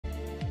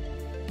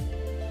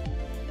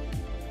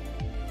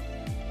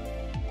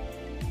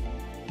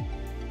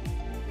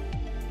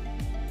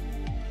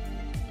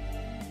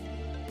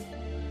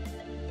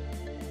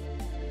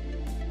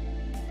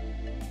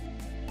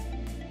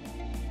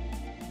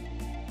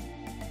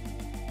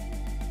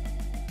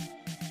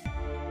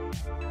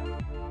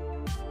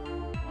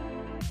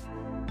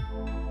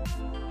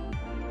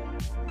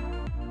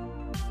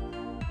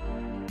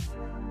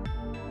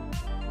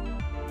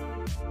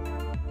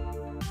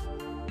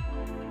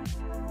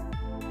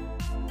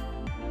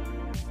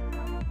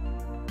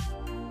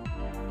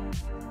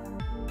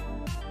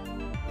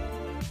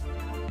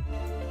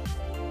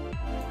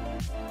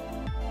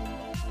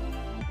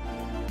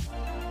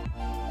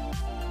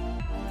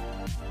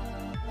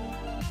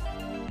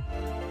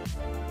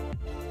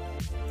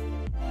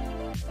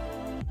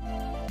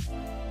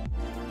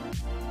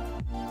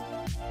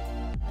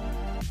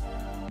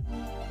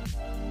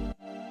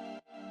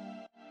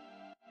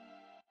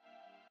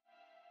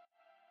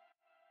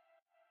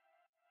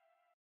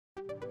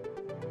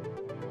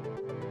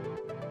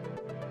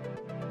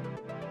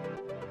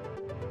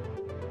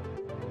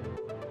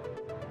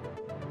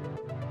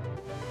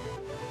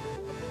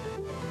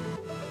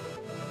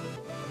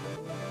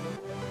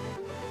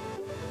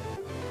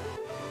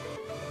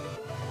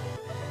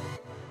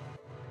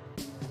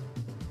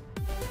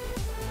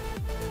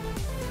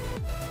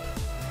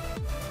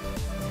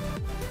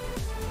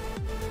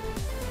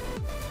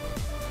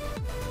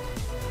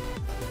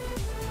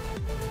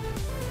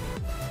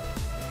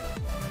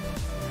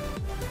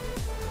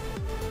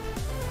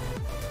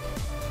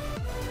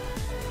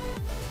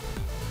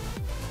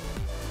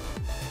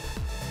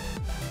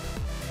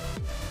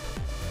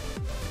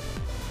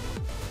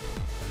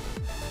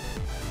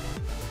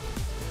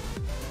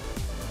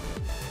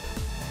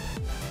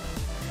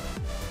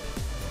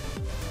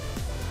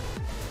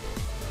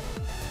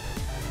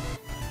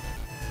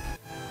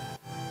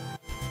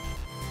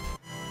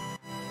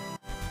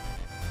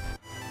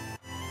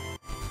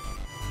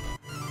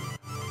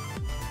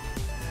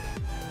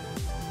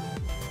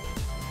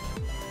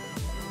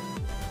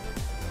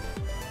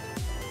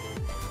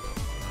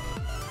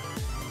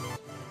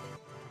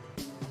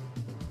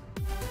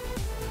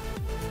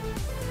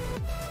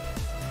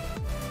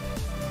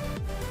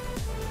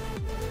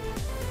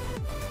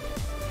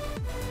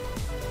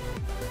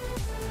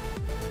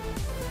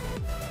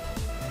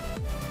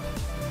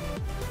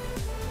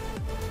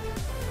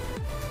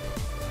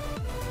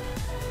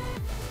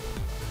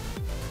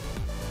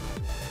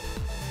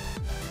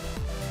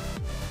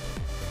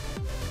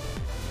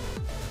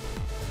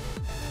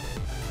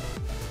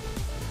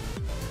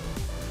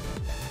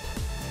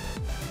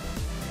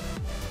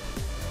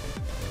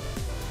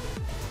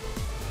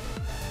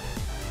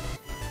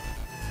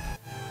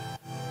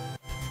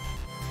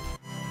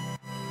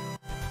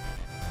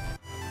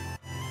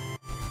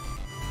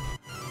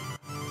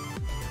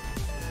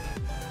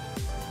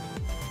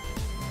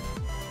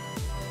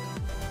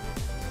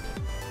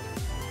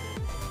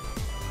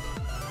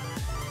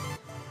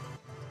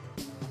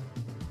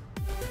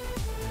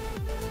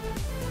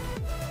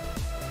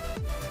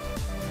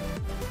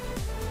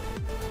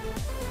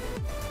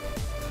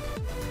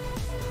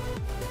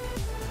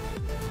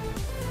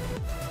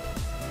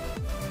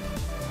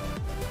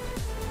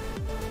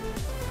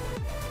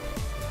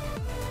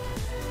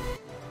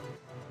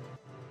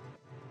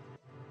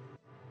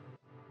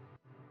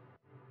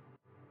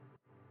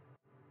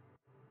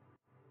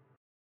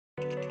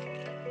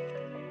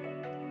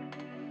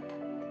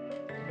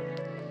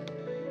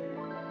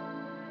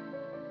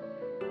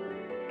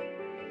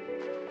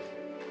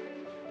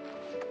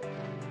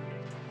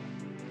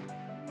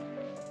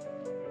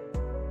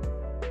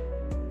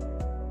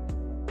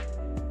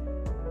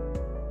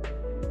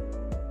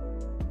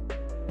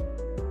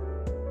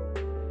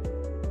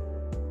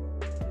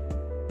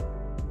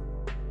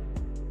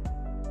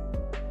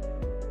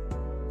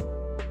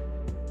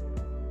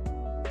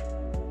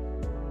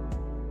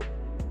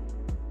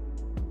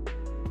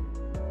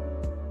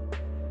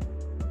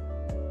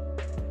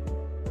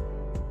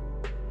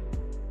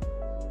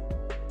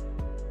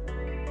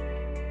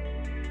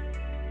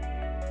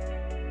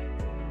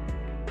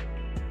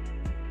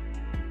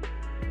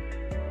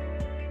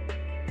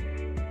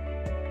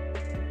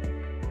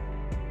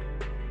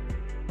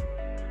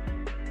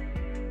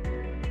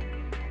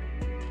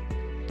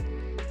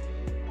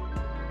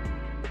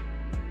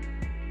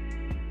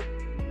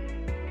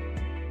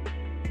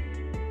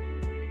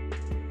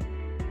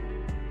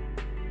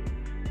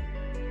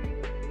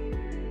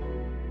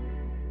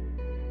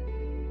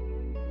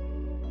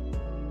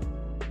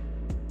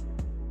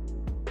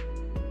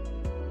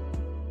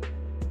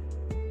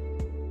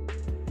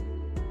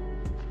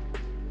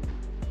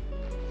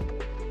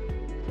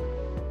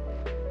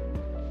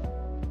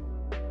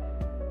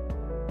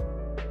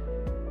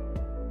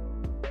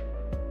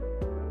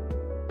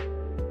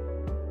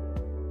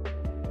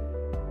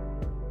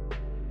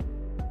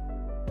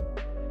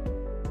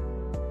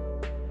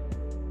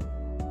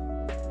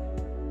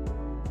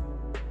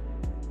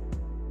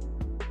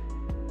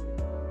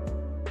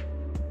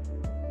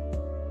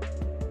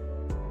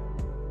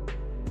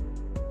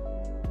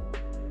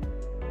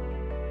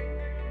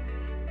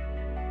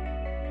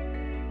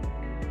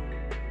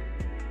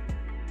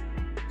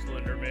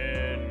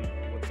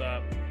Slenderman, what's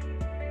up?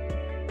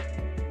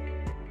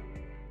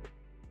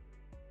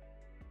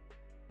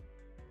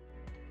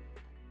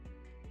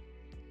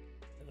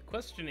 And the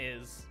question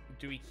is,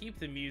 do we keep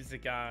the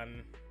music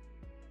on?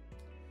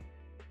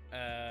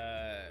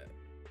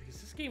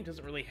 Because this game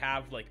doesn't really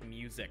have, like,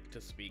 music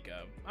to speak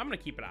of. I'm gonna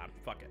keep it on.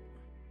 Fuck it.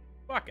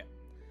 Fuck it.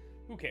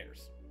 Who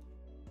cares?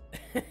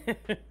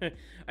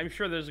 I'm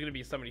sure there's gonna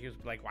be somebody who's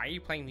like, why are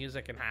you playing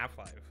music in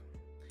Half-Life?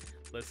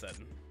 Listen.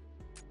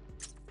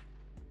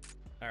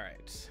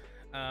 Alright.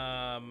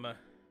 I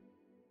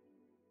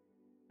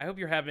hope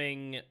you're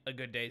having a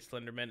good day,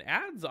 Slenderman.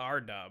 Ads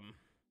are dumb.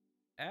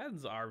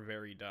 Ads are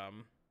very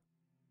dumb.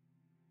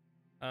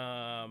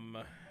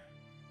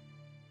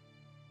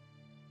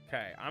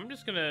 Okay, I'm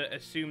just gonna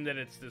assume that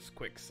it's this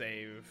quick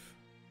save.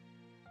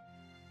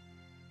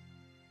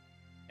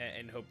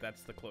 And hope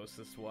that's the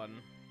closest one.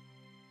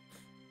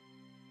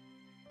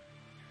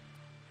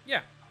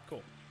 Yeah,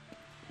 cool.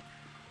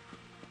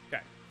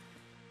 Okay.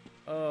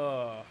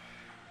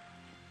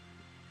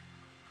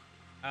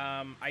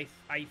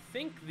 I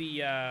think the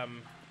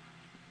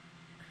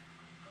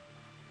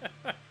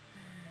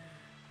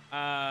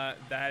that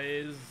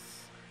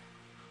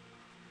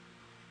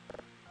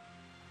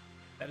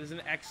is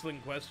an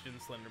excellent question,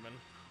 Slenderman.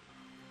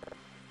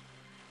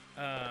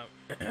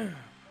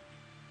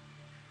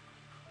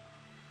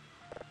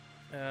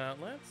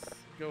 Let's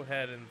go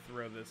ahead and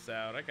throw this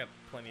out. I got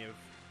plenty of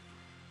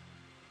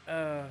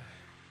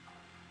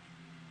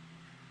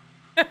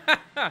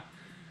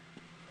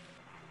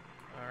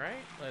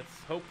Alright, let's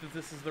hope that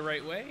this is the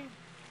right way.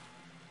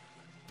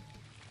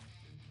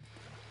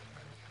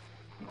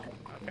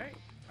 Okay.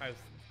 I was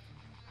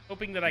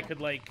hoping that I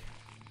could, like,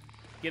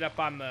 get up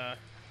on the...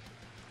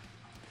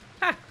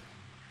 Ha!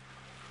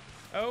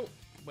 Oh,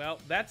 well,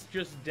 that's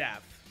just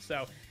death.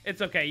 So,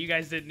 it's okay. You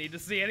guys didn't need to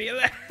see any of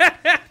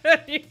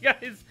that. You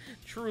guys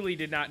truly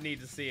did not need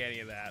to see any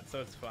of that,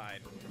 so it's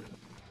fine.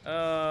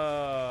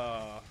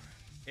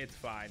 It's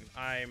fine.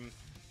 I'm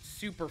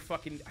super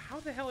fucking...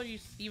 How the hell are you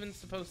even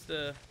supposed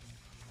to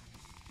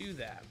do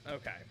that?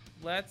 Okay.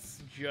 Let's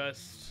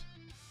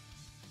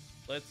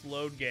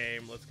load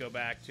game. Let's go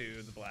back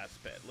to the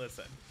blast pit.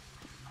 Listen,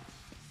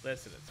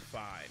 it's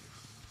fine.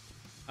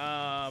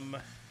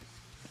 Alright.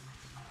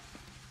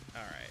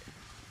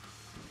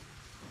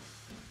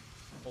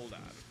 Hold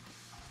on.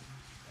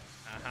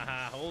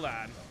 Hold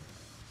on.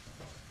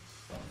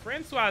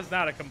 Francois is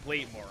not a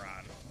complete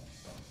moron.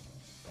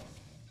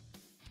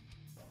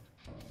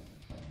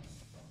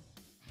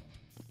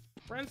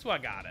 Francois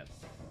got it.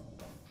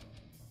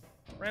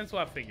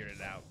 Francois figured it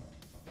out.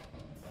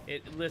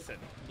 Listen.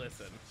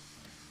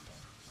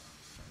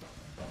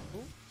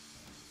 Ooh.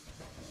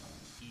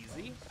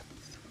 Easy.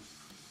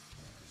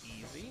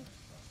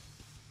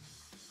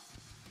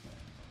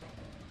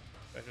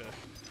 Okay.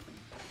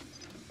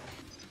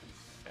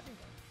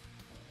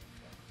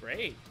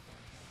 Great.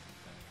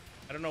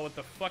 I don't know what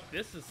the fuck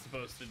this is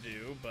supposed to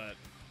do, but...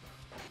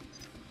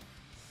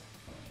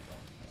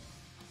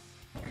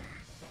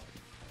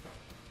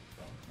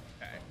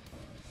 Okay.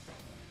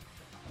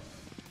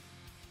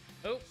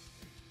 Oh.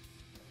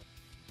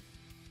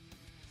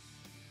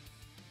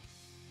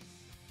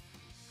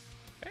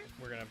 Okay,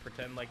 we're gonna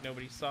pretend like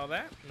nobody saw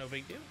that. No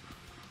big deal.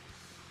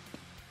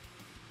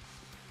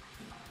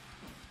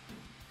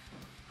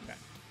 Okay.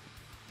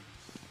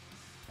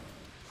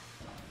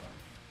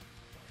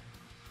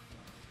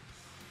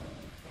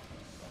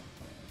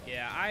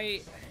 Yeah,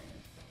 I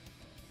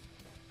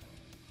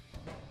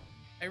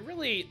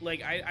really,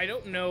 like, I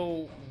don't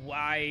know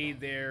why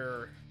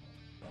they're,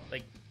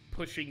 like,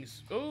 pushing...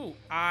 Oh,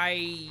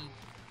 I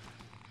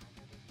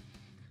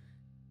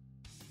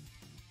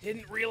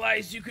didn't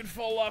realize you could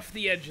fall off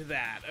the edge of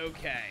that.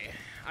 Okay.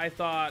 I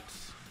thought...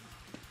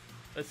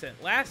 Listen,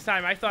 last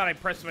time I thought I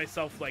pressed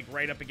myself, like,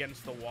 right up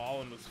against the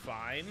wall and was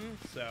fine,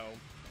 so...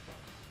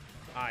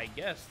 I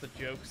guess the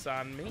joke's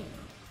on me.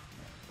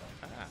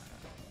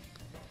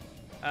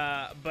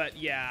 But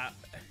yeah...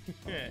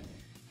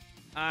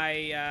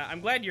 I'm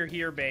glad you're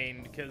here,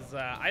 Bane, because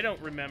I don't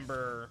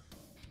remember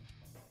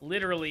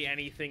literally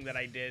anything that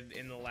I did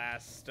in the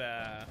last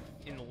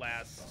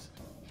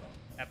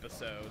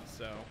episode,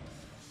 so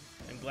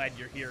I'm glad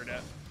you're here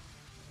to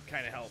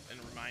kind of help and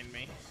remind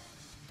me.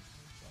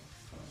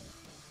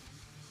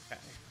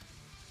 Okay.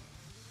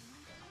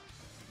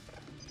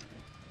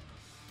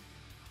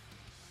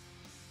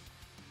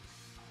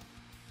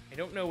 I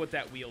don't know what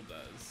that wheel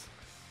does.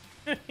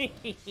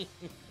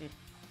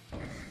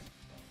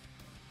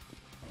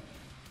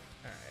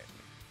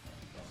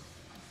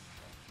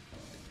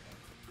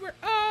 We're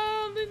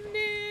all in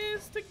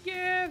this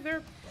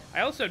together.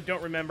 I also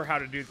don't remember how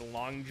to do the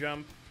long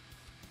jump.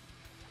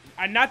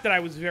 Not that I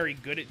was very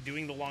good at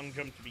doing the long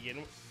jump to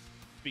begin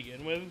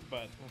with,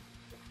 but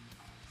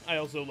I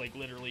also, like,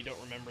 literally don't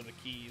remember the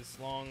keys.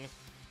 Long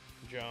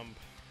jump.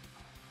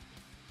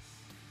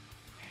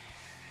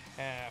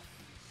 Half-life.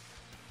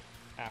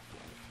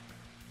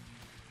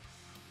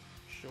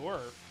 Sure.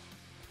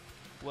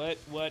 What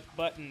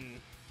button?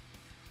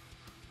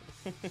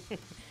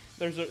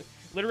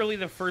 Literally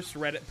the first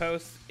Reddit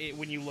post,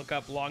 when you look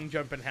up long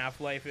jump in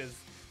Half-Life, is,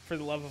 for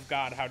the love of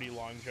God, how do you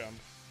long jump?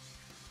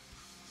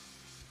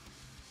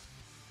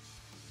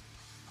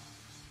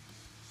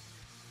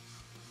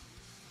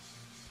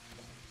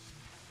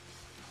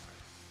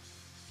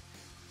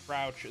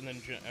 Crouch, and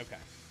then okay.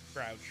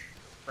 Crouch.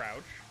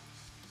 Crouch.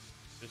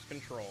 Just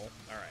control.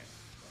 Alright.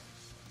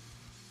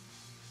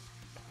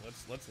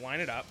 Let's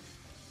line it up.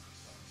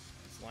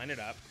 Let's line it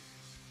up.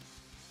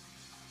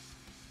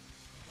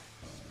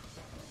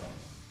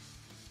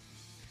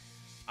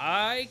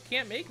 I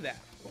can't make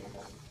that.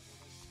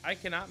 I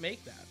cannot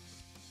make that.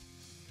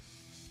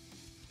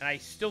 And I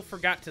still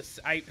forgot to...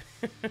 I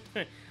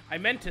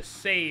meant to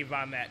save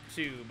on that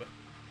tube.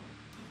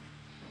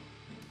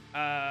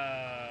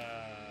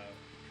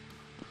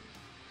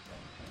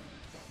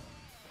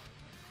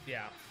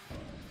 Yeah.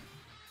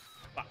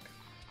 Fuck.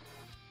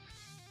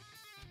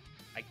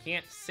 I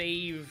can't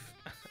save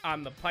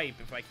on the pipe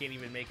if I can't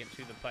even make it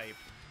to the pipe.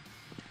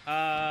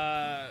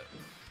 I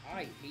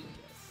hate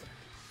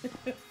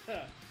this.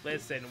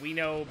 Listen, we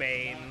know,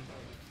 Bane.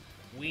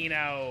 We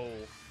know.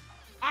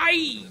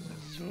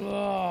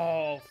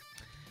 Oh.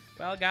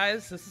 Well,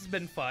 guys, this has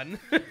been fun.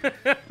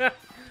 Can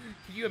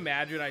you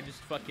imagine I just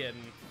fucking...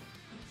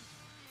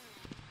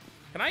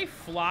 Can I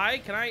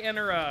fly? Can I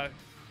enter a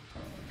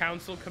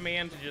council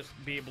command to just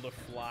be able to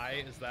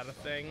fly? Is that a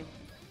thing?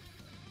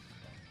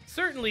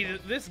 Certainly,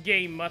 this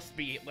game must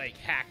be, like,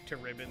 hacked to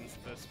ribbons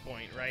at this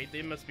point, right?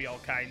 There must be all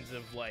kinds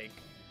of, like,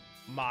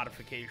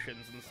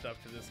 modifications and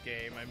stuff to this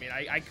game. I mean,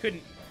 I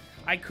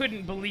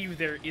couldn't believe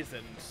there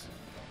isn't.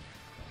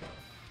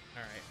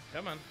 Alright,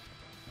 come on.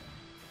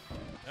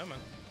 Come on.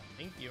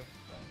 Thank you.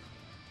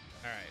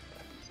 Alright.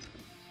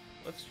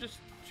 Let's just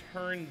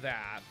turn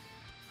that.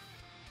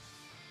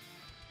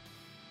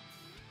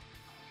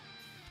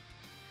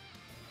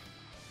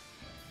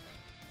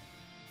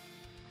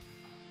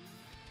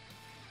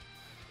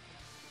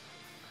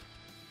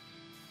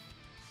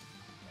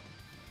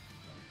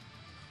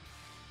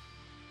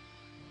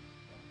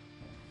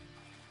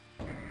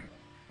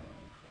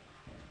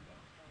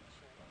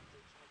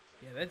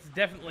 Yeah, that's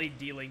definitely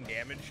dealing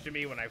damage to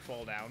me when I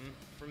fall down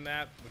from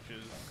that, which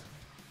is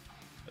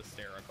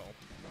hysterical.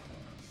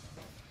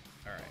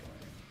 Alright,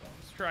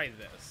 let's try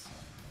this.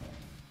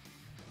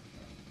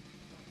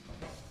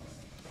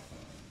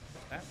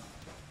 That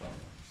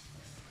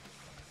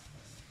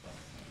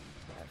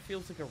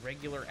feels like a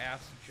regular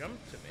ass jump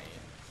to me.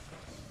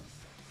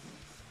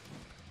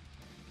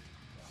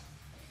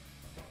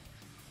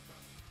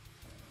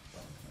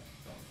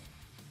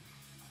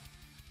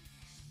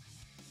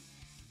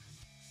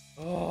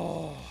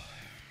 Oh.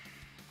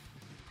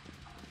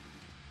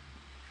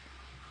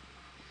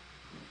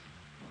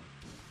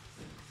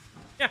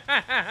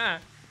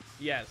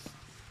 Yes.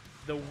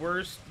 The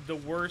worst the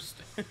worst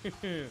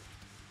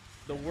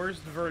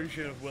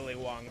version of Willy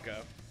Wonka.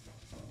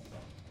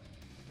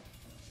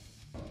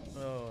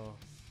 Oh.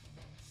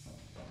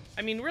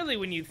 I mean, really,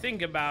 when you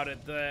think about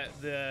it,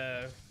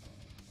 the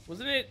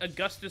wasn't it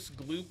Augustus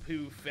Gloop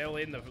who fell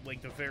in the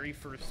very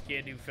first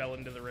kid who fell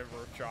into the river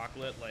of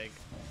chocolate? Like,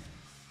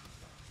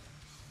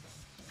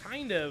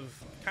 kind of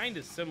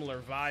similar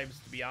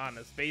vibes, to be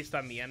honest, based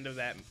on the end of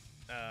that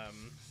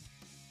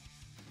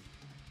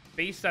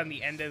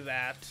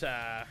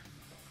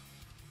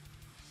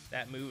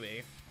that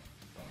movie.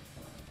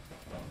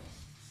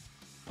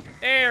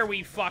 There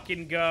we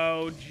fucking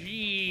go.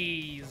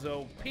 Jeez,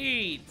 oh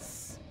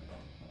Pete's.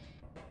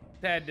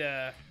 Had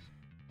to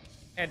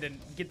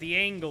get the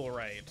angle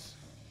right.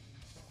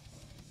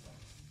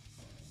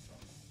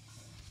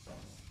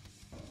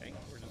 Okay,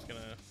 we're just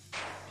gonna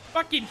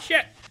fucking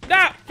shit.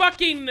 That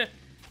fucking...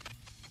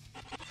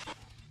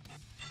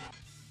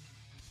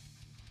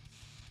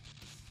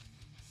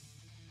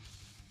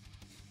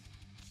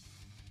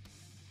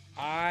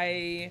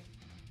 I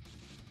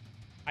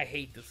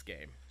hate this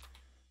game.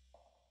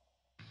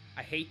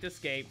 I hate this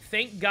game.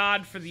 Thank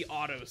God for the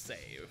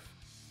autosave.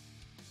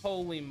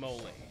 Holy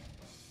moly.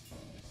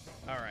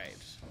 Alright.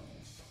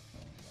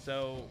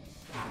 So...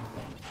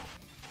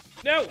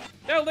 No!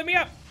 No, let me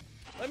up!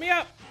 Let me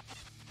up!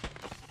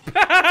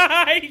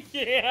 I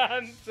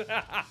can't!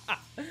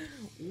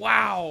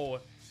 Wow.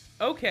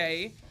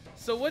 Okay.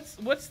 So what's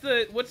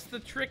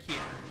the trick here?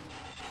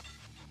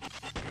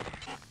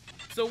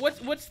 So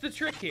what's the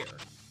trick here?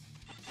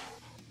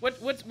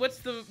 What's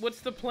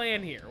the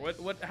plan here?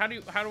 How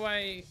do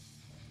I...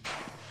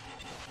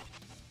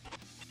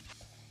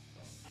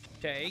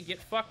 Okay,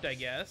 get fucked, I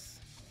guess.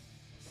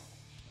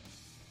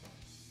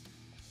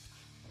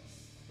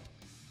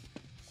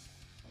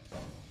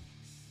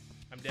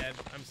 I'm dead.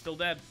 I'm still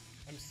dead.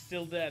 I'm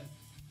still dead.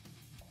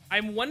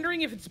 I'm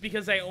wondering if it's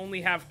because I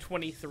only have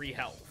 23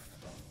 health.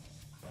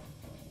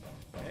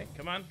 Okay,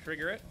 come on,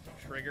 trigger it.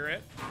 Trigger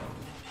it.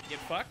 Get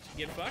fucked.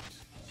 Get fucked.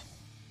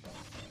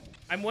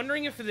 I'm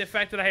wondering if the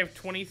fact that I have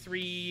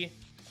 23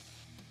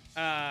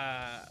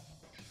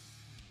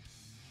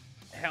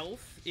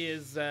 health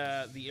is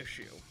the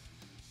issue.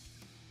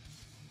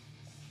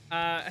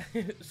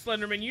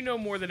 Slenderman, you know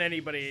more than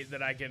anybody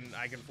that I can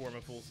form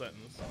a full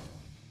sentence.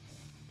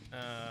 All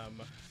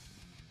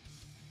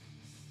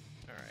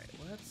right,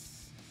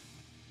 let's.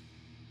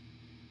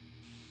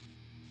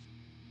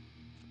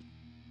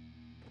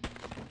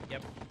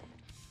 Yep.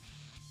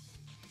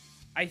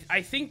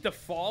 I think the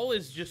fall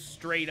is just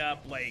straight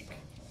up like.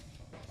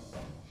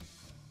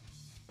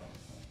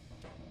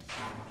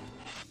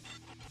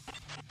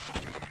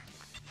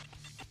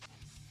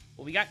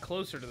 Well, we got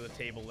closer to the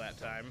table that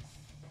time.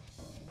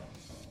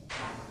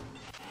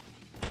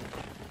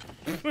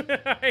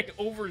 I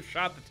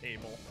overshot the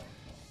table.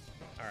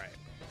 All right.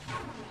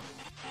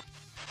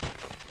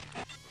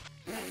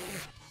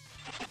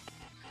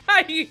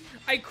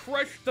 I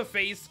crushed the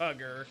face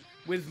hugger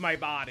with my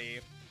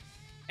body.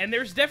 And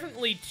there's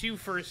definitely 2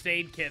 first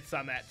aid kits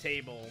on that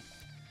table.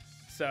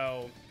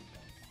 So,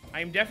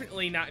 I'm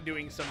definitely not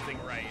doing something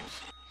right.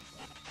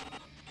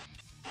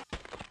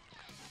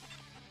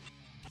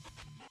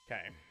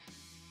 Okay.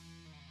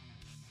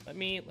 Let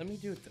me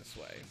do it this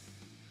way.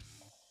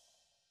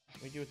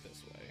 Let me do it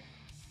this way.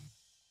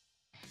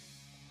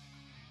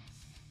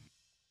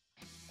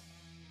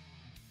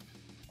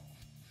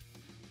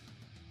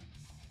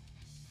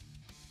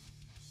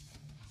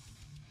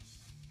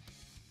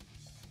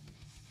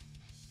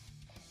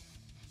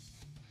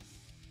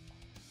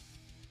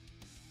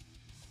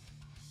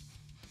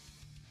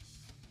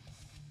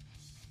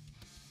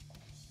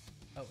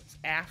 Oh, it's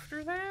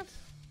after that?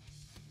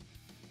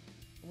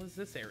 What is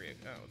this area?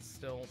 Oh, it's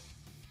still...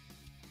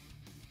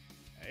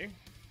 Okay.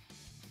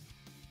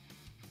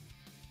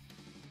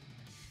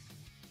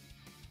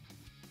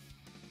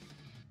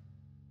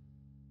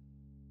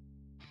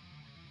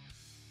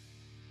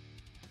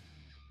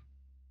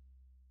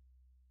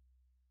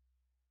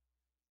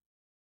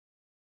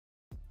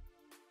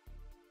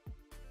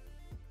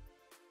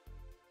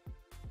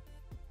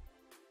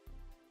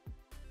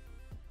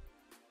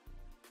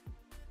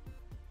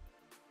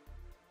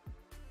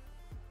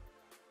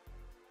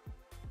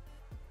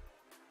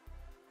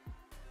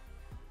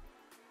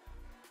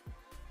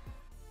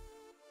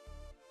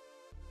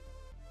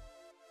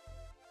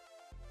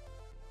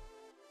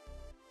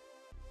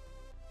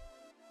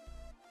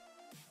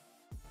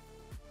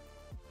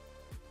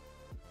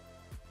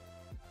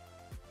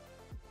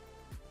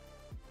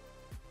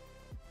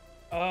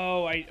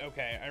 Oh,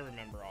 okay, I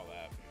remember all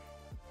that.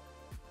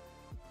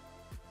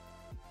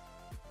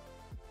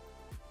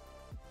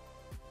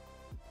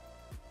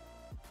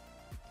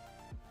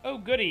 Oh,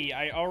 goody,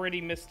 I already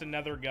missed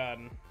another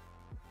gun.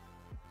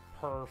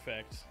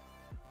 Perfect.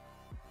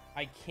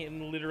 I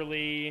can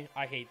literally...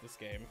 I hate this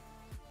game.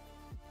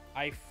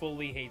 I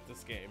fully hate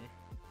this game.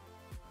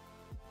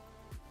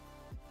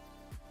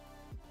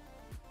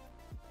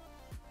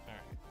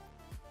 Alright.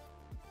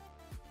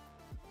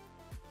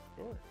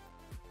 Sure.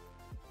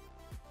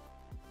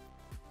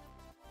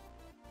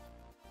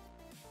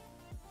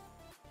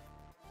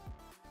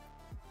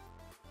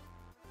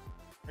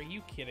 Are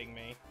you kidding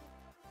me?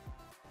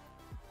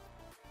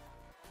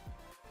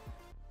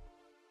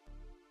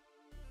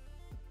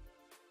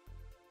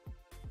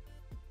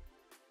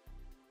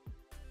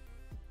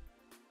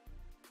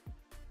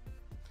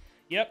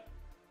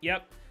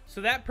 Yep.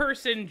 So that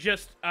person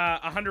just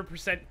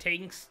 100%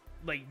 tanks,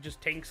 like, just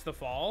tanks the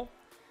fall.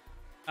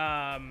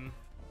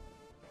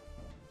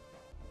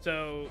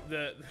 So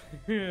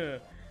the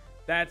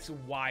that's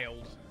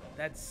wild.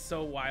 That's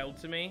so wild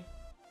to me.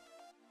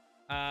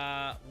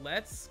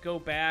 Let's go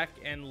back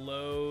and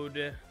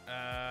load,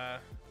 I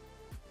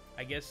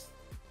guess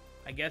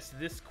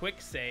this quick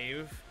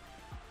save.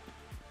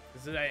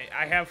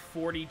 I have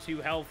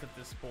 42 health at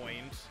this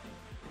point.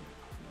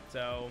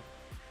 So,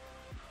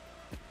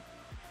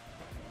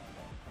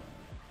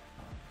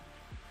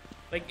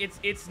 like,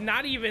 it's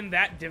not even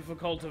that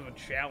difficult of a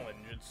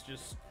challenge. It's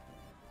just,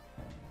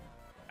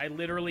 I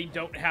literally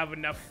don't have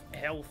enough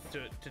health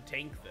to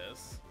tank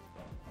this,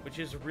 which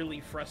is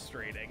really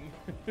frustrating.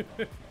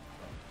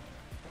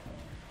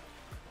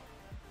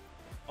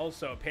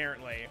 Also,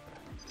 apparently,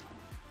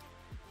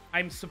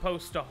 I'm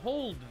supposed to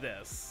hold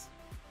this.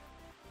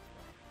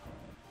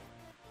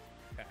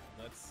 Okay,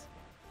 let's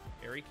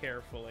very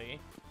carefully.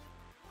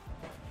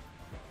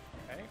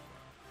 Okay.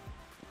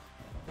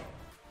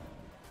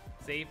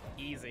 Safe,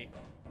 easy.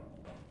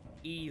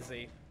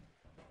 Easy.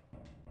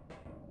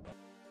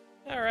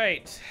 All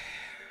right.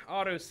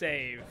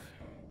 Autosave.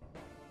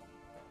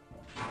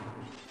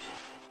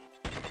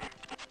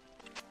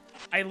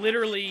 I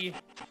literally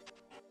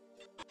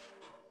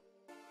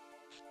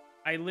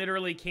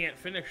can't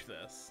finish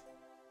this.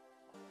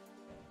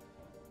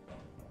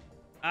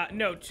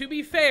 No, to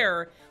be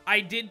fair, I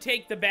did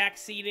take the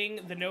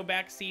no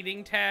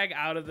backseating tag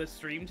out of the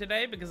stream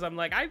today because I'm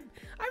like, I'm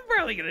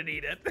probably gonna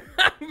need it.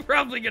 I'm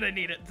probably gonna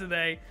need it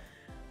today.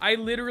 I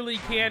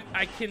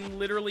can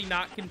literally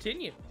not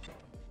continue.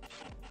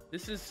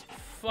 This is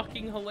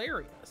fucking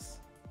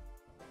hilarious.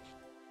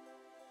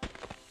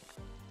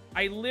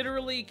 I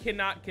literally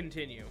cannot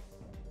continue.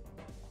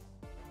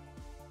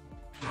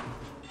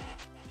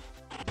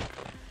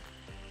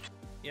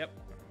 Yep.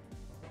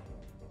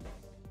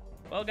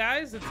 Well,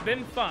 guys, it's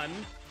been fun.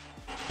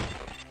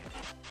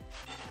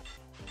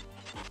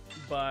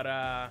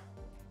 But,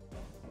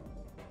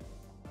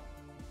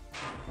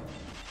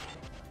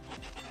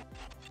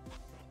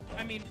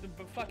 I mean,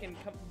 but fucking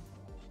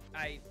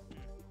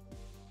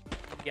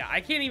yeah,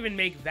 I can't even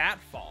make that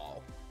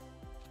fall.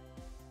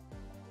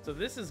 So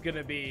this is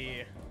gonna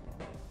be...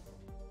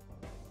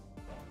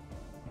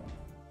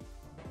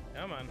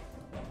 Come on.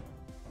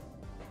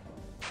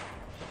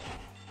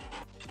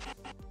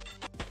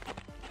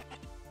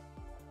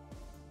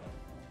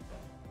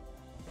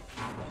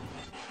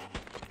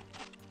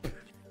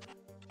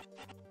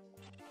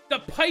 The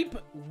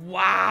pipe!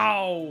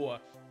 Wow!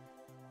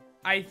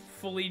 I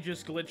fully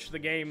just glitched the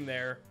game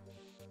there.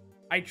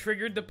 I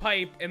triggered the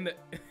pipe and the...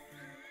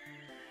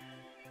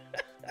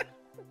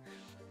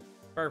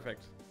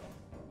 Perfect.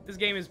 This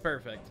game is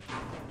perfect.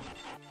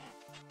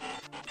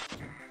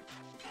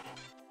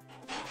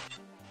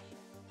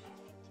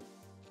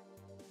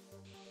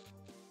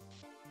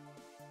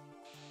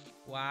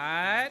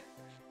 What?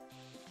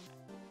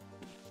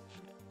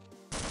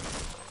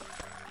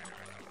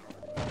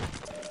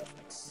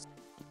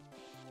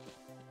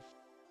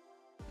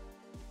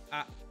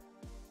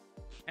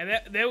 And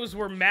those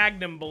were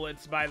Magnum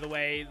bullets, by the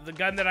way. The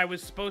gun that I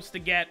was supposed to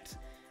get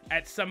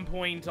at some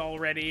point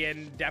already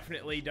and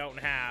definitely don't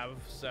have,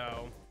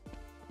 so...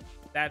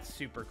 That's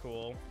super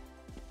cool.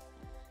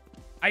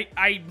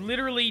 I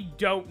literally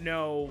don't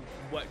know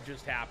what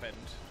just happened.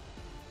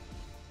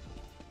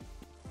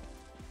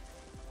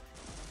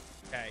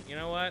 Okay, you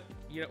know what?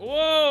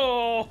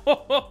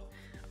 Whoa!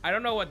 I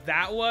don't know what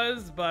that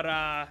was, but,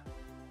 I'm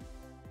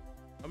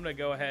gonna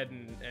go ahead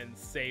and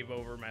save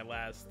over my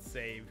last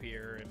save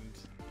here, and...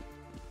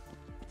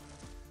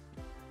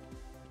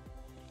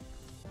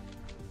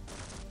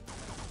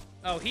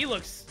 Oh, he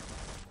looks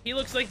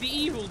like the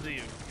evil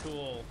dude.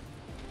 Cool.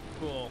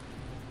 Cool.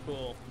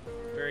 Cool.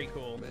 Very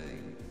cool.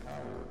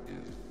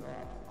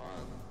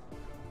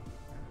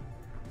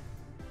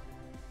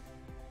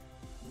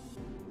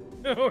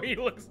 Oh,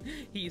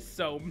 he's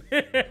so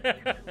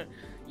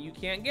You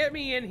can't get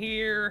me in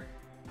here.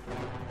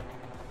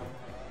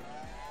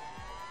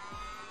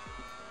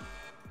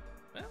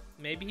 Well,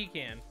 maybe he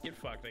can. Get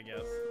fucked, I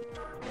guess.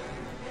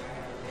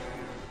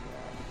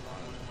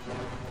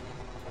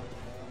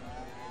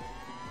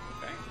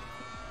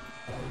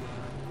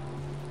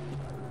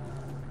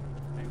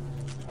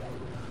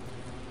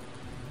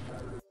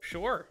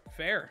 Sure,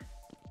 fair.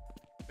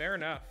 Fair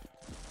enough.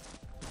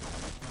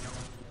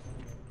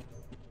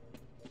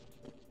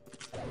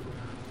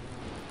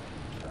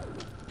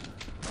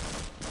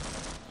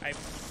 I have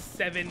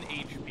 7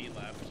 HP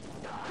left.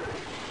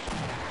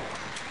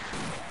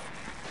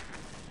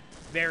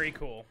 Very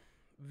cool.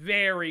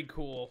 Very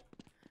cool.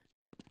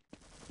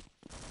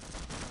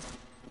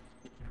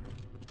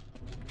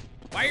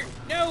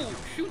 No!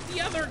 Shoot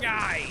the other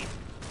guy!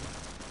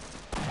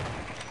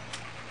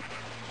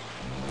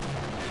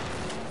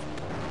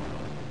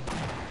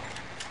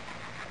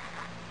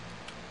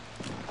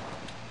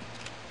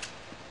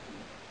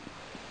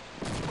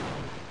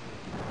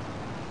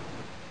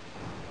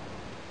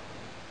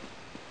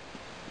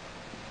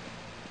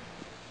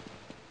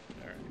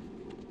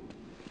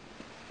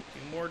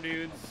 More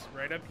dudes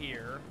right up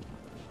here.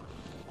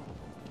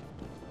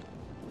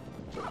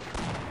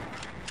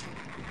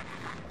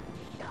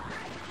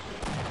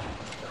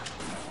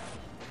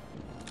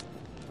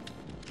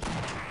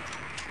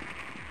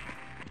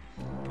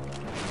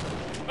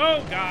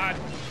 Oh God.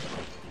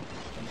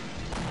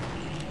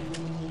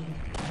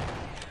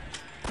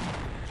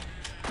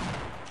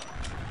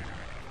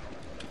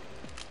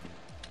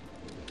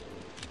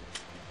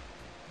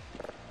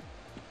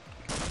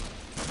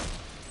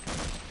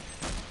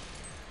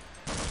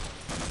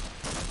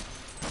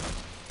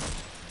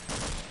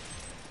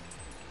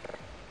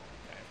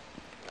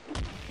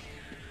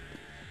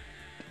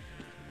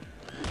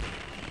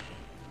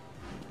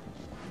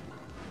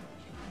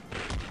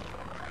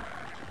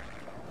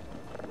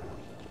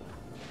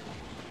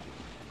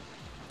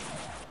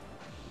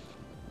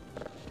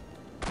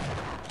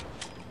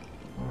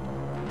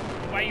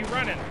 Why are you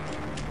running?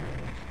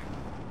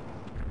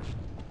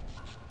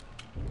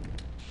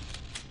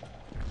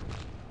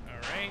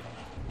 Alright.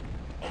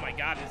 Oh my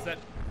God, is that...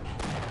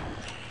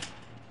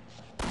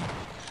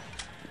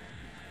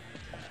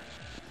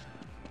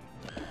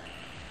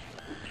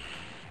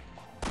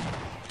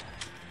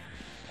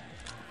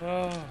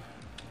 Oh.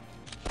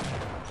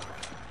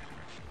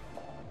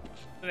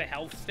 Is it a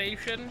health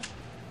station?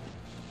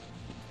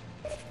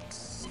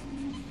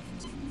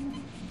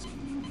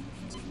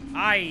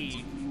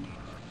 Aye.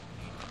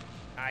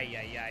 Ay,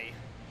 ay, ay.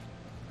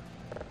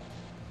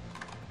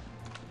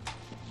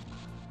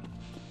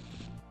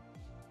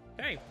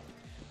 Okay.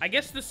 I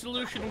guess the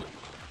solution...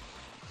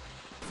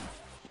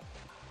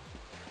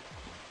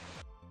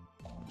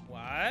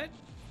 What?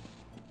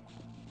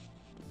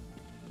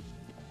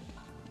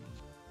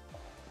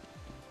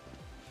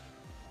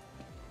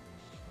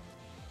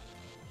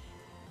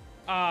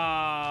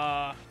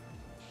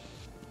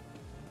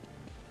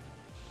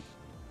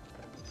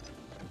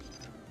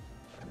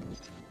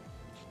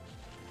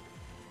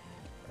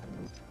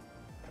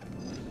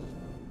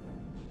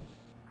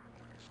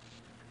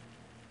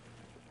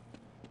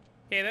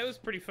 Okay, that was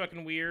pretty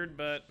fucking weird,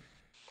 but...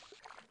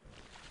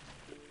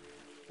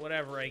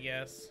 Whatever, I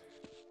guess.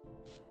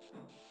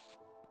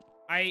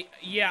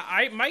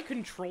 My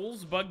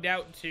controls bugged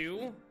out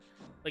too.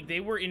 Like, they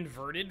were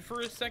inverted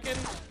for a second.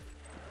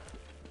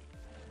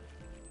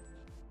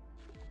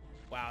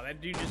 Wow,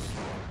 that dude just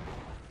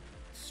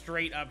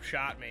straight up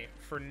shot me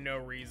for no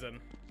reason.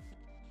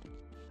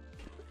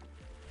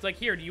 It's like,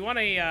 here, do you want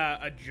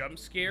a jump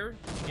scare?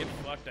 Get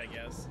fucked, I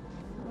guess.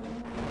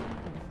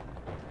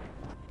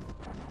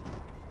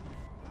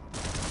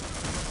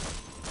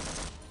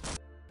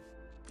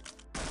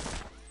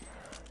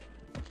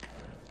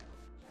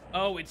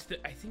 Oh, it's the,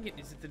 I think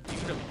is it the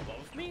dude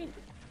above me?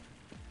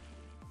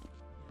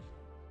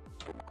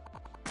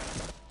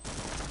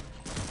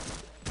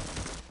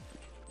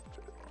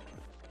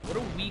 What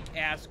a weak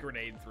ass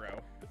grenade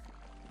throw.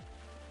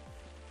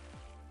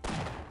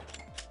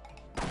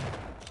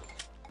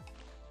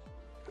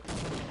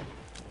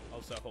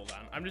 Also, hold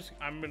on.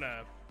 I'm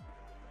gonna...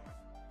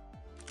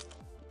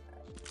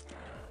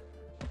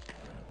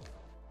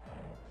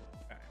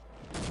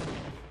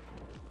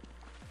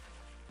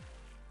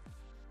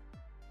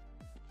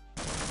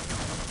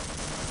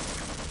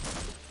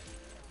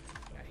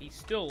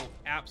 Still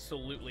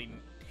absolutely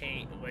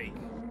like,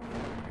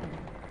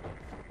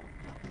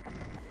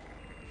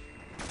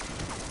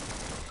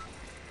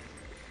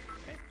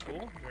 okay,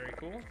 cool, very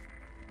cool.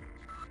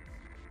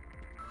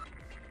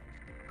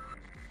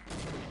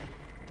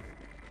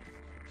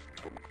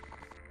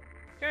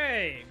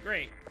 Okay,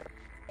 great.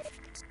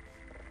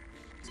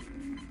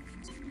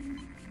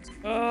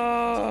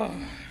 Oh.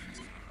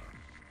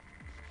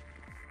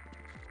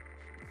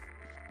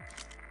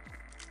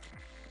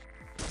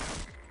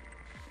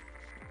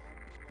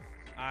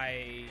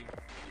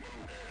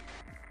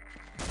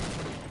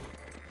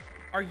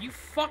 Are you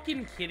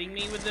fucking kidding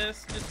me with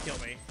this? Just kill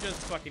me.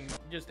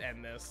 Just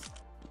end this.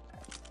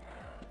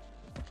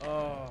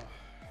 Oh.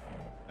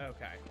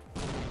 Okay.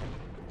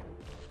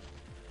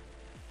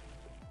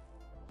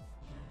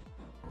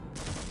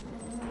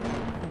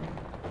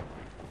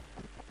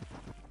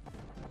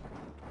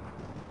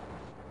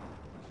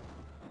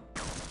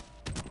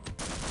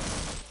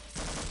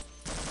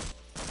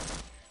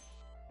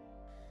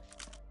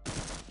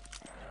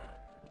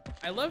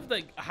 I love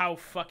how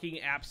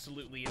fucking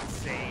absolutely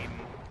insane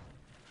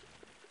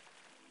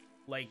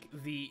like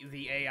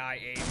the AI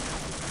aim in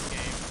this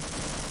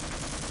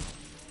game.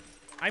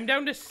 I'm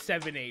down to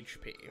 7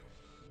 HP.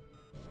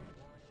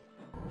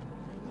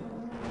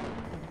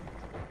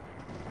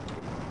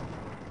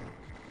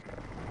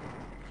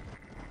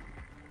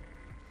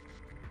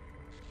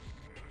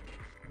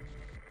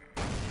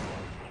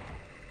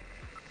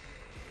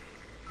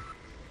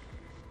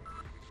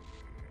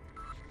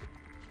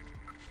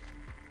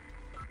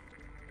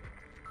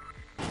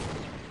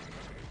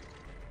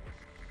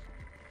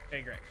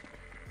 Okay, great.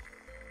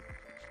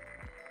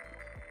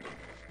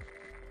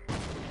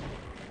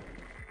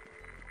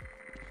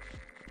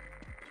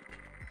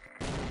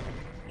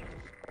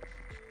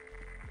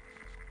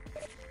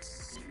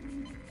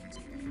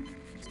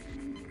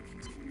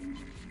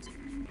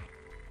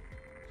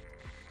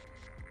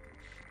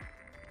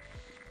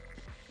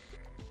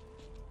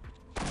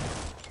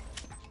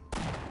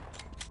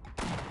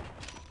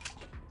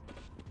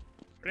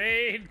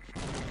 Raid!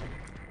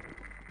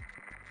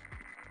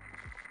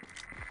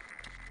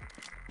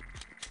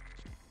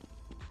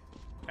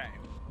 Okay.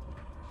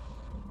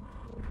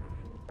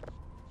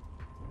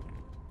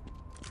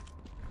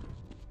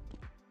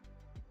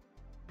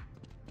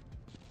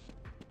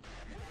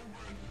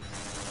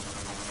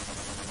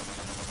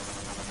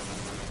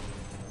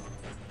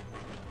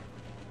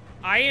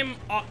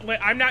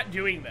 I'm not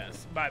doing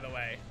this, by the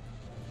way.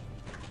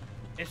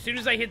 As soon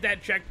as I hit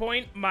that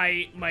checkpoint,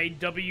 my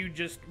W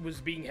just was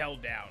being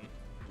held down.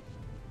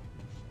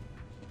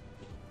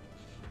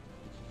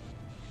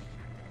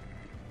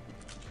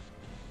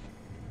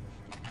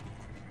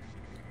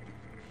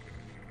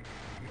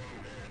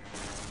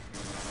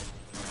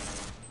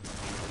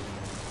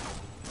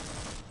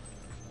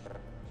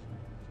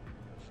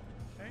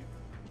 Okay.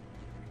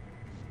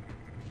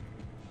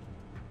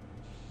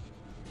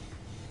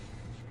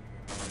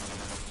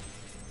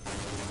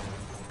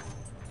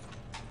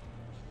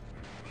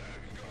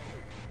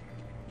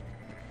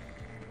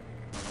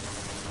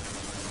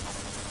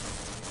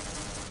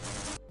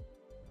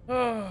 Oh,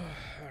 all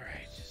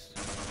right.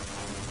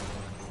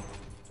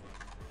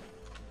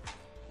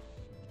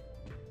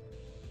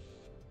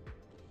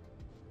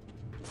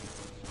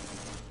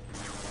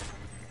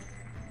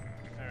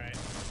 All right.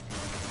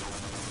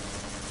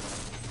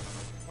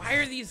 Why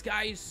are these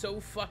guys so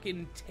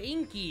fucking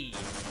tanky?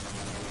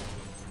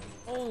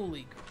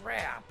 Holy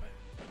crap.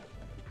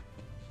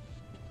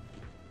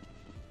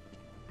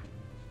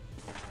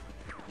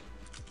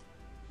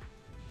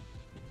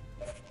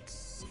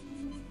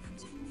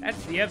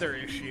 That's the other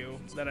issue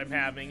that I'm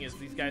having, is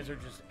these guys are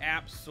just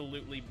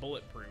absolutely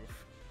bulletproof.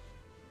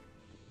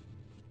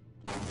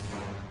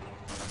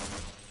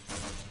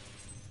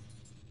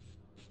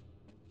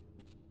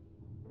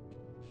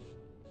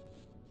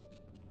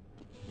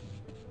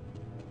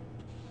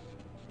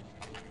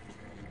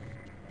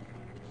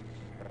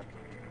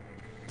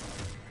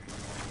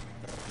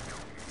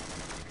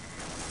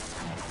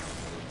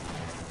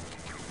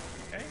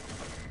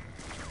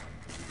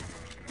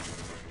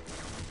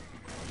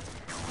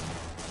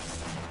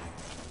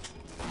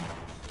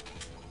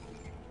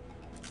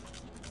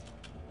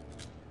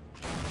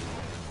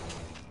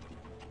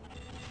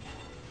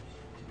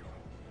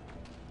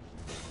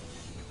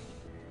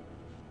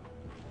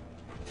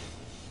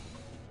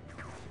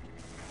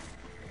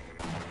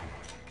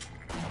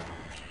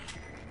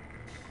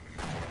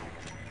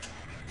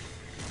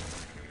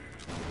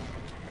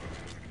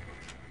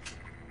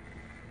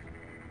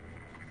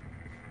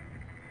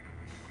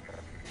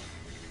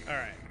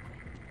 Alright.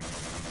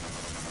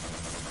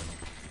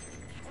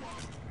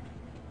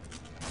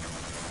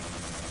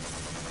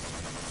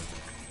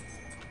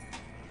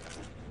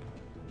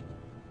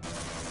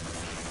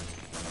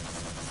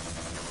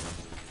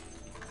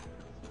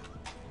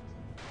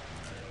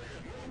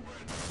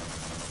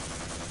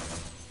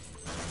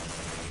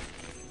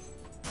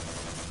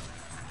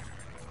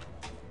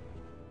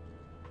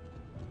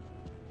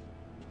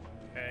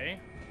 Okay.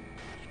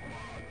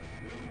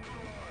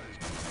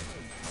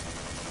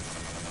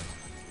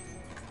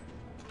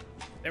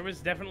 There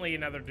was definitely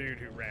another dude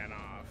who ran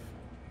off.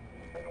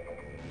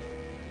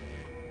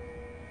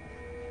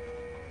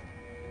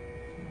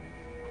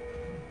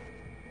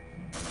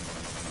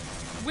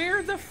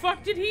 Where the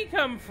fuck did he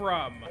come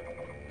from?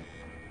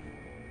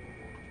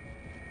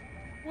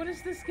 What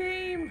is this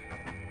game?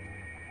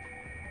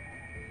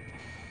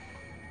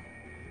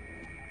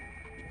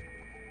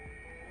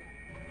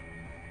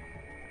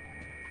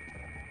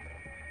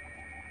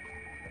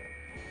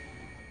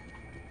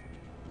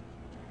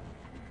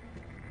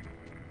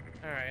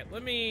 Alright,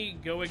 let me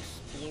go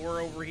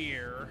explore over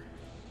here.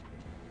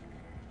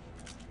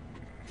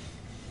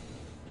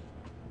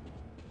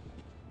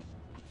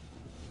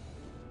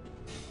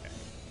 Okay.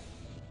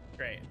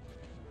 Great.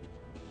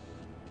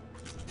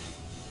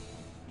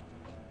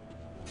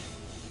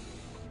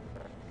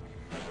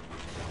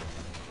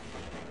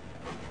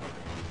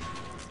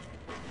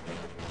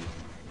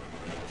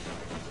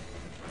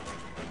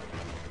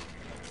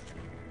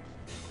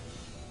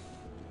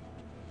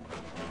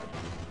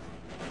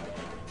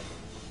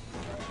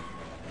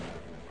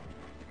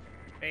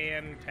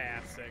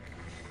 Fantastic.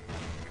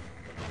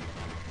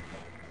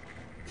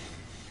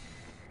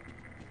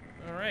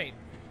 Alright.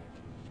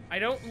 I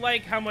don't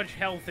like how much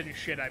health and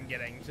shit I'm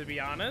getting, to be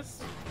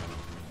honest.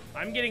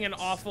 I'm getting an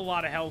awful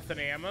lot of health and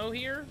ammo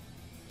here.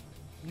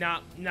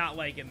 Not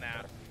liking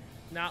that.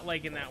 Not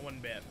liking that one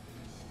bit.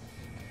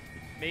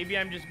 Maybe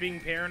I'm just being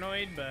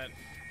paranoid, but...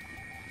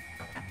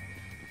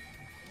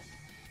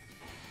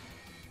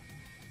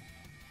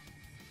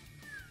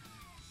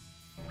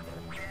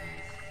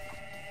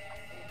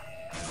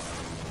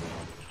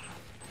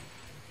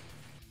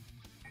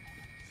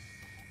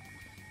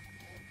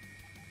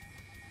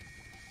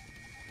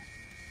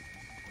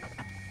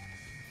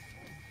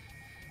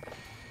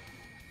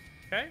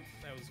 Okay,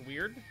 that was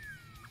weird.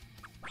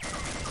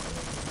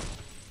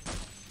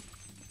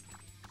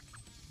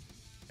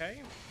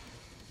 Okay.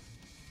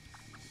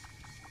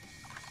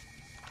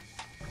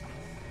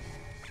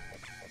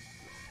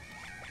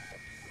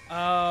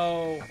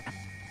 Oh,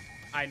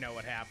 I know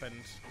what happened.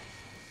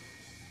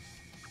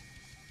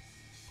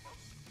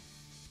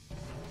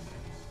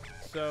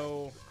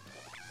 So,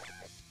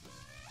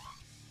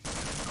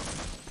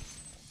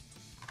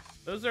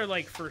 those are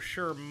like for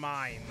sure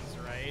mines,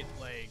 right?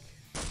 Like,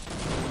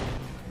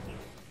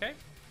 okay.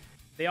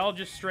 They all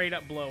just straight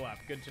up blow up.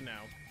 Good to know.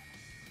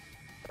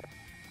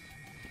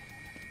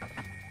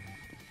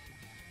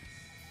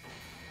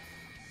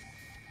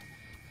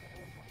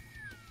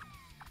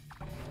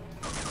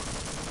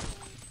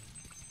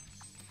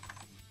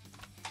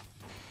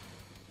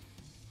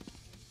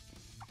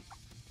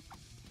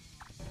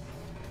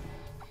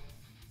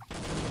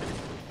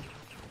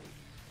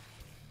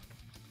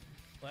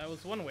 Well, that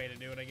was one way to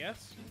do it, I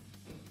guess.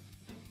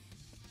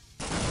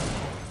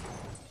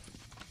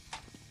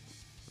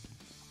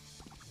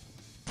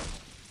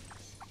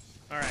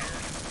 Alright.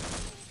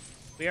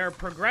 We are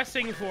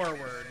progressing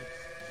forward.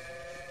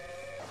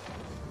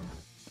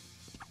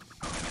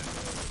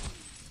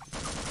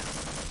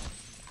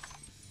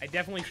 I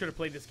definitely should have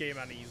played this game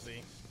on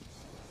easy.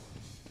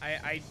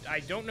 I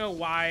don't know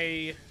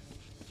why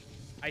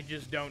I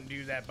just don't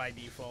do that by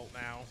default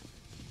now.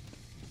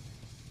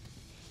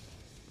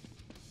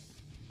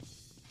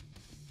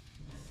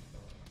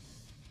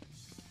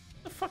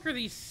 What the fuck are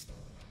these?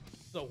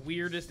 The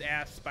weirdest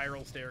ass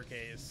spiral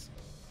staircase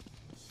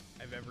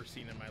I've ever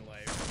seen in my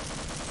life.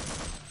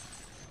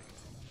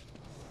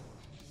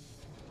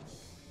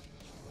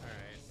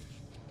 Alright.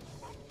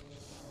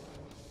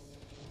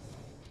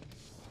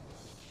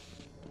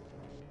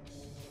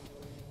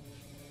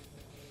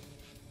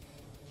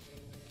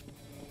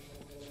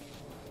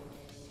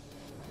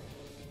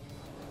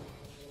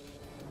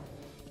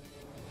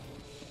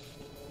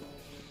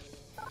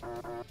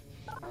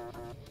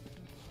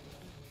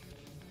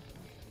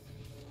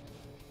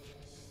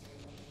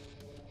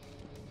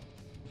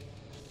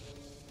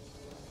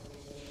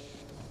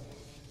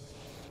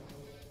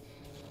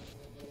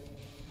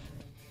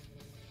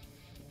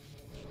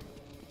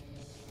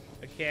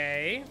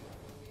 Okay.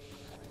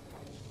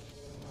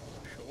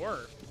 Sure.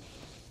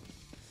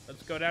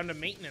 Let's go down to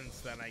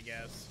maintenance then, I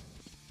guess.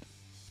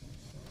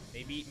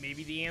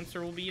 Maybe the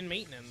answer will be in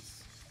maintenance.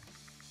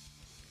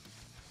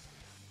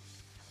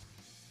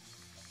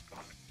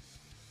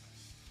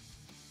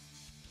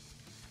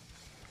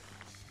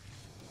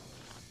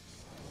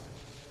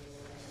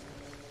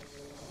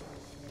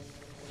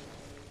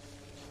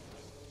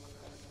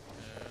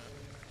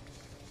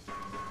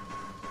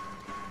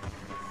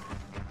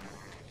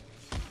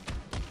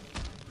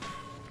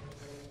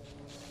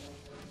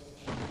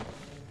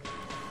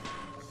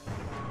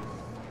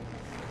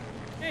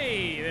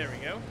 Hey, there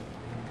we go.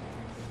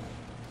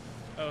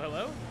 Oh,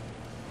 hello?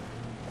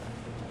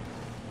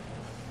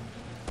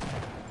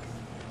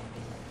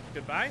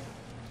 Goodbye.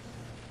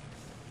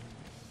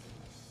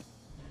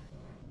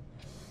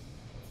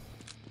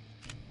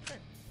 Okay.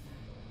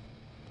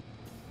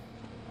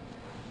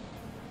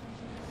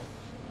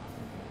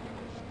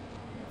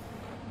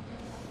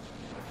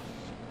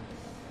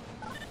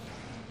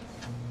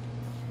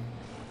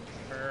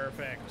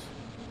 Perfect.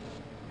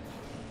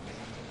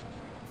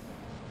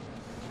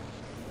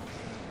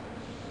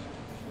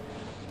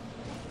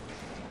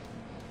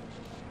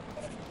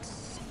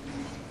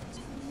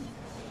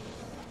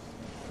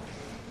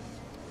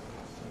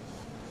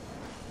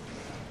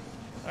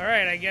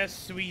 Alright, I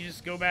guess we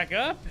just go back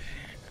up.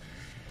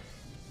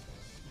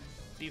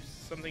 See if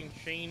something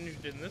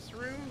changed in this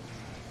room.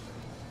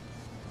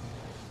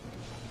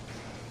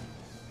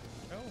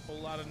 Oh, a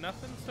whole lot of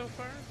nothing so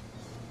far.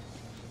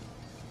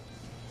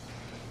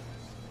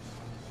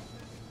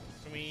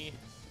 Can we...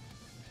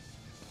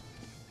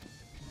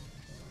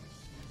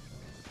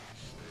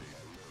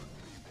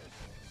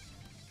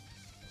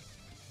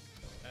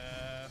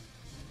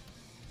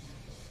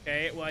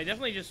 Okay, well, I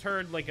definitely just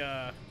heard, like,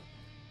 a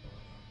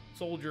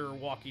soldier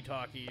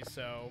walkie-talkie,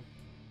 so...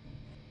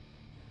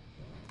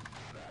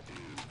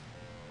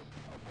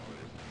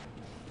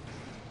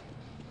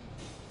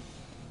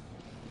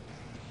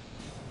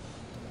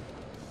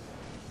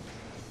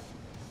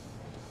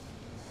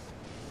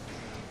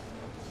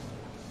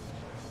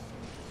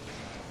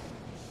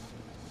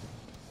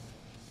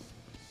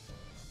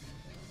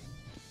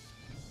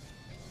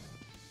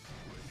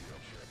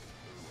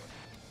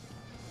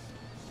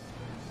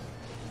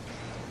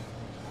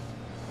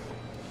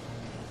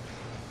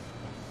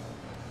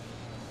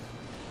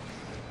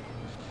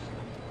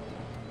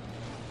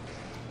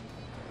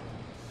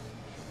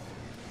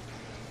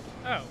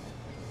 Oh.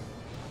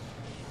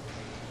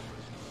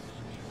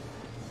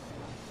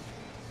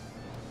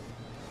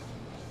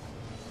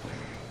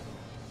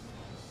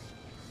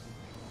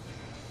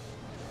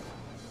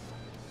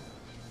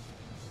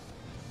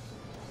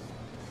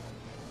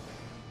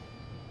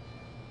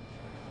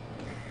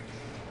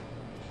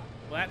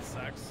 Well, that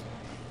sucks.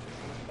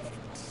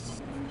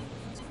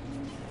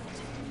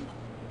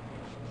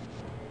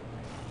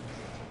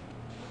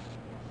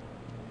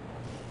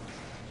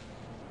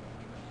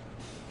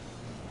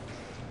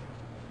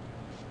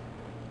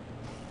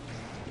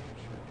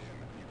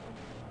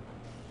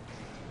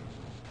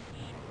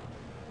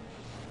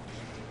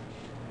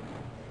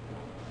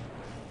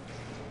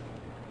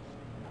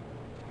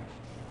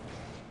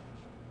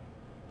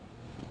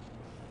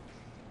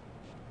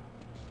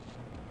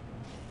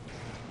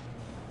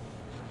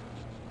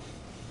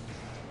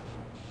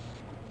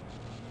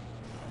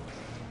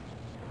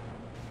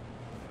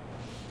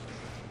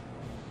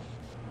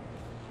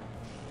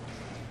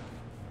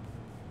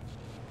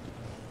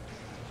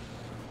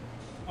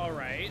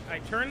 Alright, I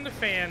turned the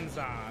fans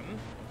on.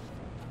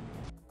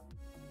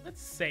 Let's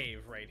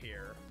save right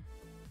here.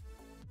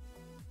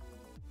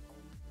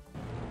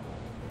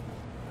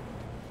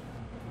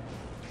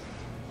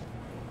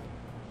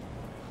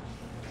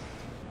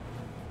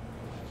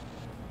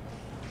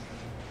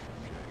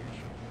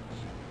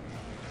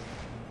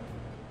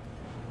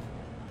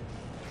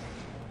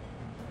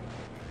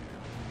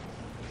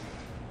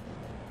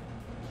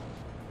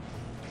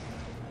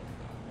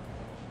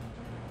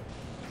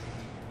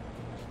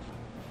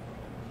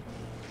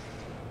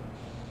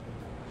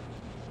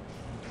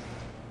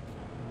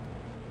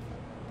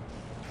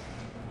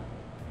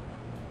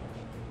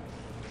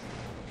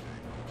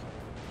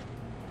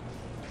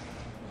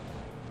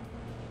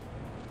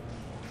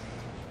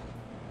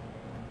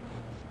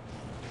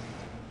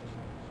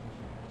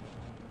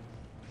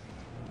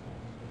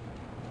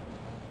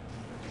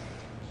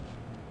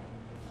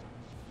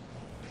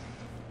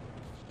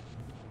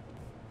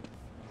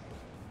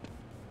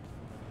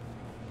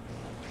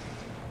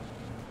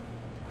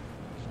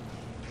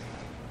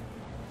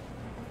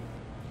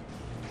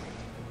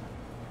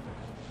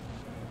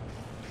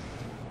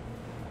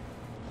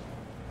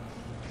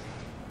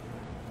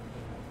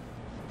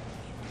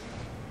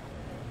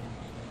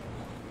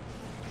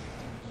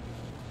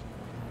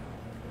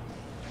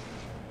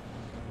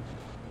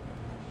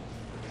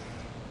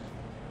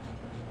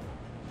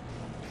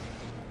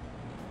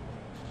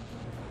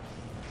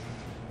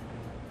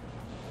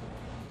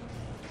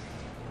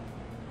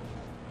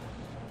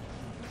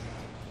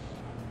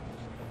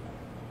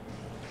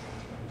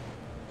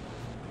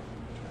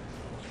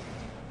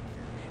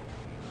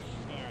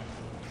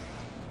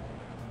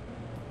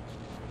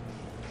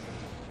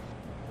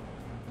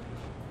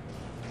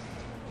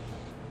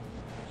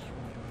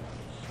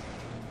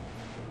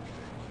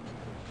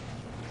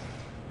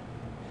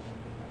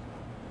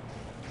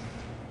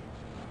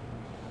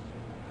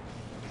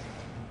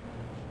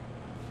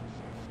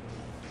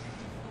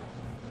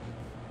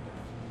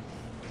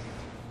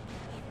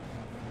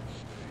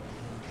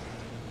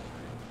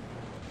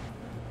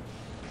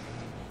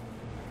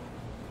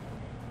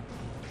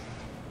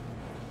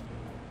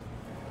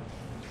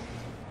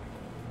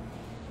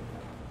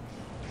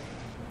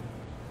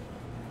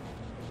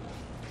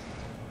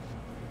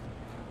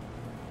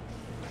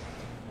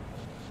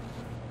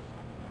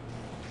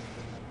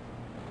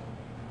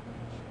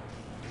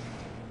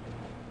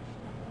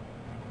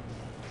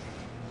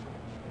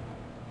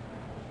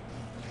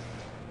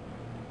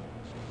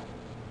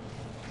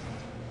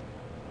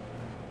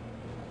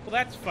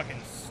 Well, that's fucking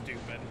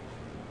stupid.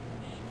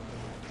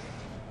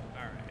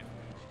 Alright.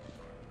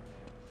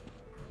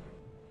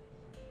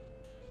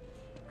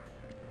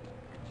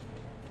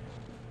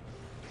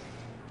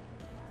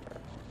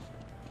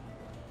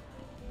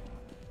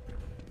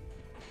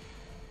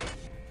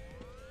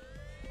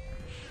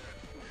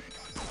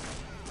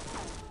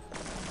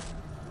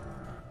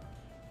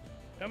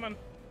 Come on.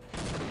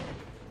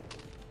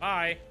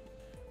 Bye.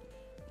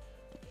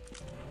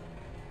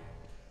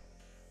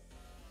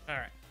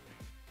 Alright.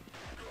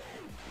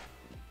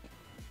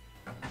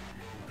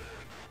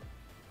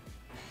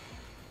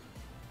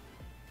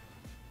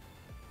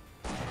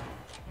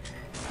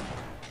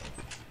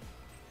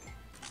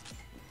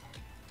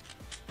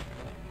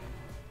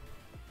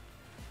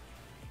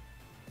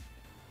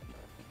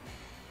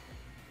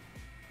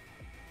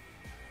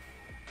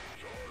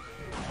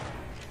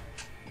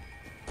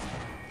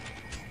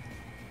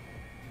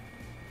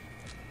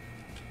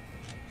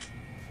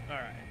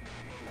 Alright.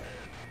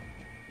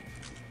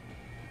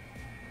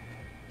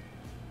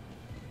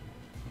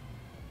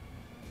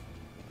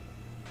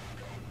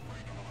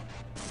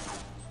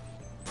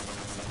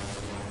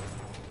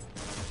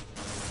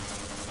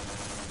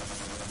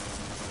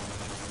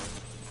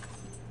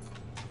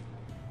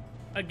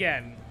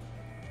 Again,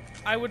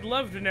 I would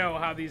love to know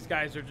how these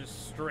guys are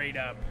just straight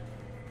up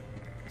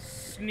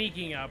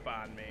sneaking up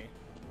on me.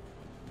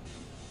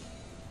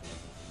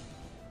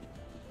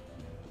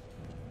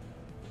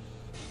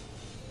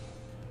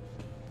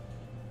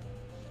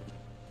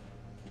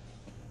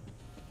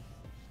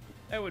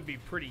 That would be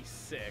pretty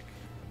sick.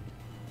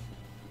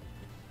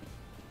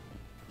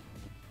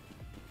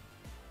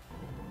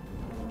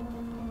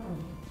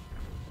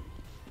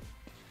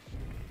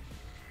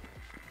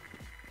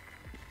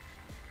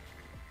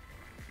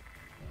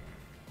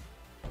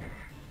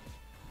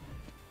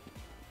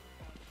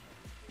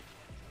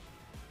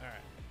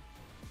 Alright.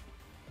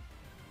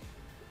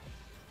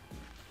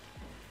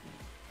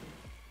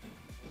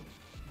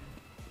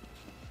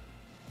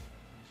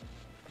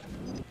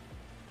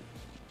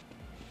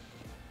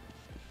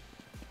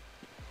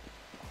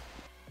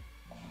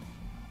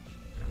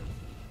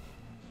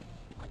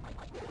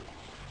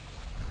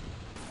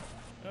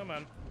 Come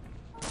on.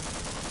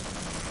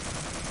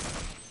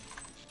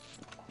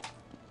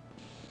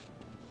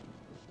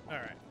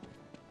 Alright.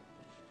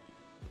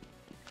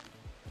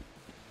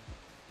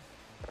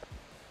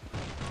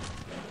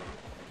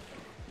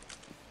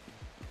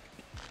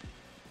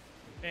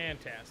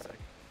 Fantastic.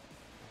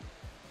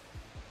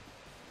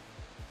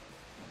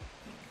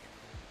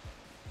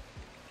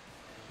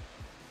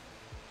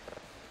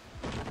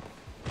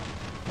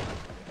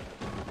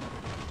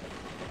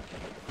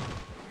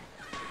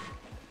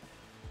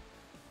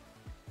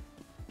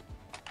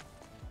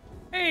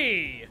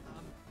 Hey!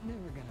 I'm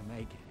never gonna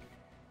make it.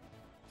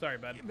 Sorry,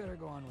 bud. You better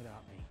go on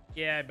without me.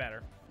 Yeah, I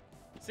better.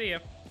 See ya.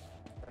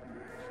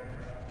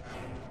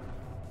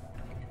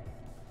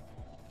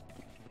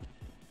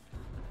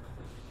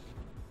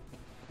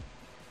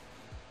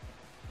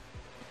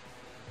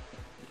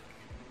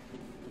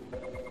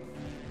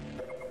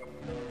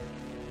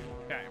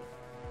 Okay.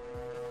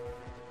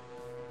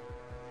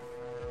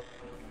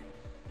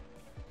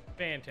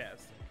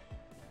 Fantastic.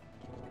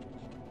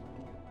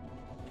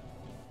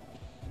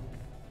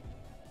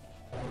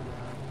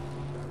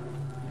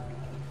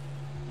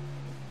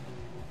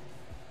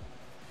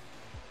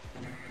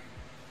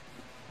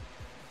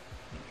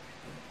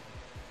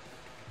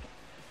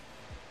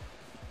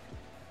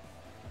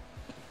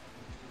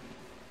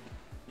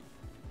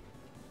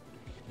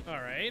 All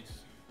right.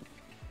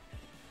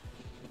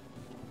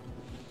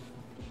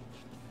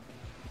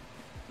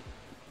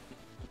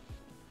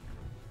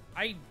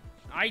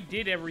 I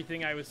did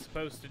everything I was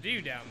supposed to do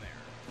down there.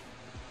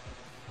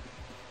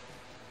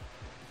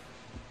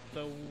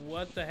 So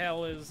what the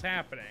hell is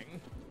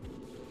happening?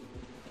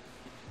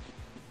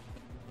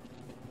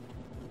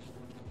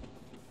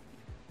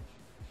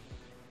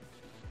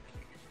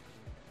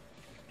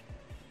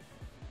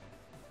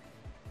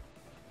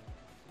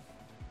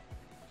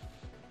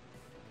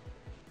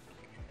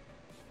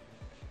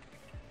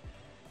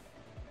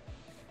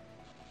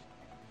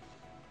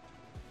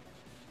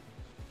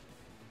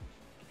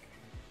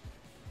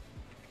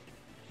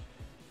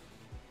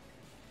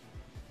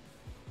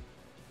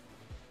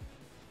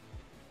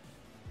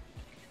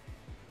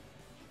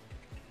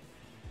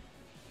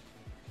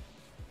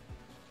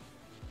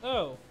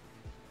 Oh.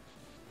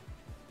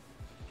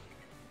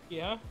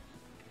 Yeah?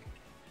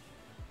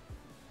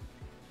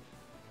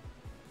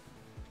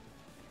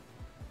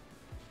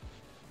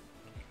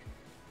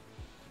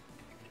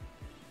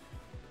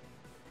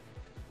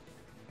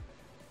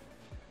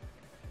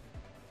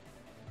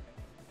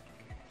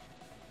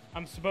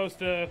 I'm supposed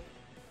to...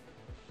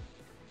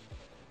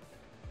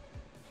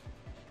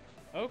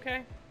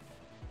 Okay.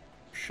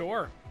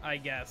 Sure, I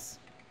guess.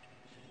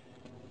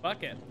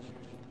 Fuck it.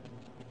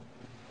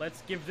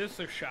 Let's give this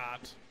a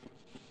shot.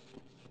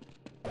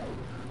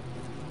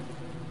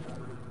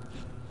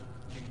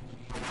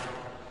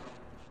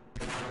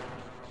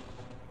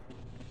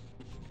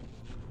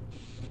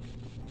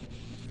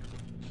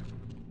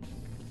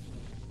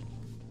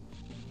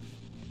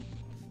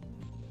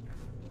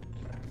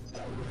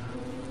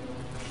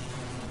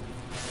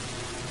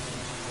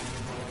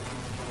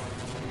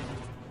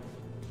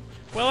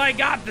 Well, I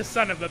got the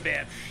son of a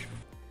bitch.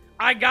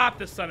 I got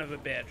the son of a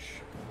bitch.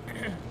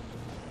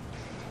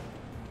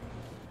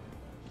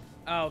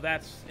 Oh,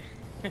 that's...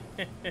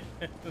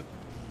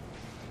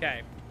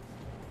 Okay.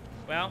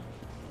 Well,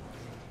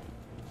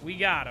 we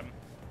got him.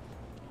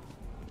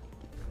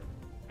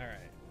 Alright,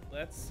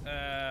 let's,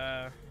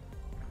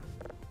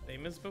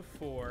 same as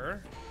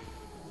before.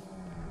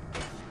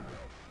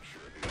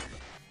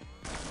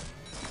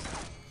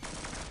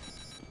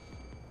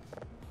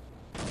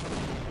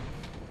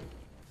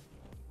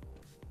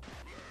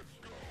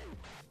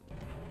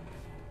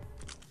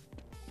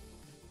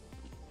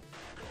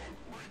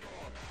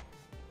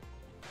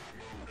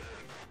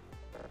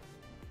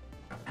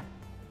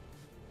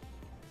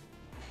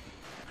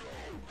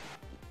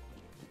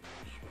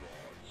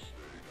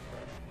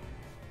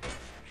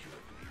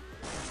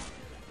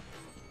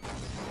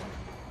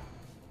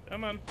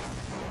 Come on.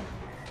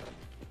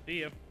 See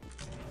ya.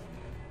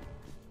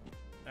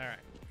 Alright.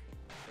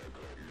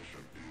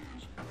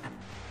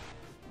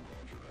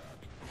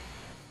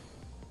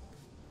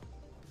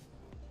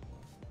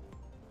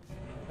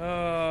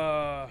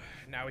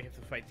 Now we have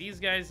to fight these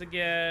guys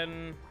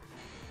again.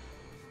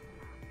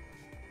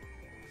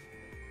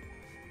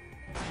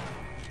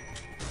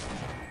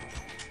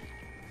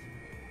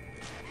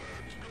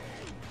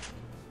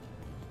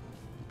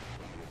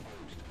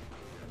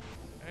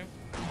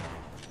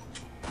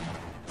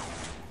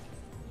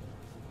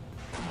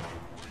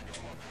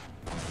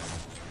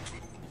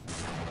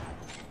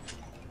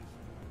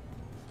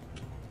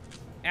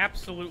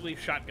 Absolutely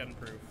shotgun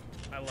proof.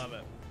 I love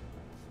it.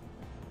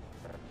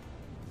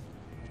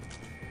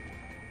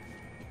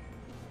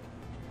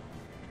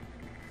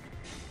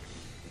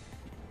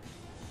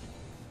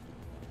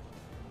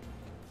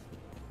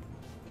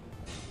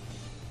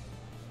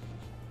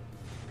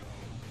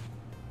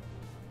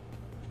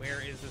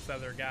 Where is this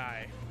other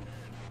guy?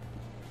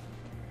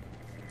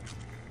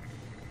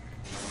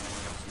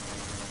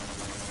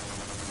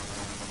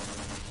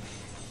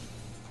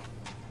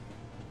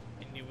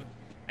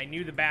 I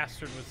knew the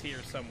bastard was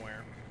here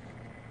somewhere.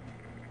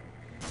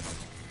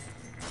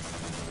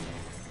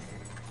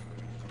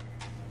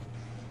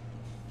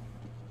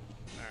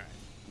 Alright.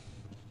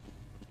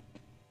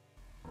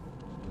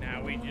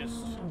 Now we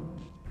just...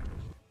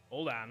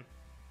 Hold on.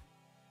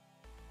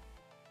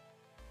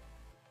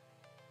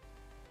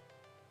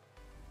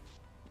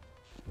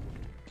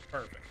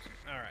 Perfect.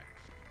 Alright.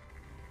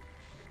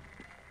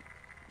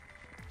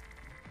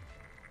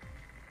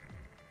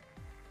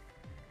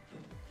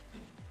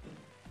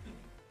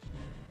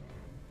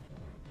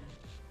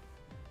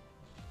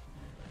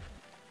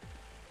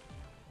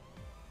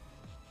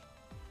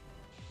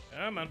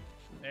 Come on.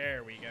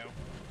 There we go.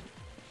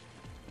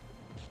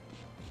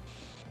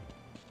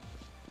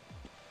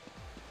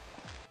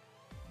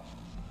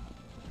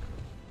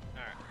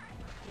 Alright.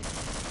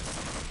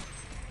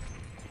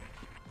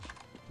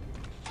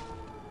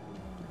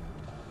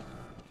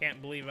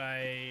 Can't believe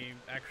I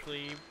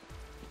actually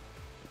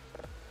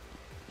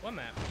won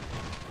that.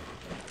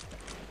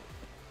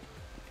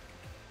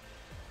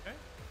 Okay.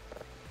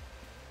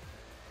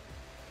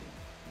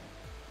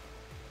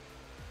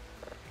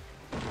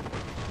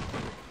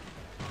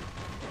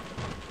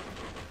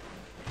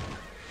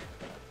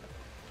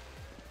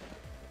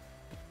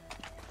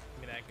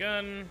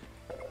 Gun.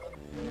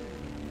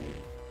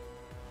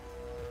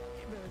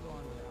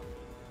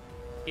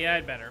 Yeah,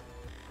 I'd better.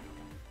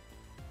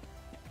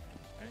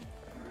 Okay.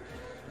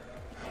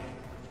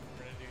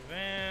 We're gonna do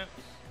that.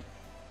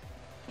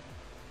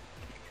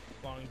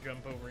 Long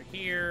jump over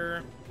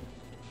here.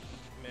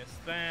 Miss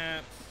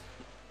that.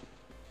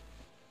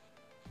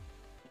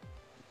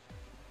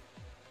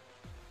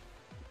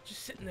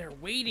 Just sitting there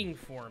waiting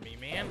for me,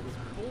 man. It's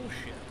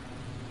bullshit.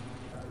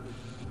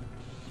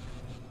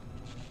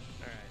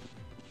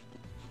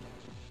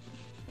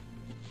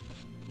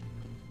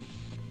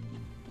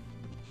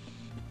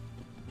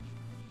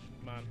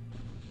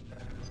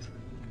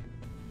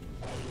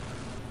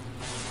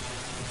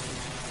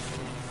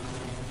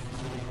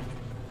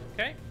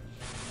 Okay.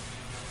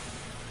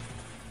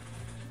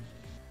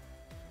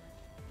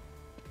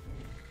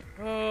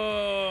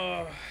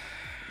 Oh.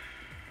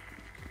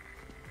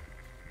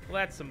 Well,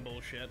 that's some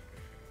bullshit.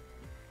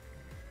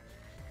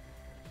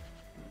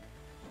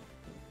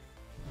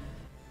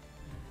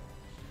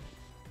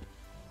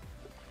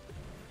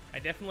 I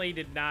definitely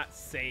did not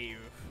save.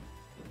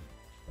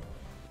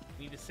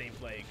 Need to save,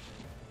 like,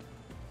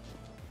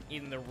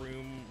 in the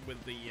room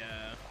with the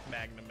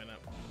Magnum in it.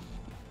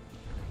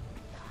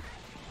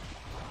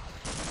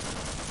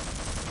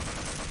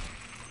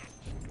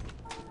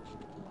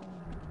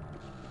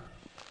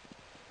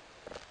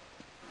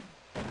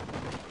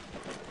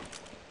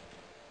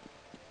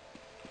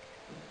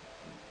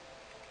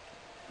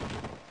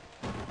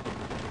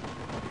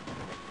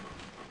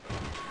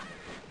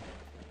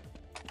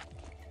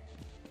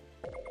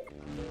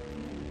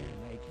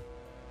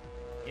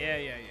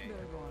 Yeah.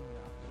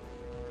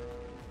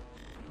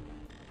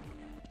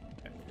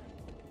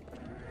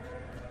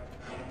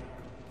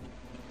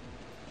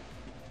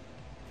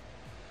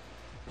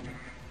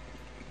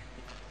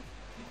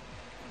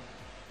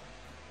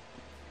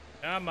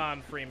 Come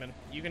on, Freeman.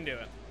 You can do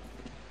it.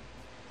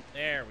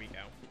 There we go.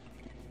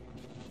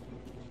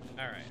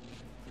 Alright.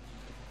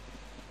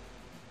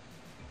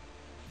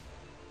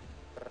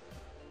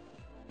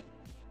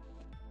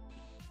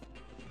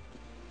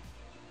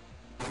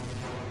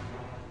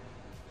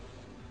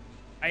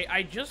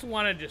 I just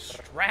want to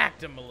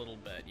distract him a little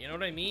bit. You know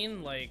what I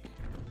mean? Like,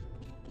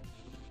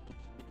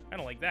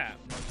 kind of like that.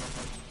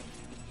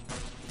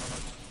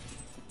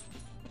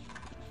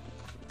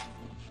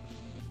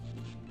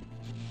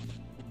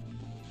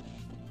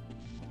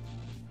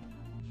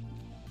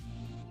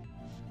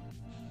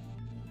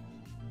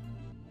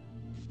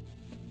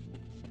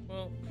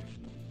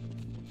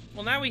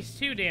 Well, now he's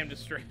too damn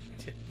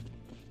distracted.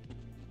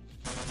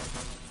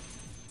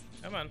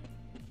 Come on.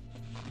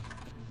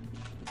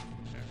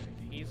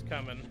 Alright, he's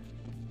coming.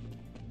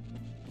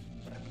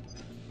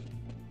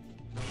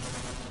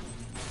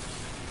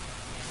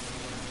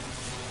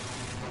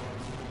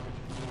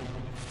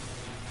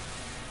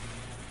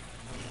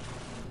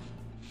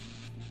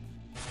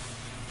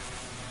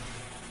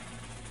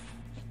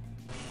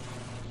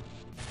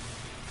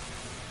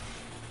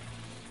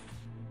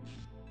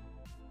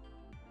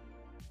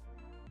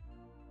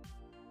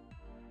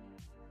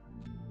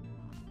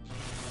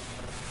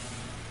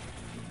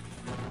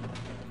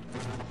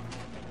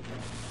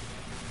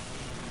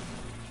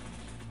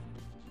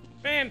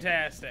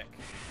 Fantastic.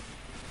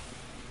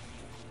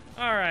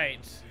 All right.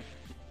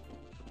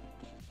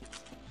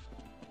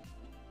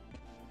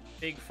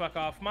 Big fuck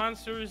off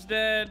monster is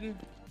dead.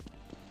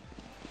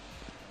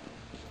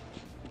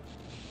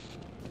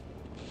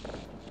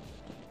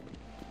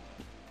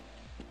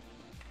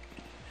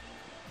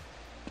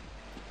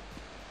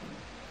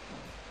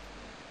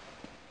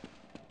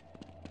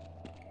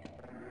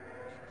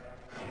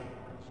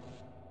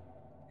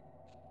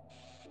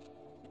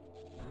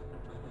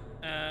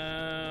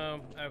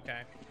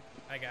 Okay.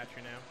 I got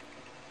you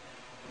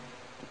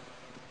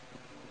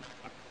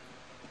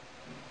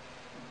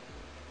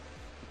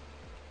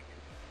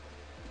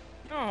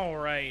now.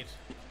 Alright.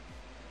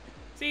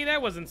 See,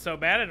 that wasn't so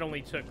bad. It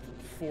only took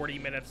 40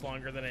 minutes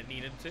longer than it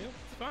needed to.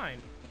 It's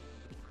fine.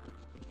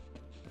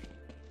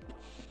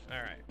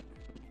 Alright.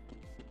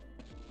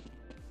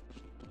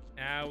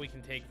 Now we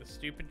can take the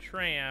stupid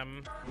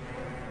tram.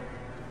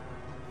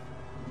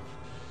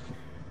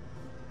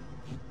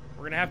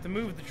 We're gonna have to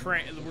move the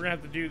train. We're gonna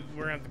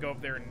have to go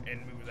up there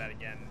and move that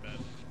again, but.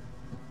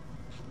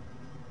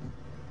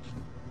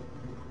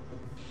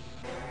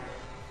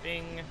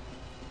 Bing.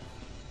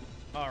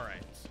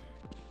 Alright.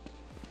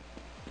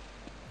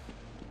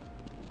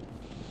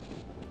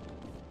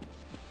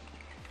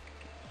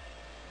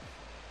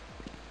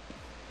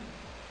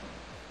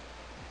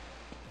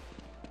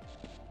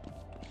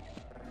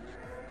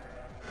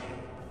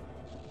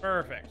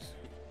 Perfect.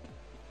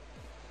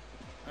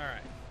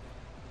 Alright.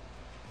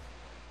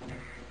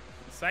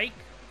 Psych.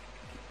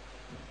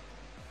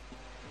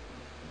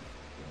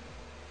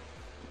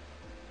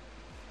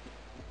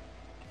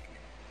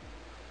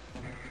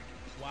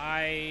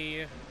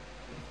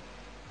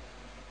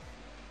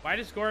 Why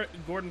does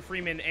Gordon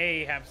Freeman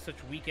A have such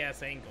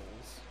weak-ass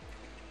ankles?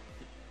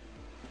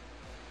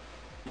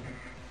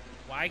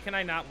 Why can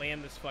I not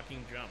land this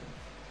fucking jump?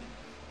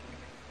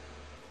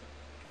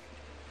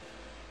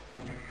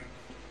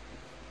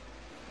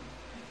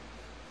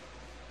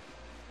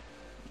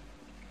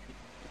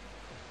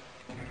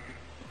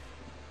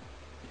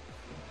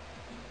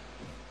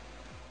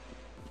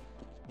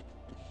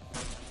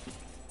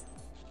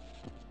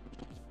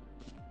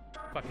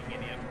 Fucking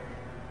idiot.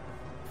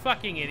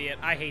 Fucking idiot.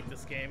 I hate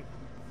this game.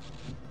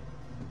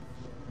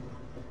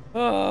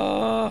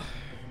 Oh.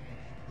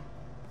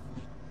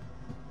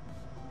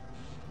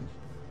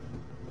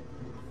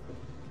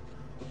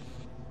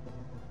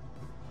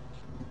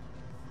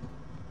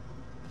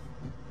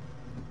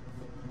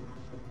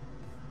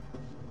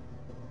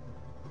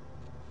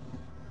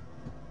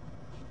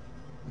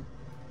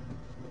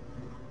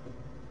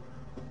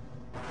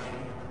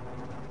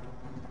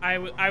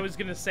 I was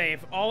gonna say,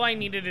 if all I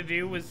needed to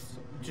do was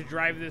to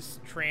drive this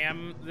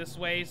tram this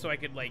way so I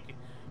could, like,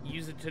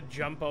 use it to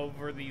jump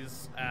over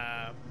these,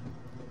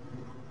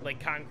 like,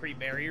 concrete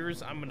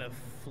barriers, I'm gonna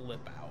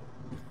flip out.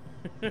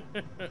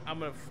 I'm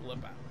gonna flip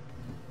out.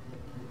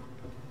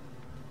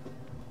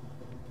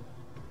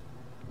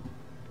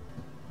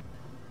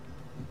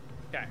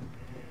 Okay.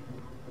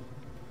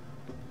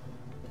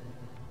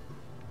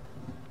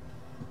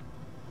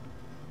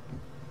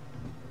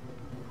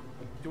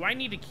 Do I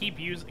need to keep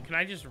using... Can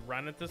I just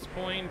run at this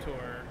point,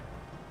 or...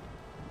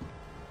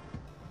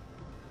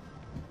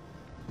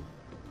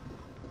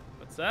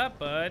 What's up,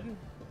 bud?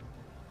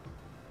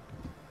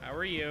 How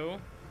are you?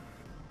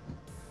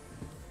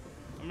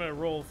 I'm gonna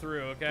roll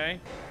through, okay?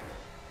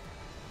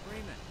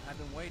 Freeman, I've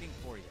been waiting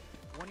for you.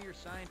 One of your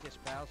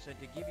scientist pals said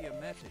to give you a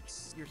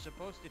message. You're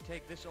supposed to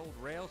take this old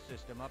rail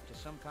system up to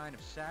some kind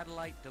of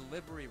satellite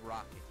delivery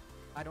rocket.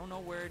 I don't know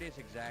where it is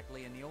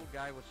exactly, and the old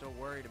guy was so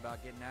worried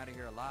about getting out of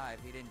here alive,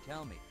 he didn't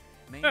tell me.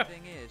 Main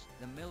thing is,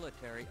 the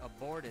military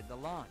aborted the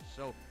launch,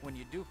 so when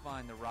you do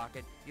find the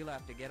rocket, you'll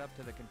have to get up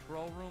to the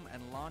control room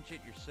and launch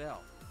it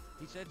yourself.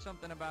 He said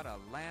something about a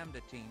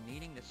Lambda team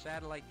needing the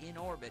satellite in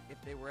orbit if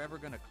they were ever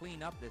going to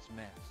clean up this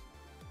mess.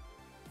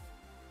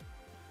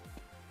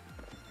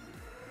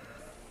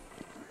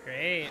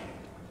 Great.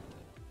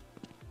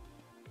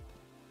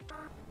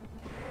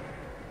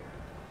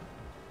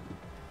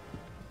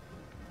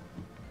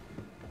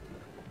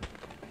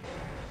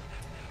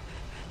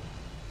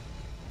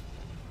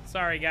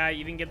 Sorry, guy,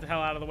 you didn't get the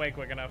hell out of the way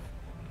quick enough.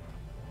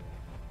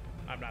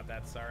 I'm not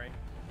that sorry.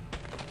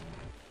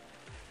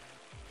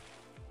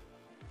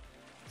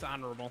 It's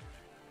honorable.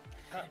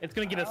 It's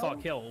gonna get us all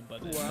killed,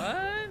 but... What?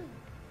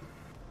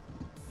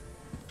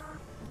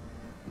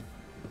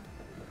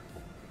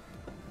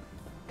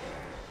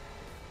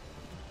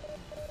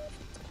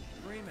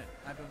 Freeman,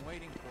 I've been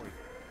waiting for you.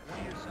 One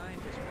of your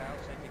scientist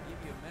pals said to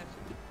give you a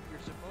message.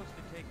 You're supposed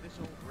to take this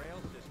old rail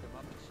system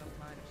up to some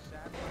kind of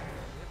satellite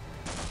delivery.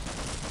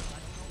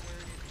 I don't know where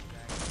it is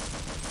exactly.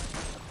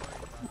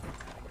 I'm worried about you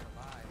having it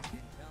alive.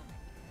 He didn't tell me.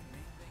 The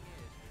main thing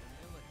is,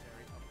 the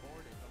military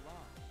aborted the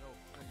launch. So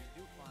when you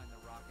do find the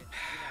rocket, you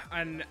have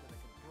to go to the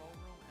control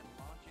room and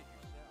launch it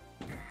yourself.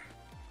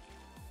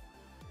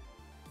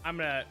 I'm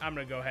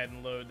gonna go ahead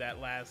and load that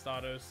last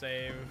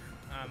autosave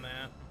on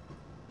that.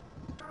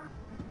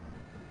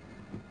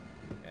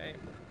 Okay.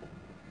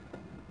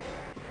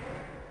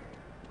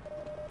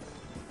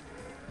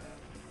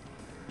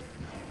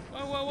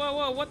 Whoa, whoa, whoa,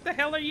 whoa, what the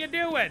hell are you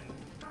doing?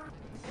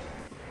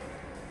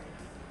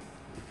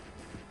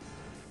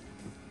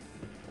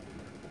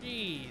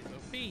 Jeez, oh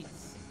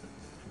Pete's.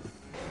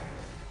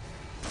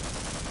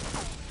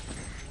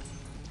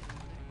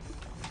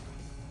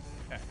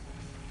 Okay.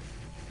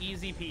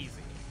 Easy peasy.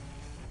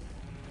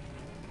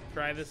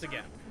 Try this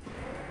again.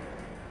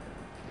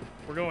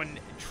 We're going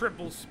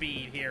triple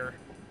speed here.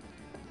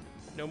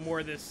 No more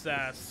of this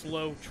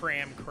slow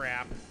tram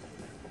crap.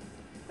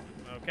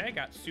 Okay,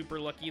 got super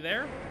lucky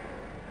there.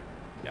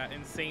 Got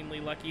insanely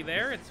lucky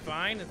there. It's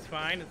fine, it's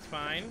fine, it's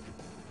fine.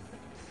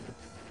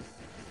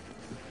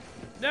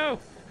 No!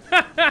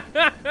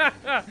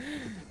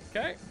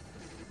 Okay.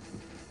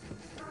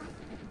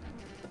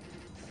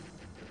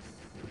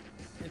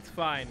 It's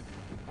fine.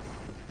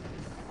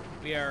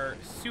 We are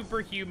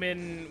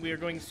superhuman. We are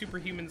going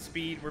superhuman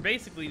speed. We're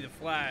basically the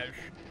Flash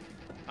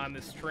on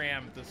this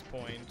tram at this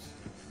point.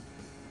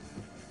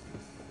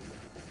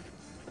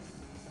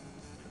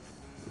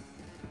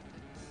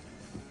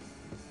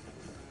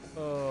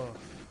 Oh.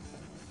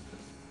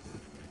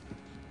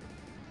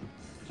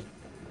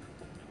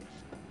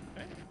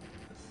 Okay.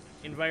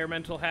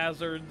 Environmental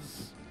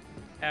hazards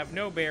have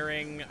no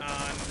bearing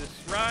on this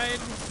ride.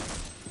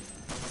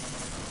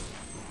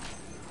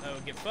 Oh,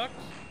 get fucked.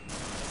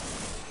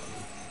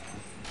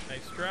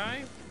 Nice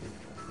try.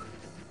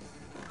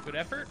 Good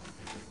effort.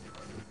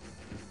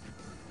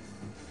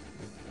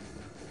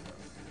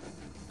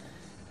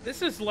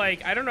 This is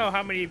like, I don't know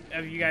how many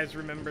of you guys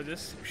remember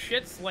this.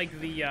 Shit's like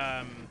the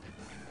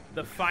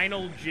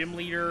final gym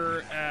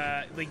leader,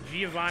 like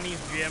Giovanni's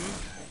gym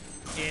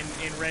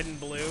in Red and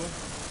Blue,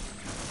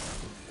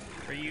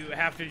 where you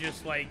have to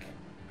just like,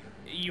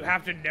 you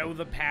have to know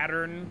the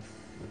pattern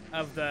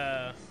of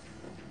the.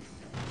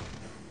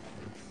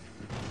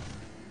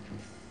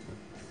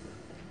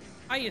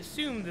 I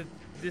assume that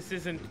this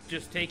isn't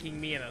just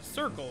taking me in a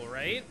circle,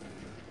 right?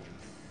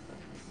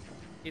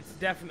 It's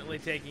definitely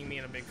taking me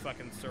in a big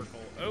fucking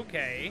circle.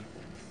 Okay.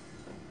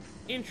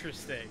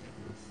 Interesting.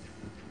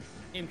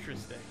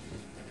 Interesting.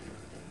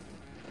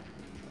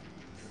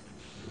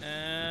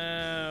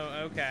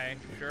 Oh, okay.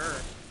 Sure.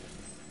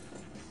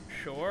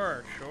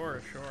 Sure,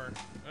 sure, sure.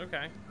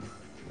 Okay.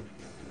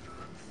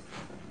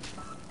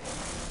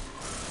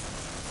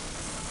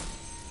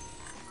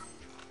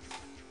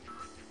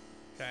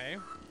 Okay.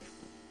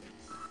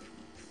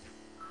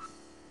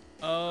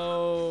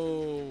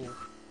 Oh.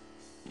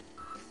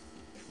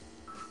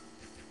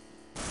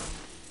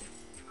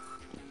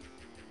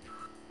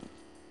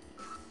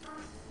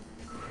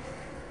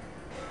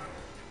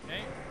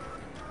 Okay.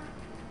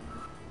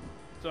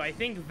 So I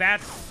think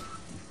that's...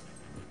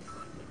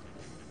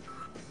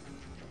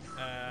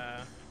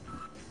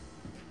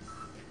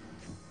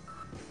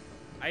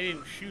 I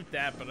didn't shoot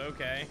that, but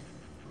okay.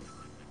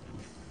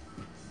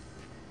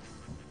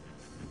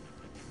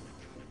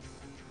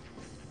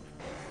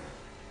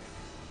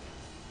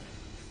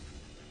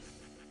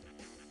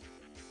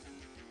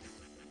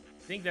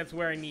 I think that's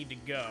where I need to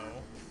go.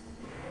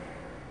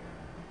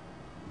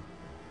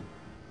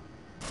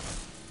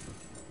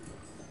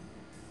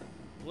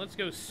 Let's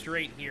go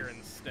straight here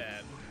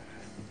instead.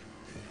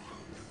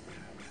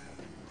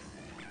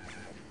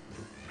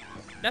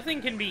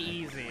 Nothing can be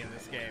easy in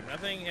this game.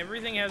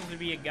 Everything has to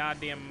be a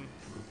goddamn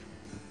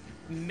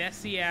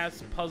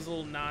messy-ass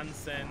puzzle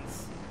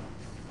nonsense.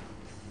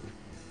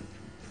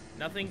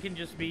 Nothing can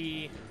just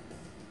be...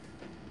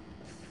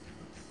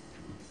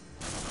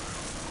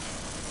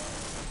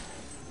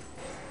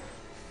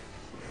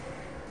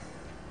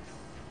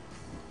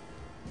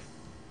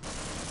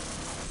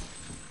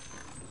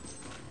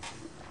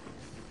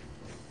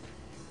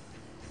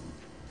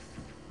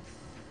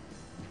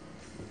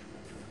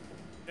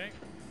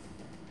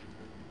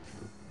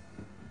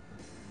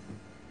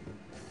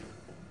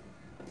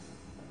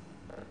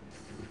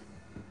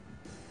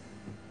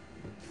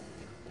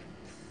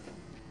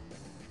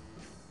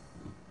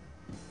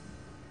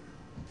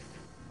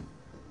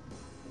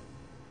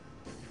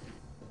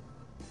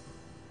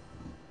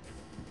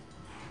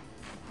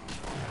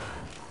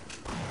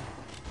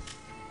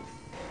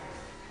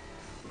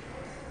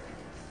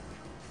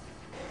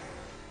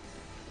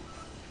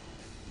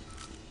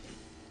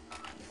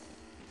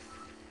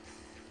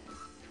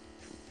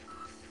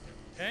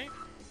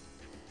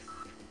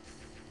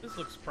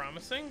 looks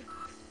promising.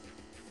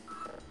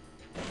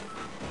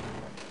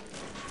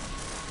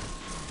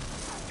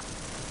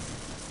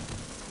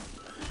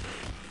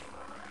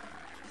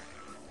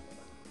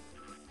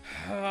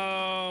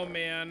 Oh,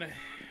 man.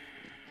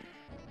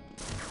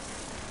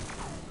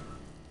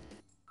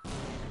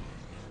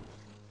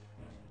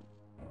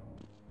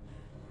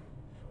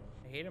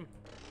 I hate him.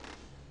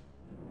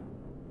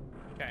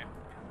 Okay.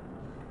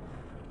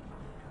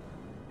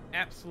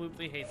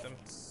 Absolutely hate them.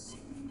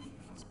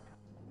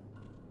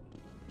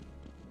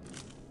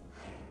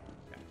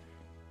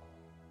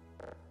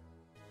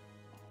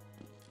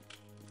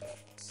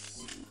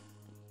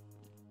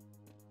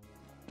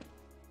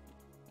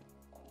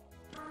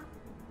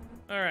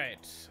 All right.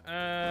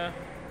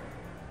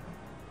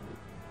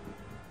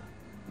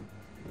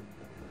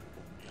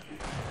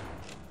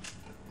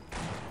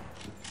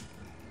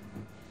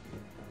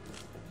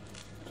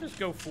 Just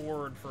go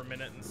forward for a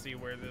minute and see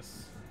where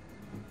this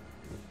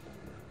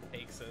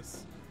takes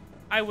us.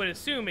 I would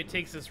assume it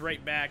takes us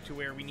right back to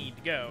where we need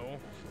to go.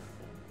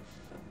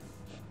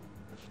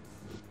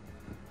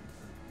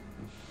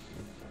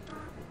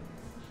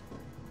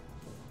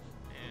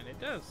 And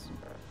it does.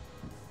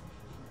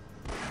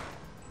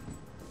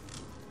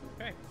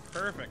 Okay,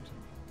 perfect.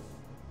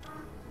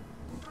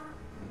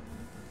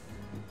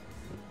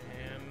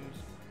 And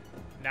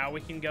now we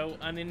can go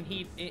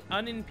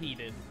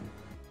unimpeded.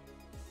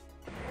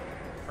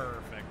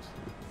 Perfect.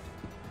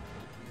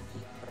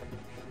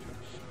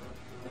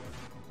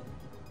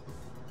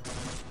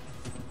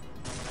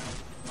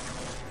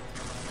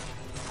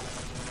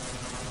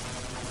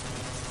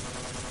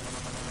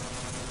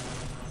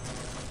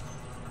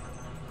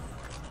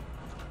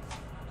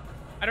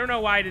 I don't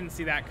know why I didn't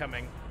see that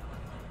coming.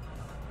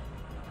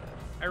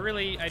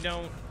 I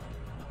don't.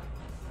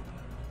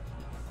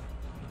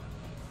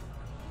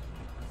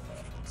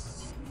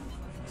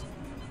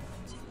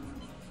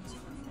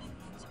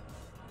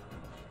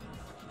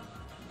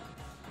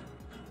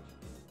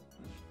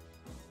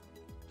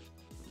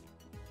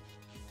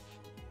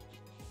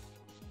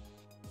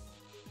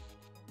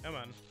 Come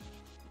on.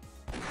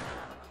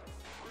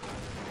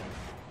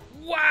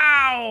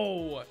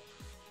 Wow!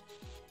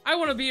 I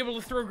want to be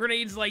able to throw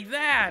grenades like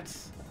that!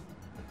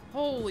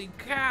 Holy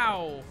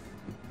cow!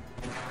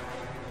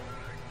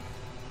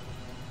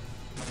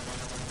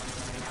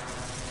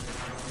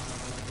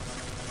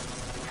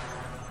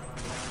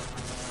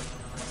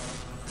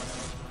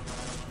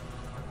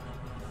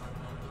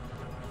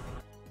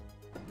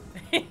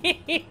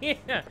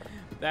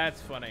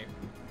 That's funny.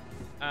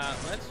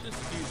 Let's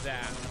just do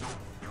that.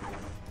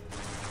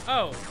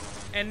 Oh,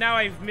 and now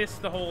I've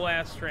missed the whole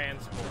ass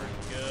transport.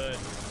 Good.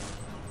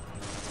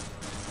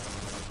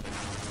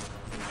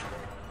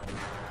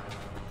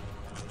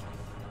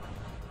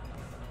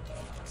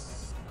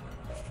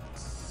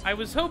 I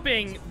was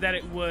hoping that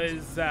it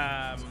was,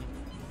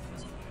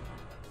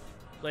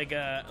 like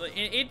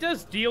it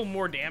does deal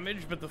more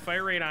damage, but the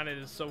fire rate on it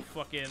is so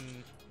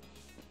fucking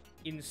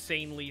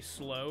insanely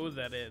slow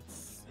that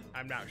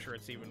I'm not sure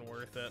it's even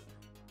worth it.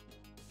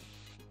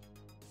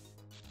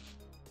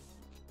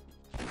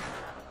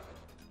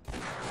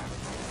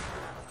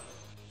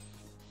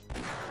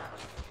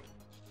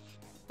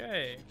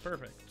 Okay,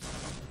 perfect.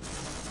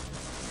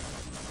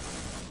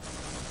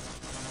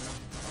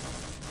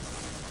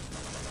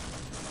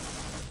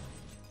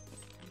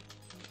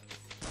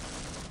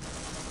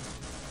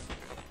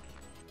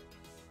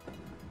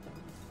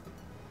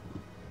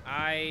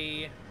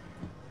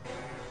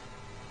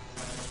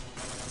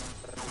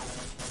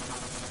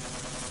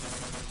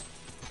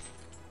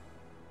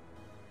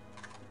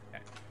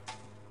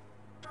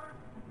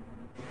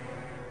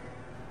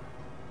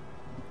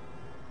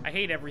 I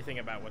hate everything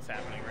about what's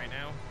happening right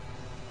now.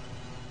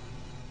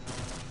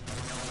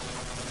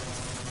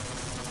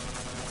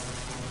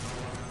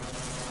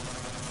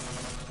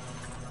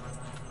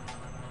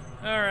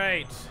 All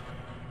right.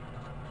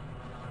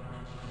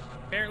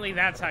 Apparently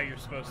that's how you're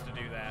supposed to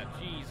do that.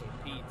 Jeez, oh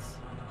Pete's.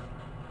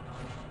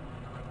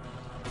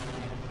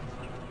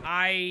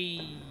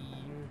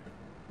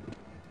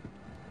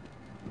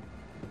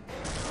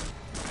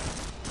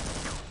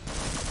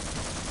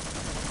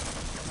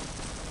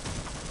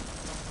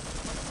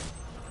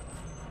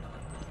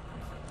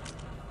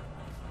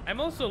 I'm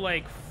also,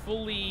 like,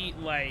 fully,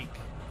 like...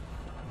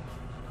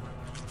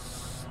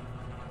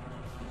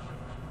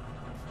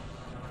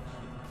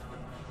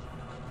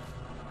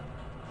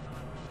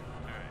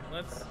 Alright,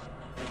 let's...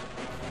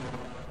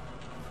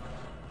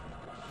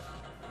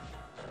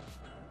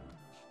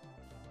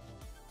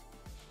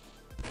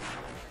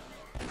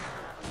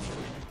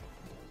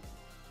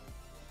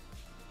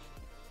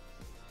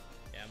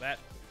 Yeah, that...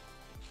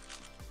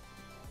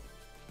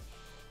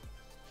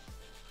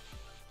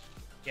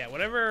 Yeah,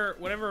 whatever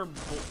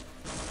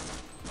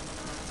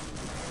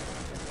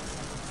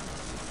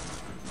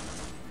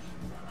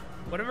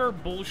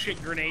bullshit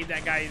grenade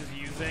that guy is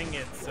using,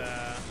 it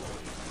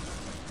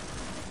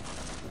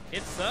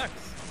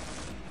sucks.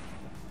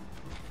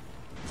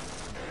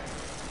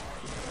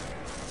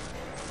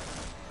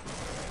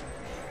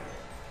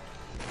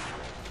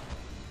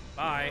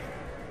 Bye.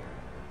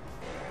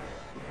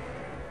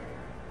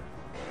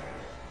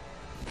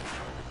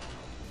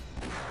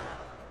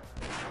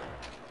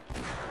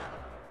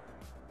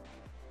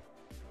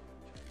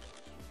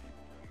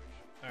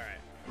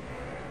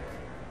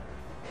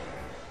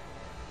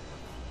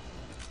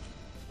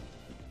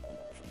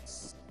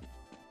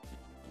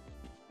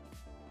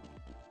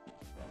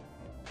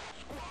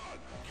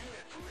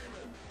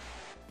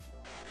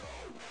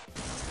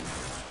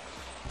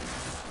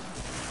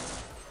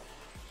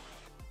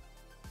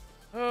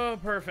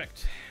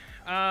 perfect.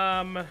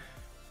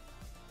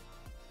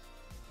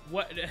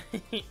 What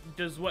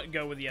does what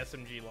go with the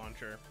SMG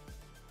launcher?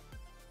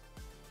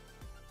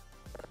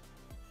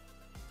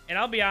 And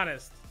I'll be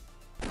honest.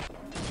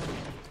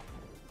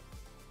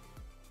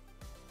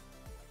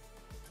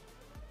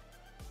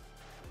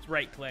 It's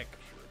right click.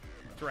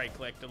 It's right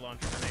click to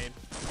launch a grenade.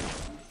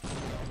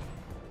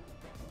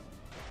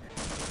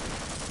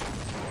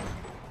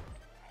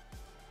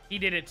 He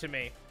did it to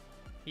me.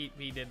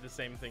 He did the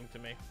same thing to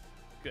me.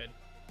 Good.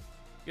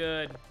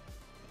 Good.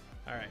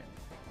 All right.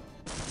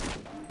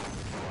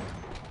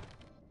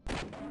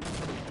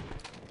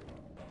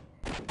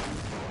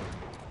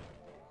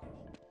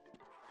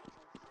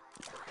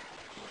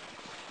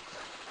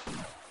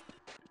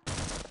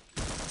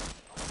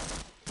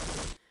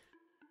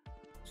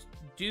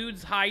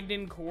 Dudes hiding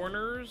in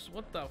corners?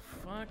 What the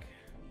fuck?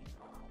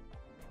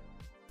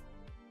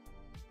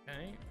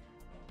 Okay.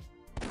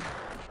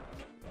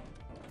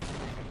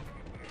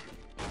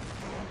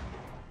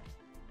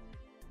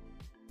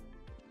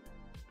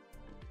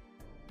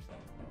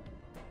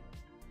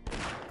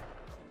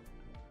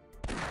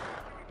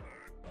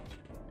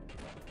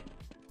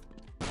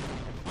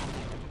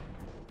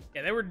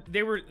 Yeah,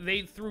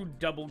 they threw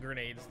double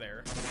grenades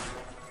there.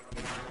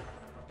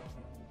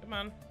 Come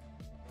on.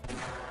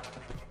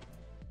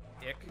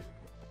 Dick.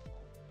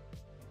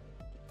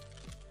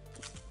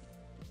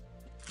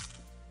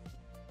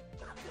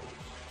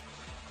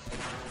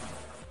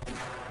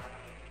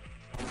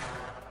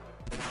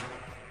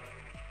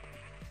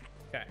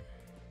 Okay.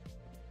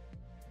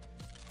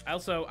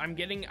 I'm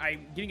getting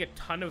a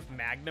ton of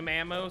Magnum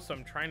ammo, so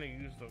I'm trying to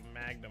use the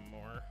Magnum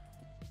more.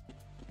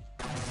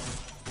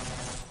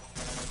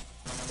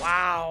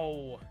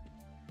 Wow.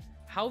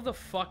 How the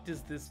fuck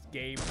does this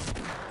game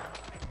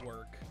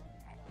work?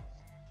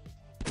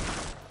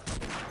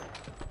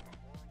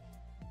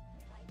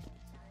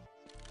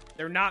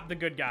 They're not the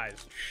good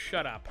guys.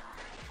 Shut up.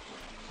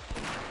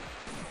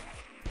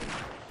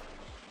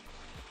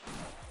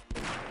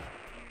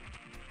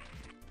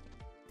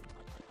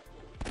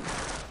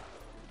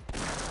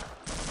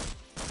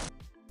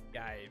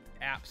 Guy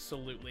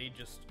absolutely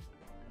just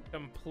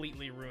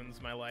completely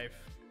ruins my life.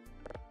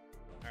 All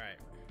right.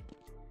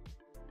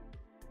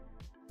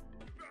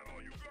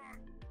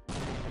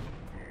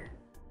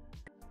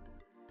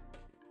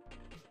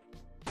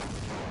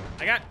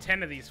 I got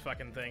 10 of these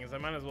fucking things. I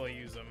might as well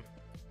use them.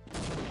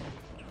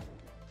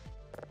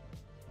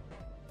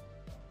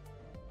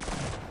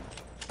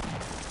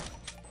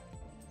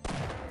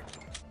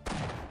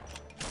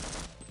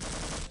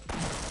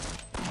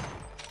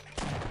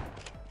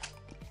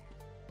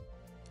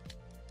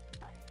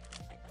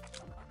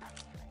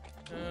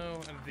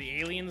 Oh, and the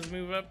aliens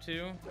move up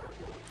too.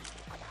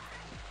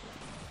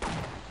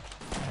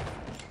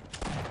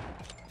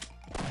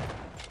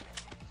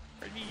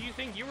 Where do you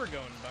think you were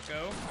going,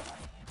 bucko?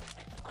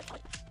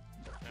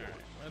 Alright,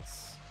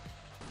 let's...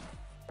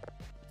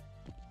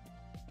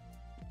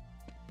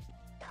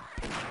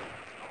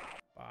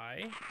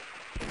 Bye.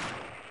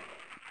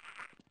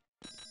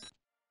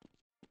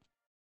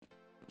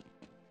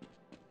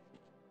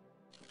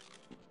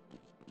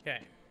 Okay.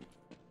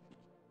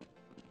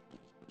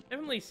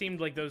 Definitely seemed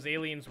like those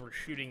aliens were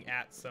shooting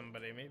at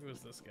somebody. Maybe it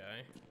was this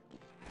guy.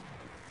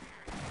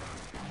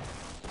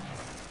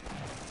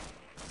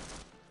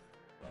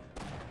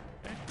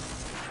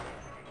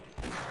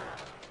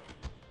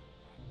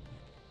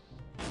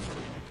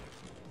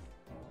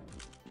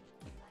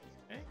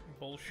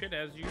 Bullshit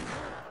as usual.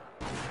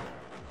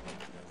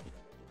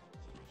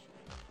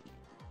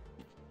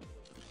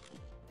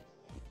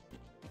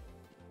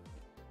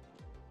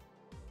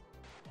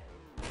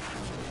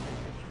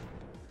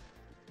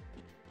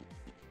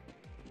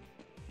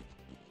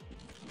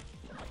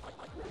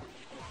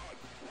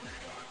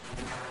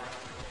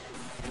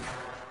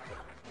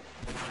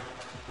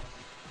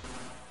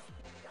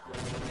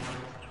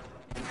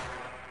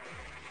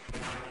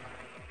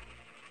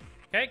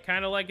 Okay,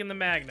 kind of like in the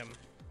Magnum.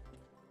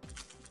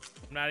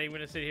 I'm not even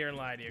gonna sit here and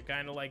lie to you.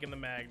 Kind of like in the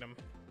Magnum.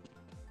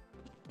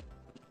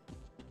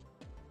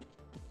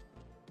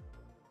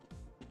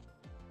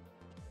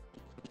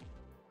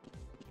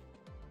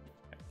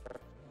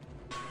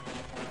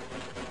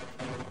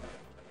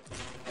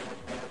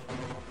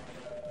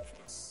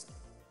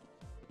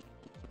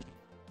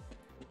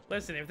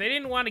 Listen, if they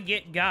didn't want to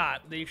get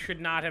got, they should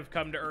not have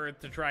come to Earth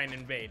to try and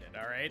invade it,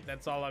 alright?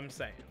 That's all I'm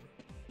saying.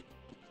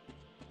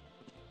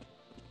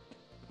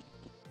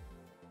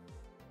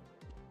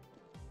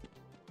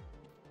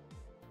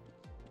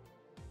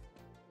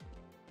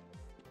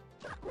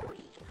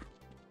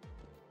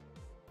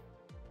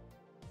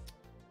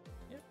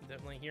 Yep,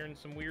 definitely hearing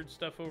some weird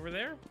stuff over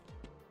there.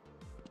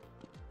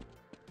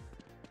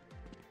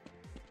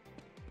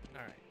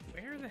 Alright,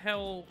 where the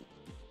hell...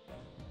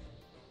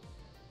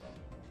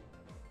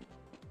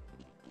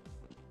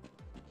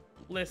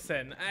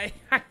 Listen, I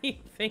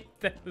think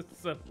there's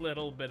a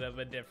little bit of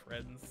a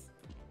difference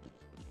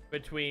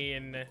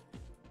between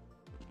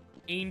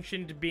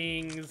ancient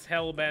beings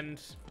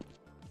hellbent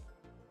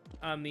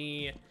on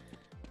the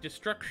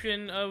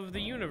destruction of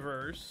the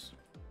universe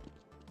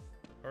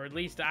Or at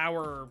least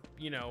our,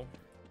 you know,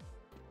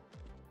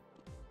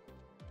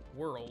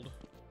 world.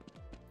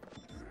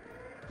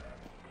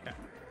 Okay.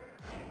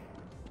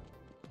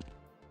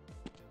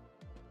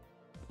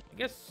 I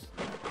guess...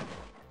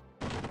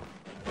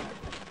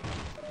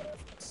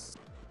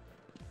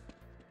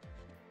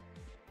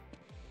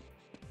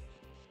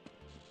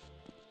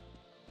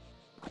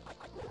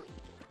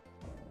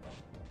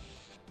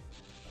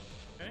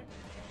 Okay.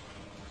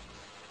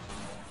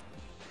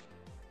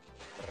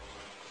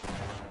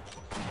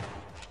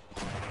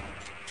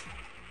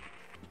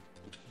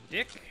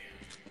 Dick.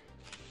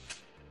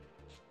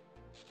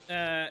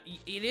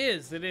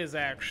 It is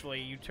actually.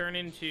 You turn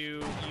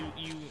into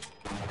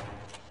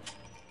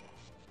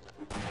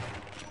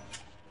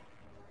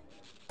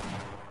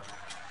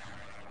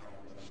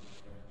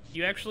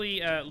you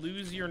actually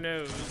lose your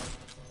nose.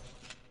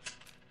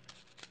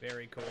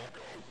 Very cool.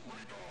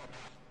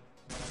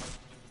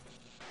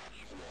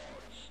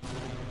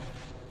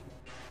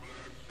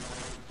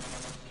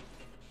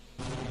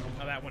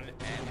 Oh, that one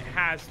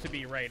has to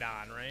be right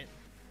on, right?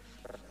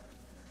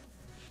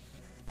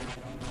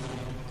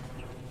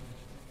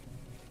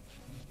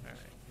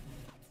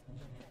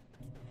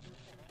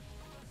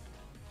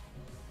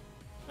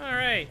 All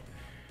right.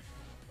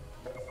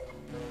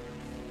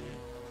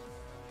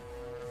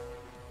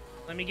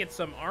 Let me get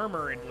some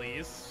armor at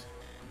least.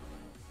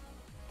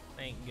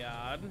 Thank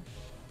God.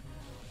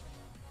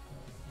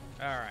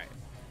 All right.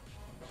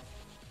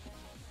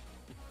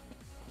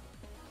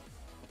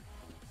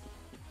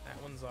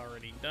 That one's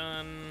already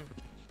done.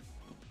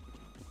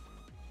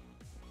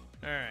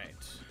 All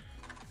right.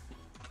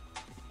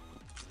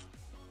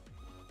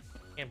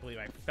 Can't believe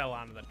I fell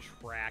onto the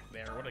track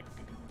there. What an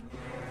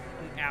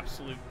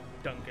absolute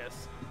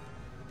dunkus.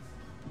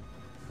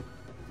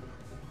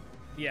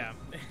 Yeah.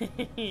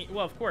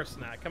 Well, of course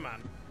not. Come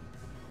on.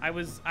 I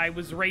was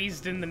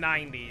raised in the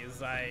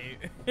 90s. I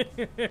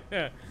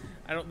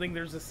don't think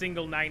there's a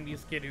single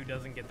 90s kid who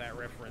doesn't get that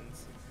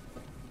reference.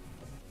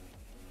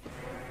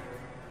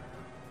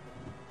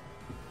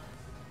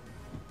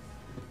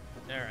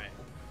 All right.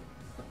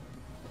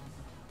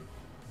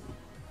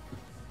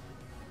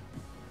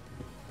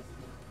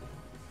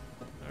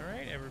 All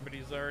right,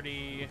 everybody's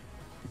already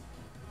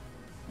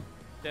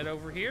dead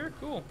over here.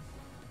 Cool.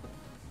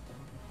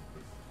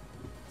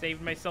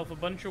 Saved myself a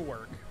bunch of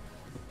work.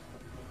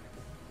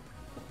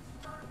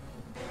 I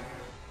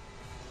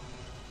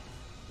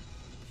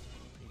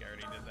think I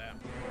already did that.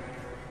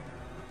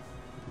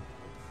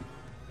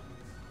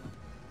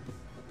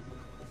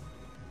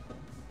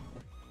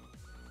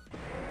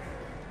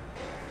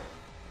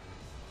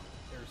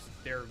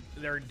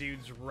 There are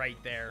dudes right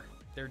there.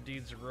 There are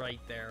dudes right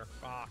there.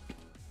 Fuck.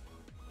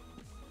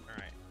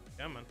 Alright,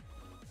 come on.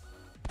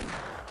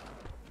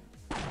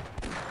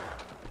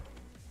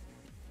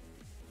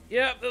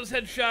 Yep, those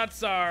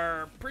headshots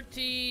are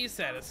pretty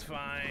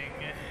satisfying.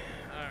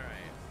 Alright.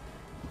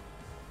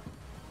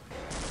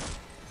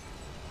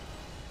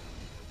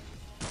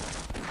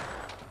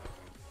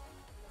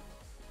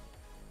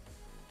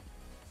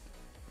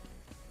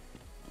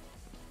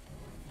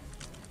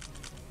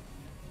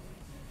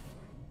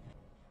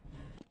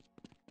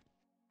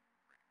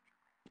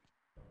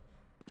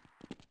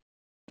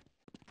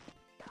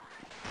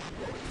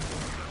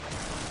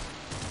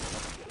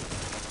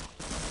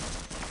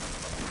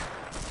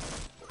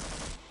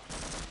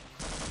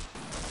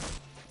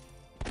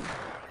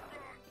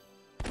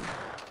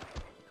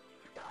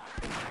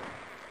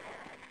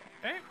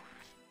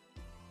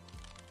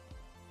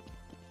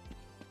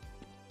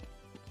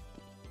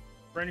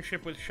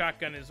 Friendship with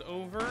shotgun is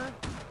over.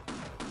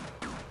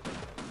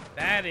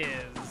 That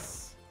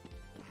is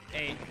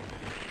a...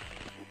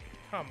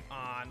 Come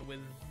on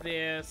with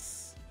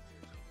this.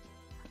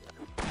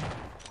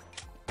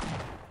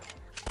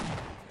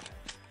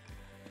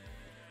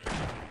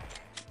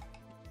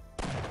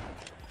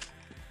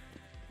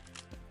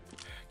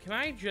 Can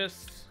I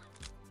just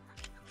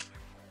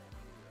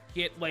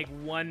get like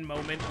one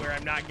moment where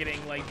I'm not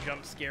getting like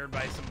jump scared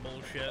by some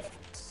bullshit?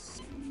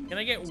 Can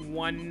I get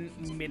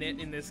 1 minute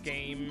in this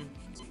game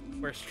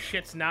where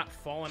shit's not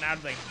falling out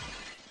of like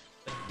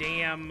the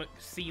damn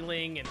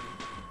ceiling and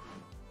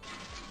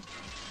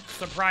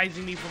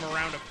surprising me from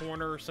around a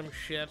corner or some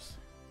shit?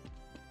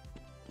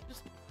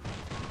 Just...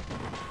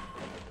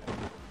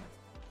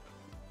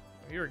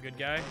 You're a good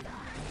guy.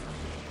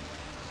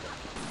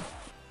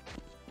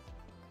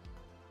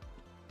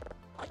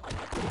 I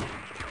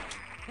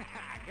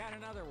got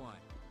another one.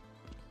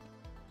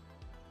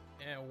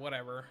 Yeah,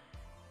 whatever.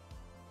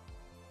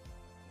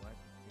 What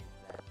is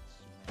that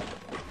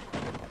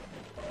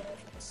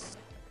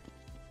smell?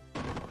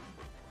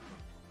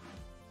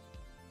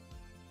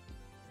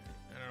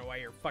 I don't know why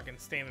you're fucking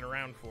standing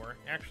around for.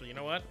 Actually, you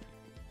know what? Yeah,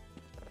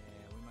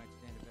 we might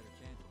stand a better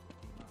chance if we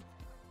team up.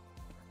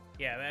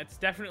 Yeah, that's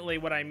definitely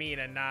what I mean,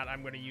 and not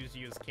I'm going to use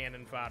you as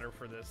cannon fodder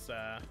for this,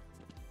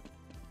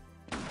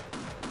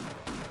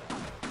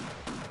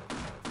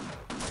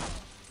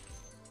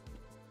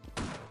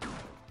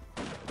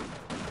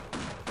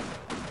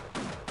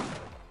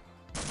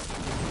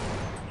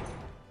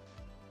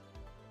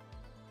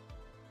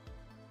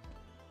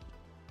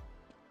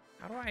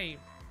 I...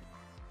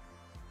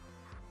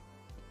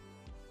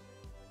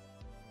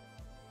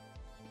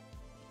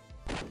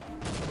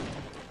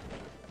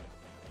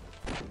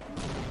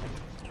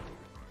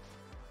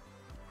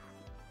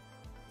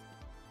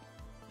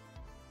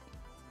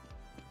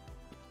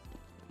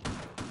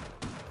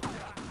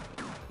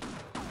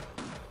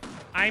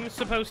 I'm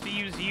supposed to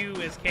use you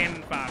as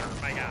cannon fodder,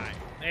 my guy.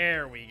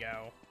 There we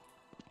go.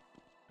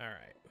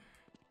 Alright.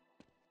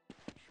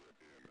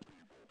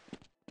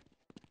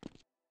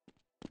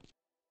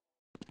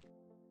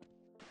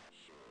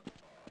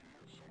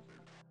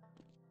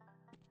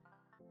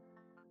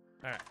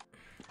 Alright.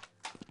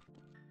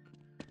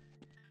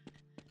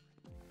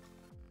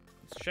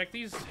 Let's check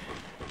these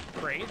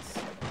crates.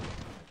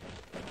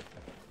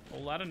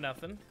 Whole lot of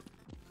nothing.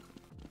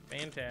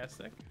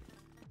 Fantastic.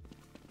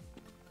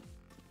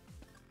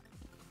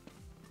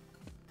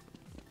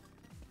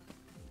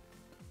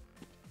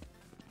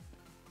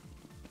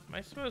 Am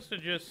I supposed to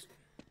just...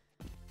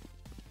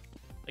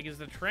 Like, is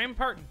the tram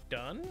part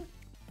done?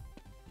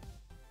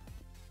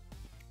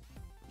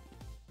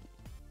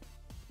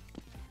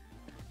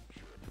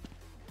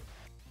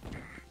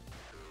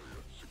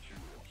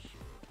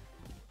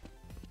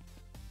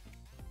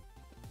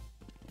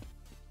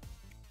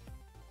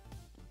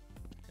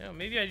 No,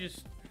 maybe I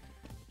just...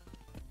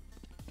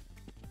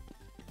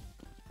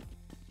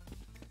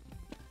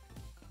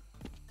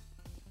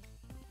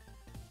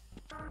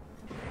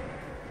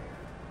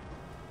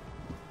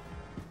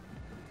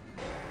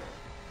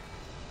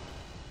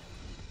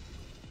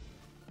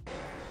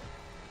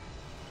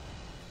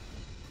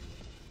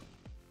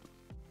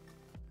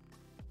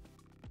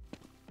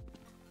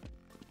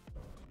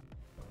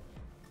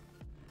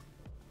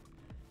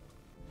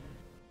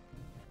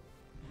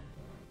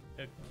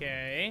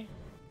 Okay.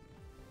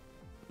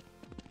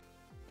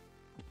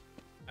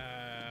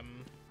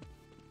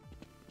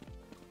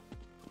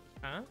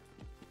 Huh?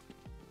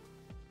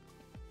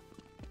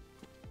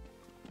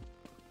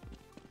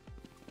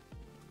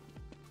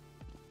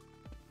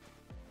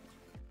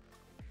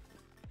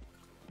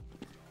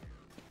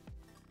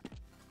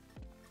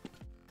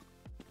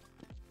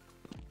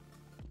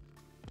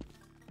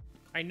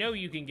 I know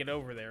you can get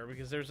over there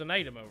because there's an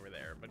item over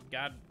there, but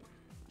God...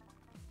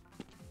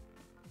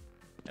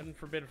 Heaven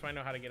forbid if I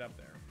know how to get up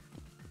there.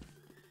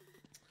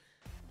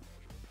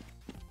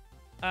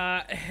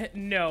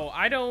 No,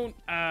 I don't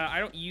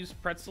use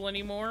Pretzel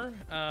anymore.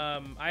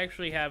 I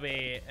actually have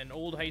an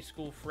old high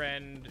school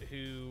friend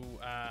who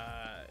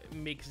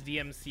makes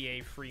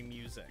DMCA free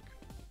music,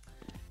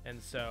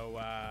 and so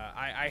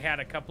I had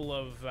a couple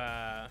of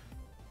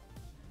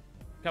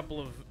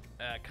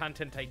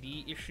content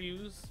ID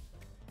issues.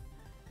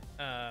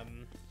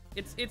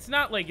 It's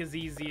not like as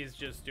easy as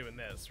just doing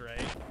this, right?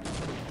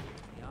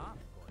 Yeah,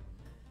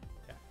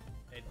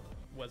 it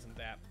wasn't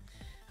that.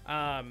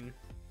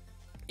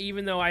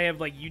 Even though I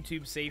have like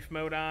YouTube safe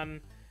mode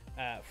on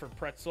for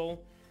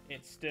Pretzel,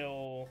 it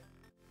still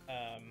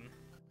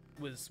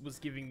was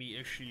giving me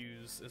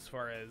issues as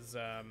far as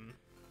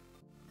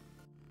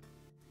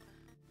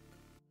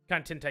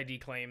content ID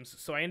claims.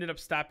 So I ended up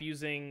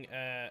using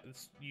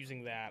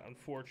that,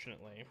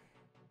 unfortunately.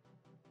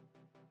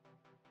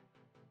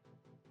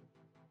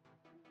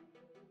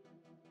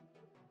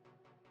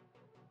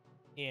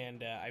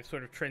 And I've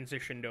sort of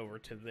transitioned over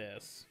to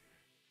this.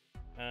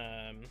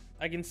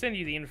 I can send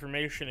you the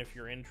information if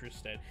you're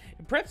interested.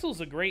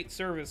 Pretzel's a great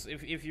service.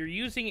 If you're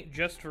using it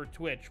just for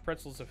Twitch,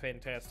 Pretzel's a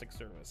fantastic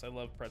service. I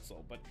love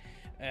Pretzel, but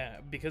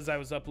because I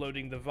was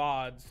uploading the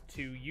VODs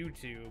to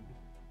YouTube,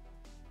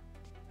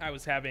 I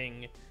was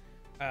having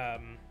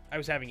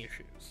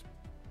issues.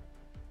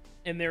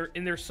 And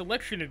their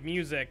selection of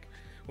music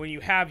when you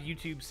have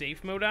YouTube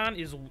safe mode on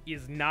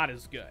is not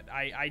as good.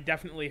 I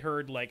definitely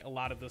heard like a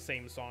lot of the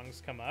same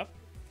songs come up,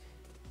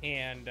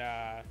 and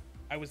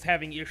I was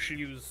having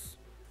issues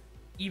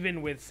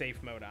even with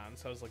safe mode on,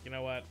 so I was like, you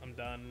know what, I'm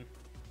done.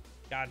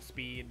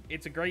 Godspeed.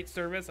 It's a great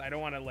service. I don't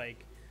want to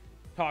like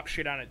talk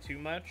shit on it too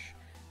much,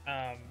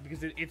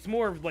 because it's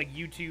more of like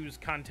YouTube's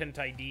content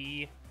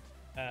ID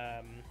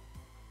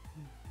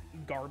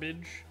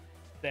garbage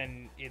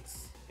than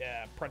it's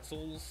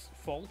Pretzel's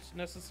fault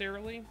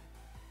necessarily.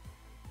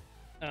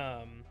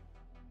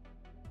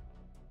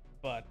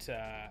 But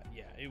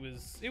yeah, it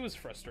was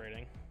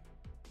frustrating.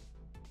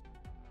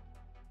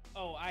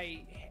 Oh,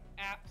 I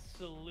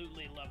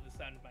absolutely love the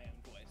sound of my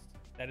own voice.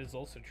 That is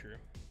also true.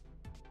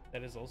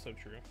 That is also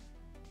true.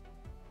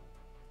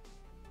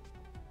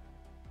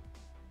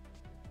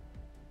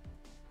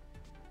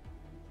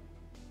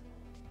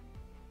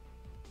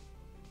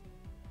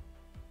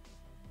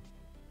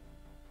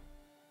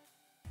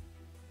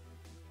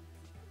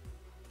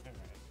 All right.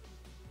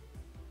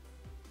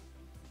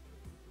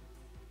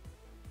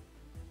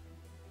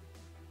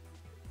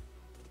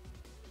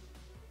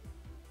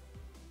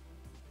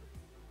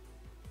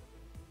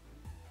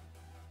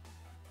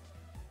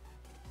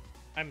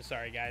 I'm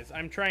sorry, guys.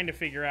 I'm trying to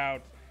figure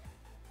out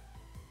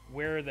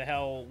where the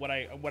hell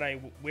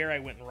where I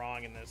went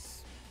wrong in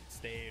this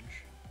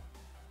stage.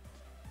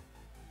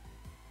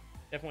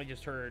 Definitely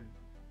just heard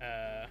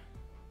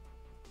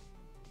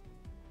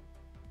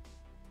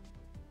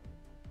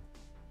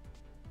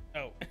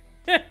Oh.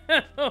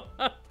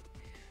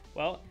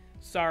 Well,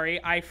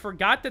 sorry. I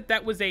forgot that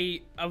that was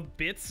a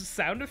bits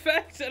sound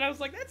effect, and I was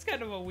like, that's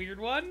kind of a weird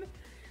one.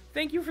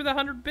 Thank you for the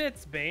 100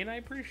 bits, Bane. I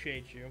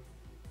appreciate you.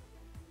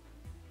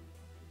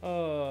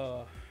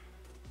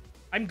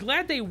 I'm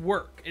glad they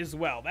work as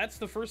well. That's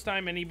the first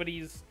time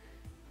anybody's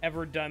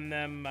ever done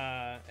them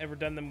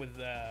with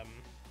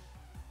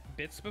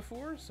bits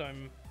before, so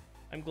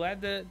I'm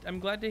glad to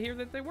hear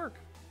that they work.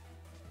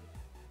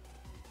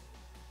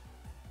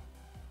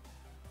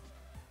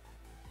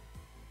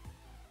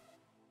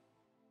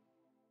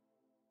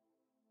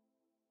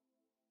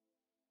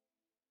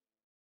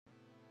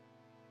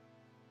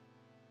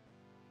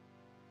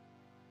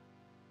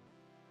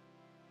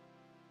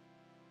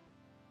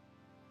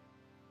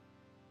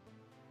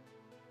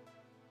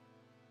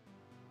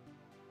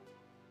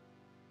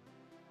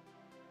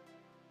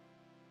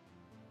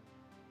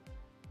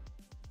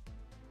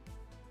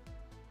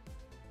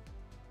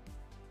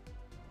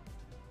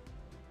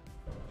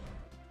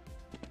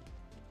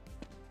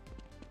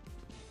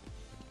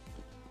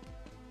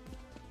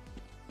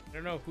 I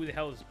don't know who the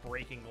hell is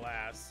breaking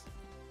glass.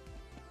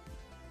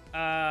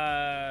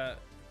 I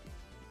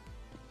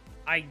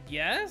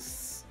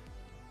guess?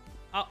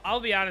 I'll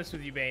be honest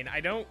with you, Bane.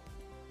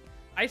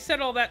 I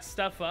set all that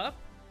stuff up,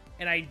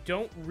 and I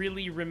don't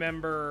really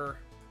remember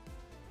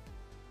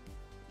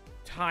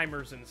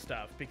timers and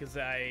stuff, because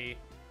I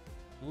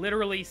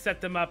literally set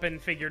them up and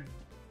figured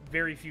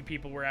very few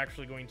people were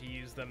actually going to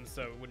use them,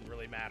 so it wouldn't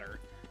really matter.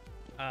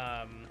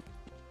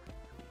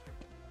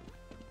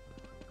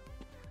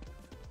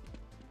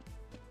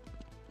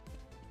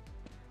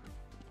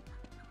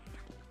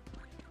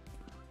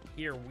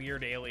 Hear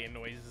weird alien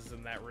noises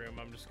in that room.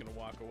 I'm just gonna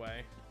walk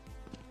away.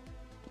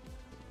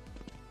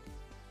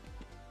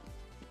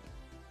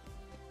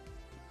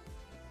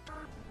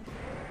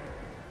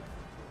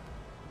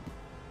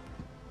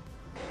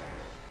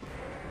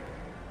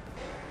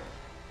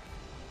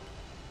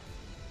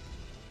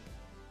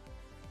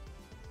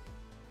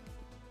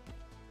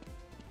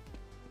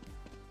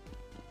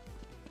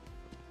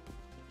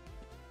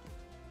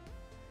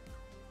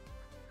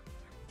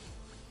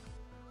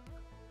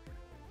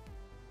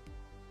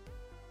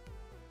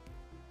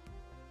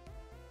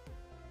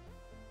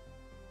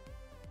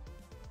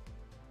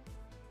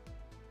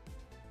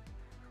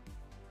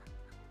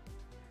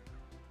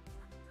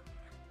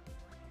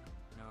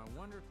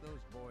 I wonder if those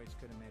boys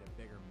could have made a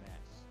bigger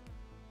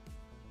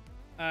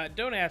mess.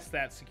 Don't ask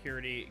that,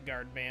 security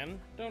guard man.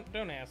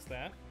 Don't ask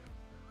that.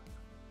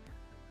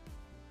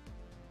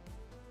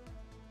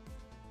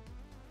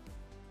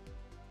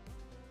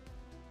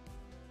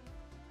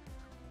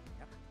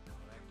 Yep, all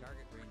that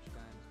target range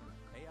time is going to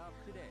pay off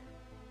today.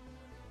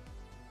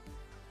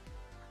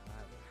 I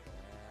have a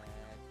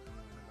bad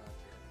feeling about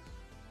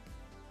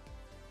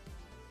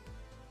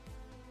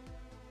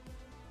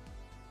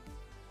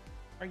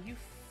this. Are you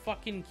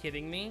fucking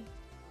kidding me?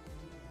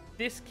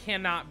 This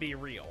cannot be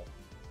real.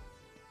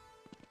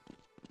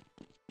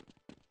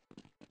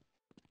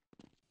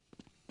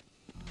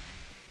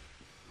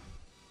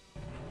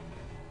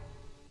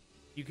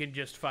 You can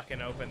just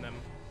fucking open them.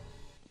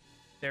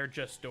 They're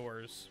just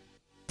doors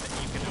that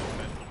you can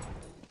open.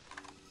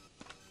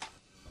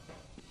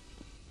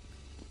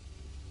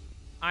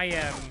 I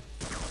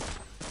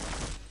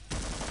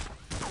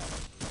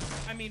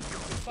mean,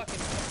 fucking...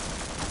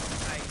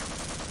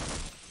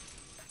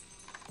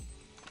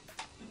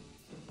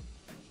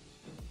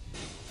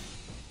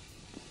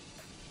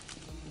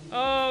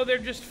 Oh, they're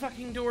just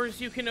fucking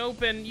doors you can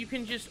open. You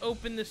can just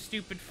open the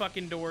stupid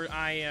fucking door.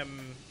 I'm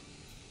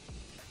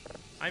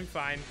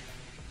fine.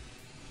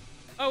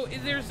 Oh,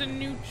 there's a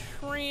new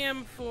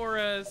tram for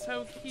us.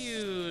 How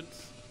cute.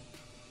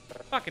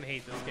 Fucking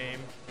hate this game.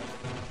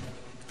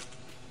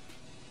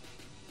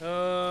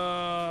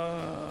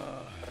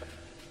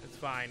 It's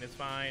fine, it's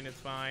fine,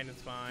 it's fine,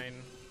 it's fine.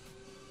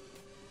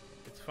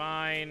 It's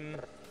fine.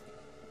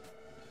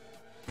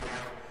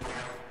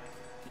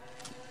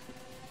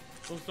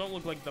 Those don't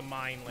look like the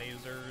mine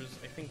lasers.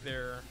 I think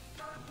they're...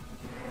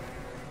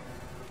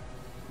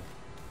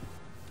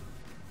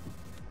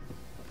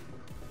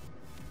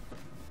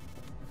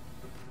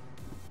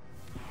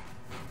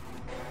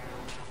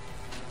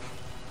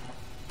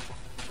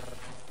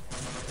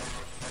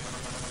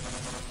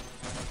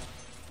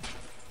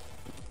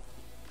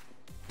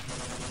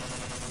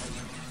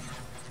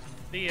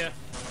 See ya.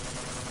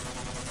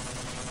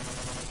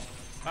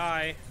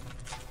 Bye.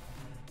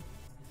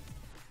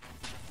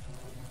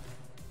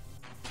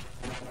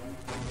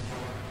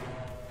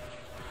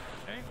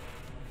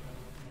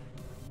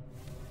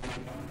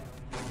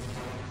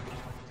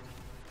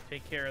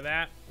 Take care of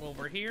that while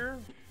we're here.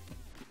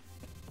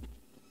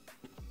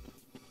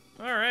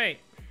 All right.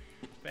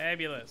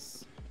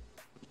 Fabulous.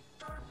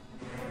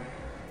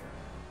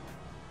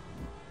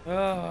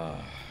 Oh.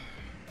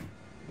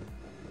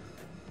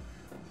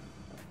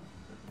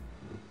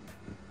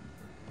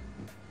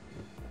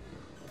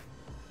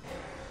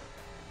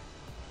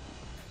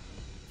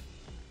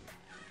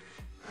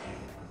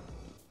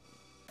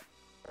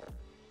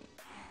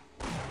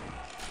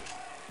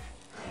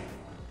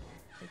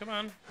 Come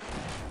on.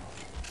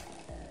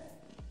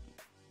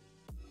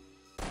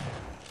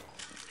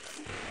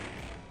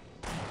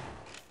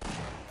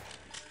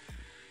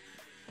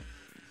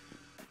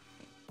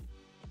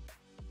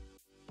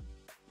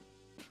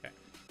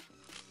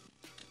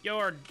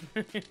 You're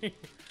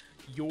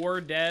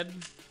you're dead.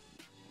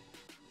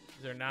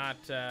 They're not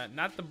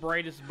not the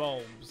brightest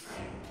bulbs.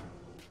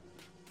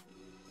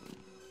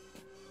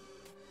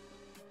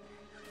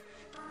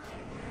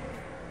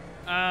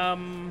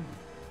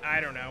 I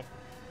don't know.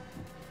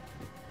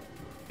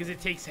 Because it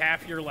takes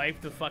half your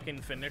life to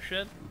fucking finish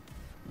it.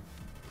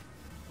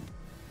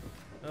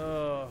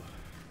 Oh.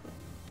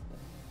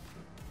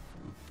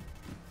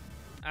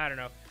 I don't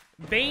know.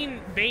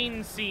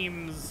 Bane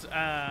seems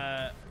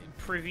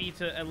privy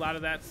to a lot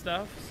of that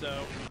stuff,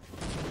 so.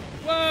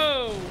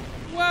 Whoa!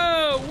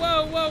 Whoa!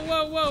 Whoa! Whoa!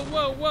 Whoa! Whoa!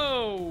 Whoa!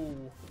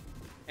 Whoa!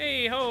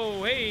 Hey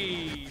ho!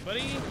 Hey,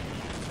 buddy!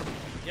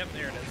 Yep,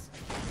 there it is.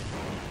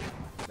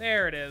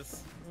 There it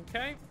is.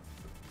 Okay.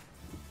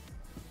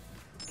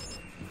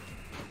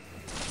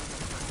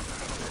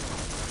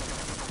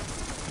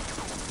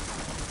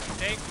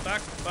 Hey,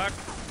 buck.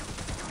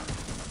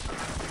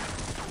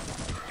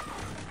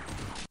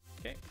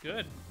 Okay,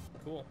 good.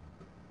 Cool.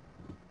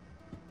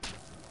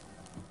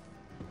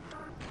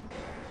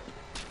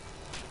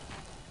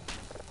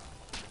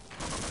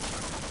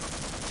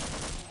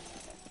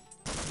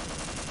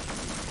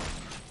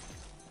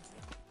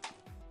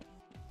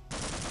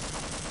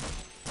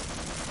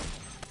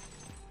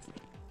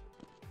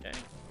 Okay,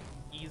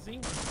 easy.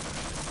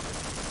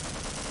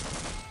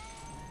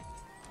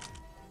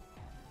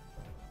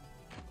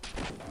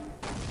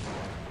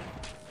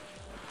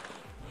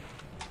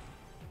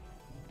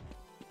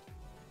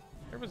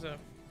 There was a...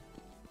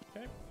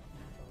 Okay.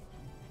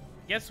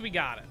 Guess we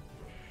got it.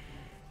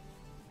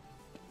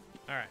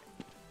 Alright.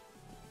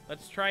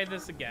 Let's try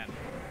this again.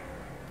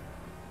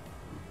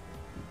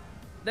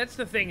 That's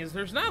the thing, is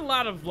there's not a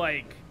lot of,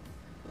 like...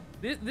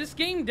 This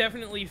game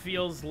definitely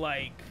feels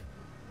like...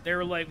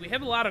 They're like, we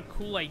have a lot of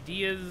cool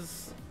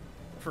ideas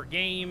for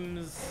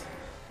games,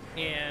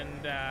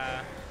 and,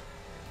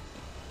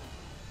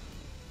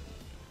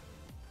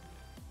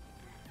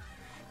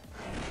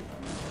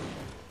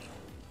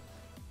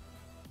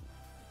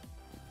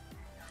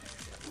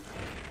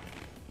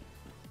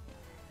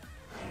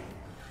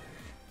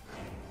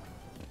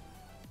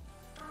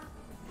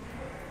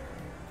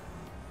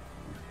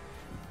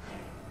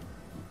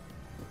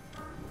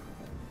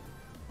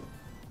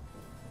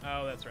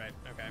 oh, that's right.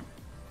 Okay.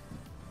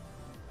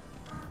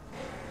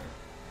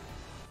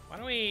 Why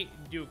don't we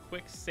do a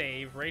quick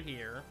save right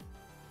here?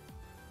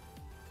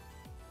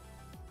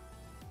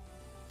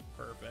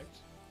 Perfect.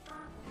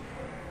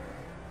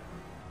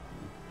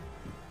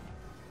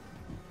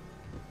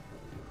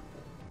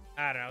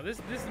 I don't know.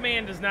 This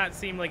man does not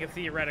seem like a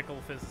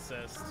theoretical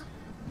physicist,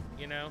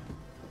 you know?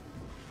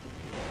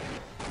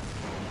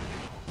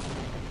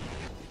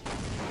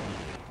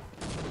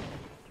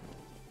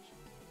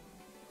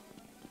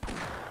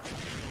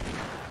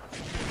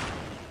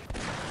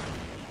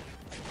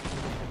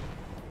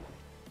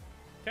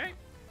 Okay.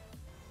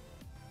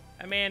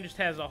 That man just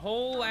has a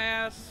whole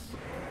ass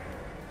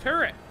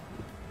turret.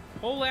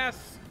 Whole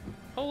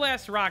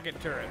ass rocket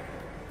turret.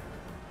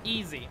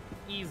 Easy.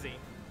 Easy.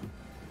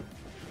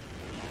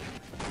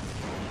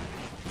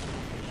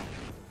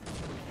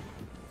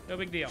 No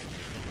big deal.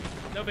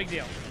 No big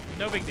deal.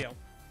 No big deal.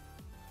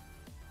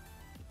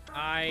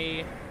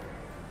 I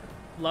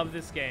love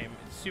this game.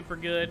 It's super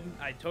good.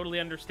 I totally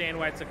understand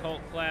why it's a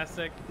cult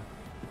classic.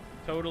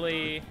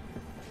 Totally.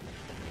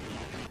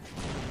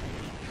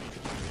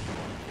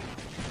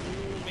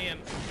 Ooh, man.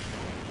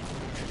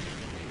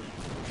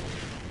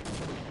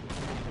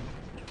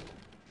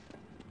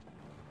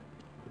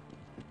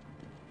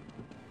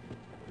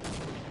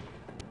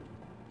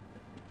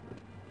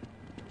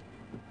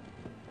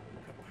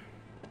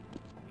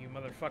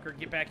 Motherfucker,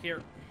 get back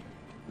here.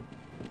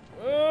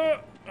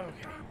 Okay.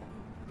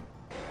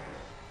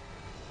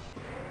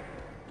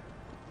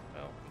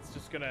 Well, it's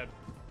just gonna...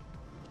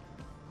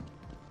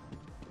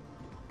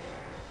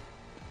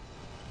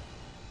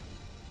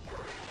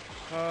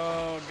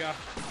 Oh, God.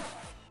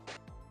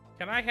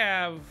 Can I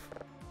have...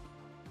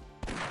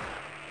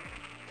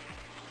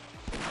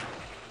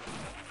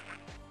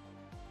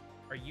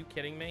 Are you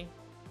kidding me?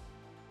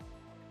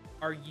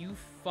 Are you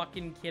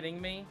fucking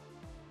kidding me?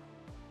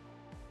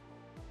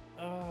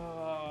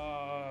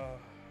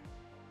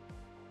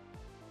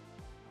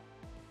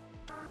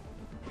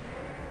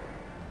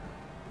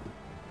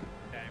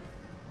 Okay.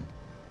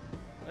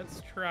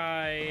 Let's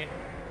try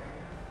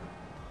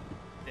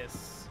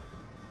this.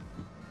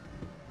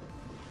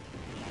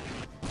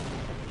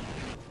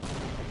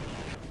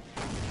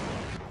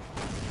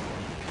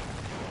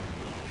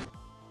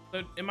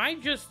 So, am I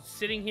just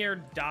sitting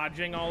here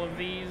dodging all of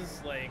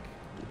these? Like,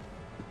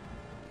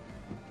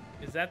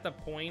 is that the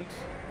point?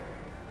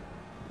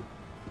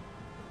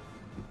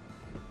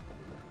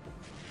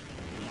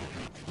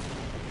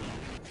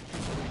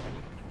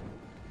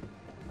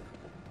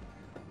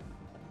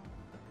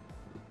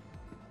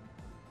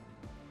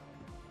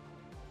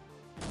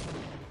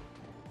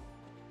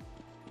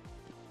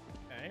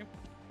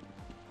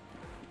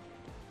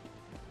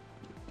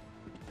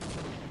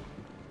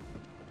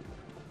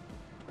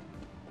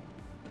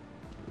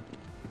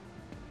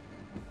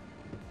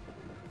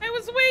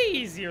 was way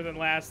easier than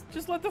last.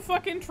 Just let the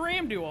fucking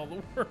tram do all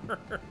the work.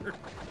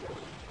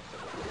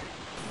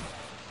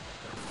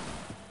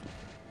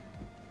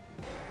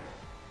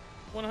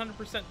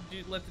 100%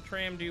 let the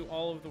tram do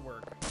all of the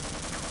work.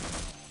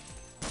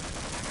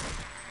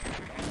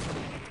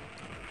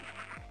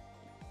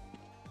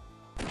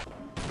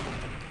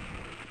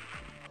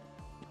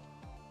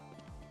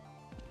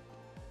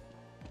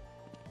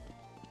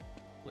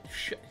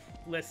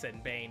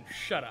 Listen, Bane,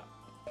 shut up.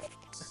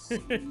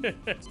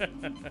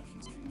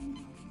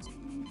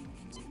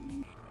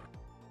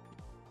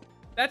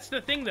 That's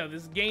the thing, though.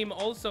 This game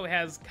also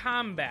has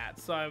combat,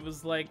 so I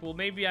was like, well,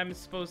 maybe I'm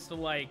supposed to,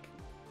 like,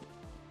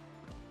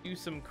 do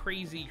some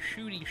crazy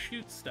shooty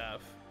shoot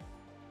stuff.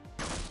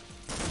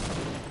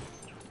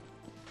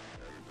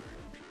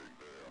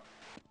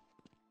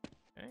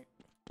 Okay.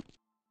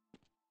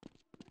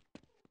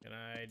 Can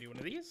I do one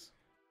of these?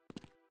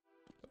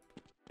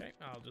 Okay,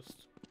 I'll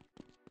just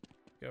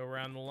go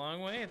around the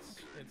long way.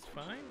 It's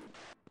fine.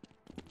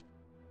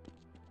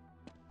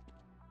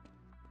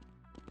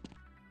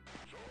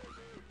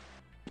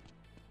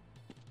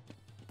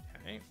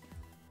 Okay.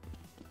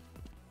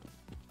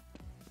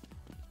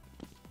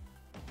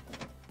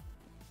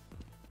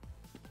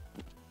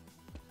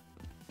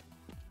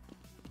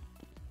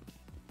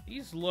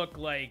 These look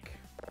like...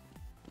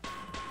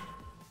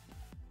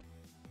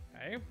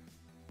 Okay.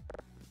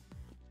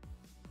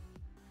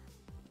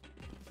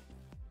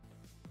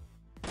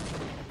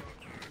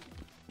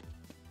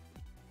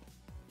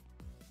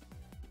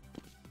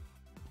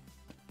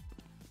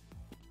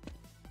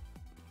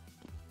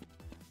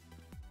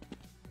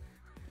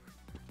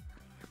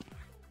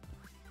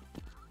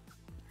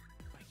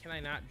 Can I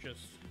not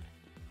just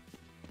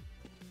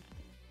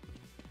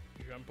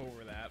jump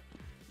over that?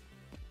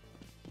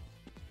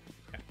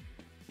 Okay.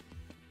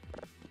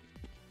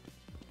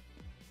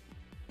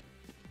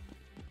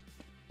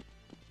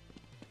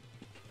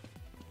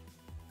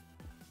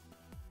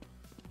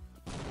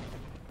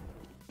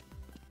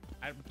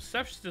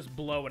 Stuff's just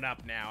blowing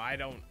up now. I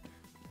don't...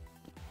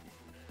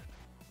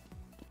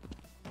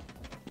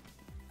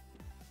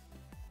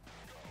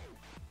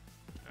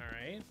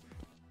 Alright.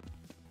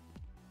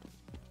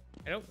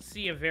 I don't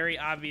see a very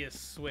obvious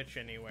switch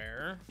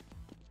anywhere.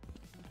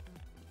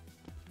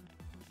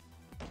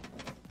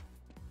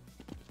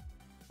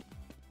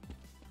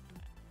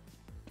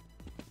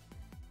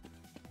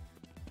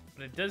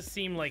 But it does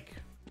seem like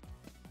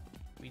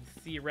we'd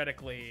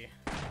theoretically...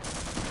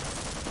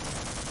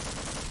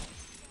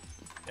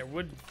 There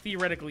would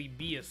theoretically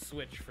be a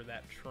switch for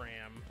that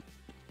tram.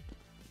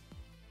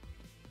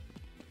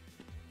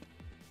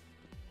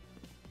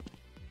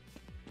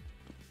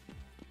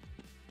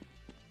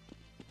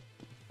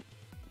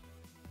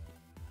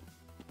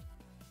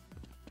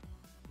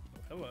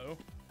 Hello.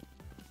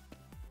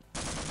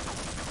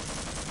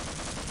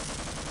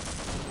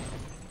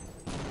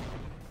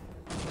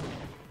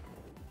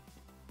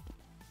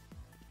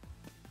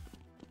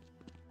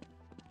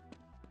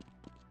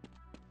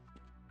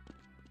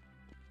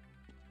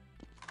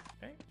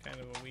 Okay, kind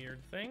of a weird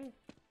thing.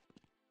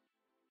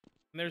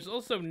 And there's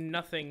also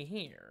nothing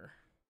here.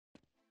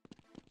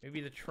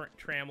 Maybe the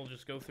tram will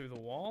just go through the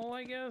wall,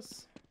 I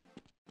guess?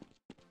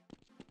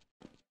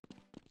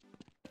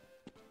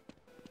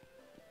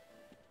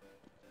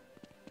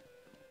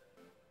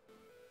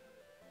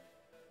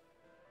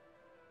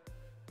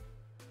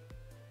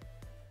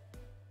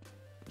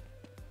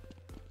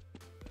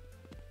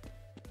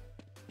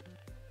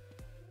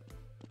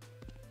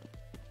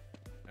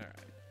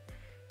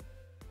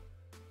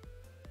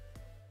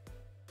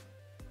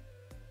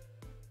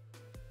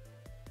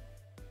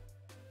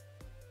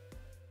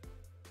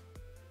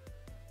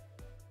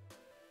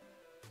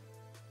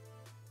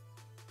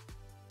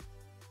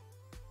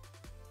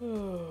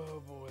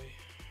 Oh boy.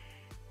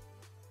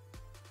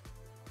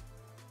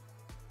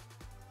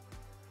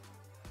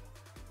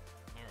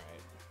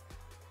 Alright.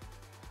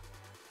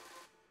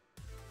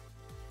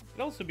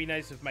 It'd also be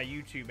nice if my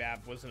YouTube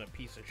app wasn't a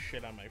piece of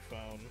shit on my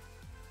phone.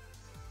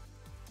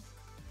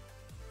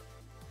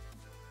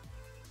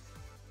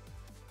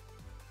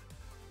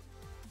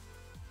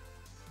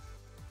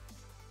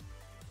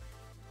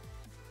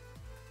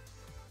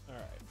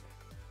 Alright.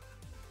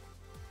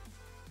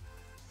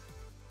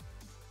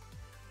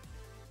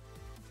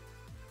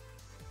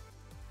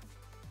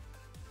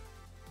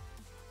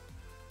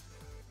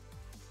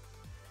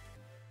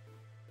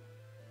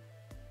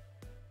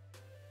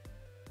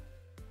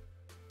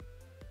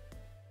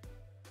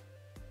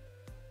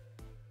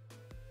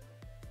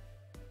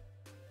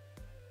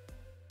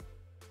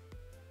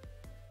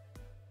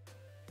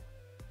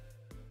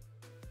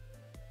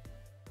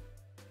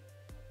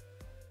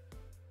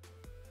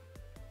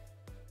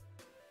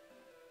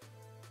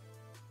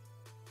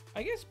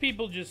 I guess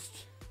people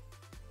just...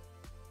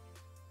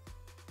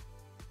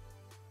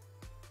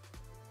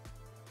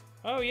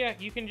 Oh yeah,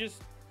 you can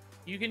just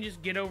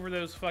get over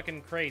those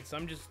fucking crates.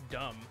 I'm just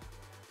dumb.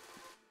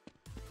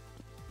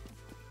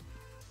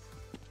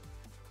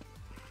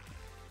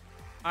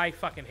 I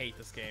fucking hate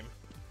this game.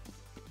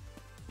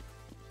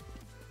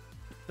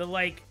 The,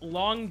 like,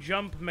 long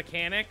jump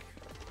mechanic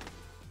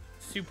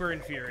super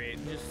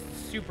infuriating, just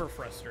super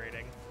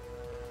frustrating.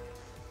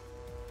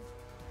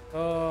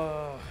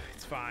 Oh,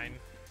 it's fine.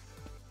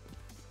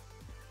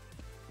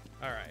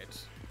 All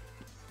right.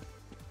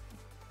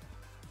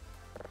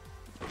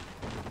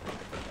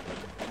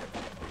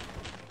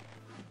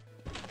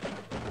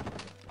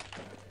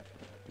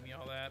 Give me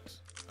all that.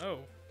 Oh.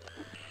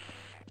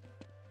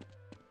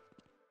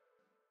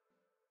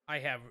 I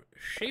have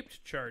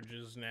shaped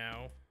charges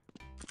now.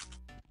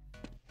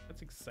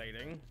 That's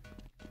exciting.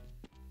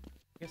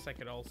 Guess I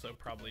could also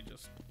probably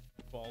just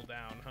fall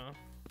down, huh?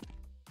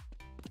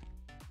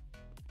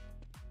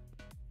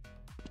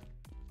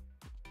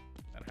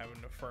 Not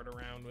having to fart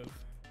around with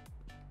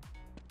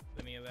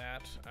any of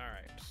that. All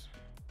right.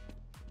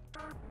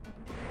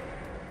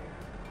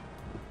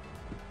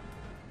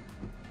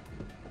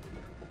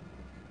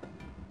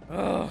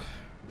 Oh,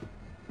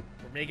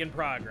 we're making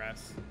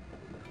progress.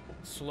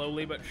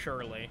 Slowly but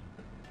surely.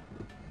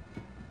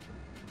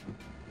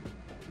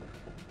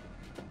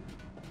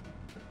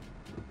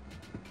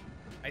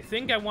 I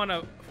think I want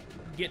to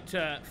get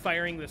to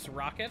firing this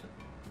rocket,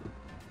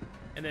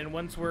 and then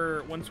once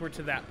we're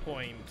to that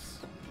point,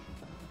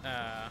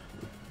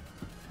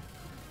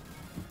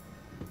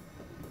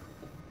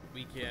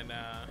 we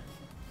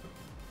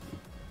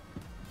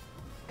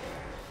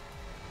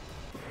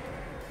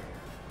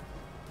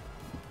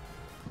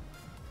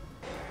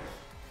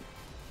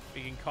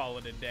can call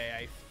it a day,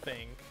 I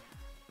think.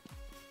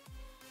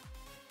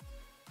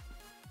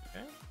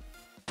 Okay.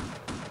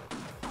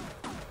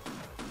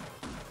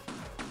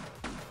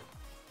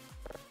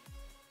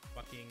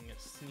 Fucking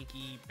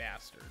sneaky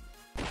bastard.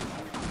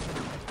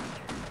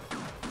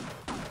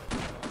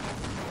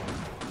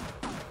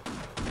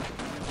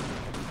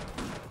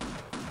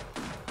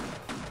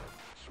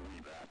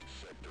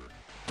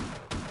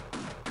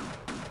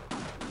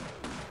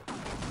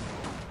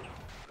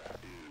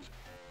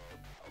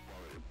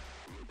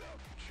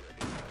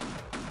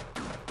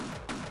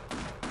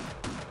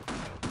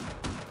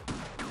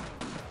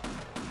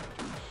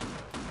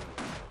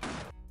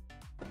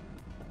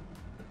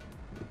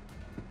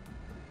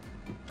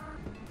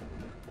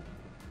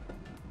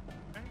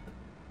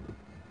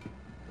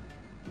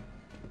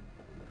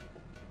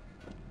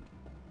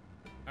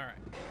 All right.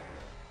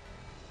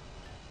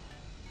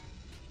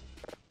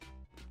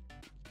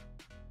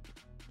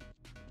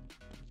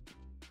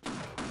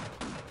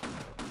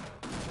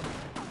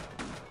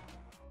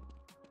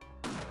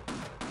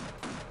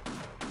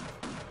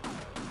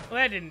 Well,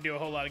 that didn't do a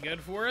whole lot of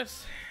good for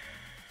us.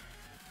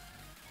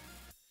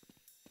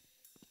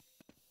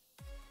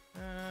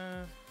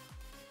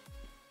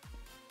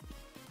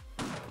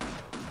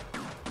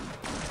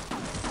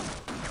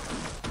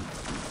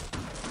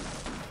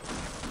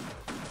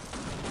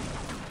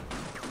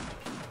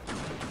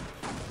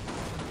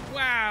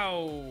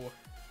 Wow!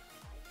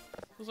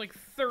 There's like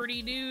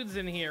 30 dudes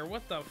in here.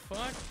 What the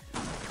fuck?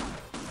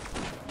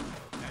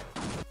 Okay.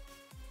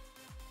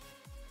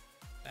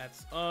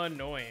 That's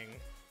annoying.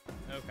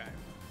 Okay.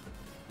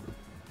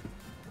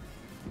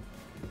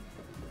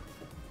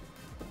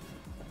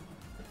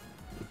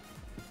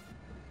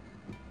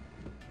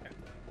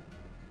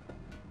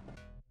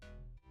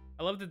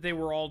 I love that they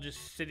were all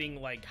just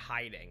sitting, like,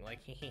 hiding. Like,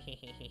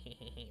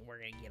 we're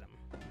gonna get him.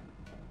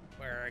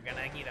 We're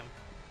gonna get him.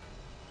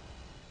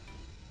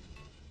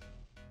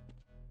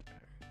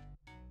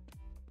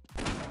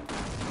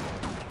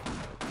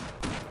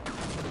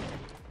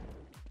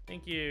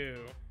 Thank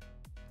you.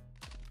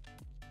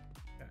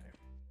 Okay.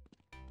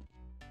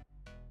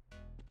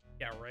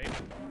 Yeah, right?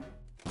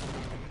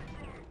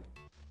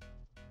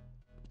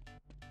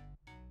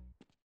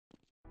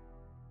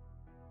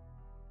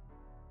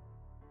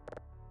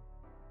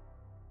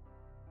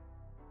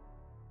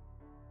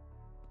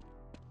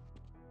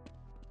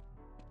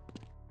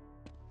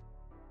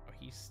 Oh,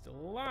 he's still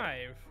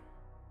alive.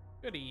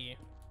 Goody.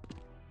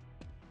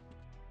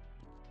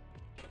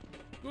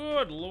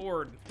 Good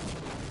lord.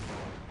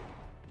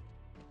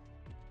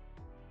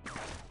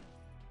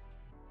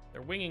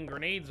 They're winging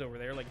grenades over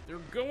there, like they're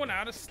going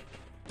out of...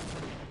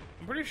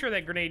 I'm pretty sure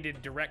that grenade did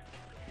direct...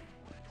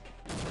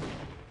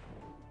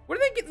 Where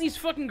are they getting these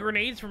fucking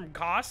grenades from?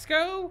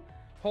 Costco?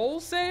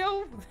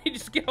 Wholesale? They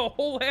just get a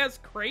whole ass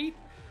crate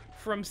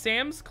from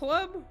Sam's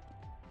Club?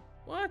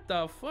 What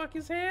the fuck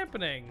is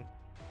happening?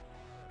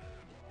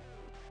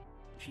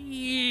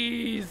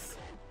 Jeez.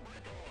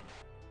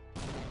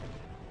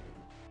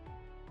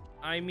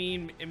 I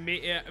mean,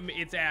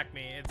 it's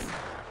Acme. It's...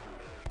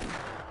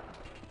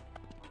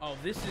 Oh,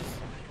 this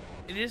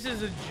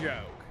is a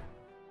joke.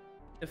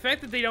 The fact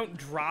that they don't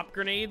drop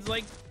grenades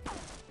like...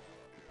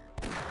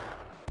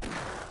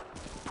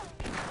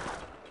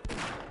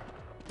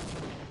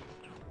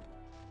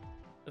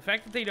 The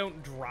fact that they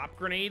don't drop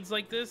grenades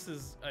like this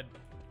is an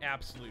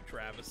absolute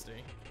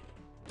travesty.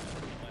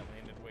 That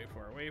landed way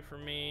far away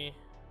from me.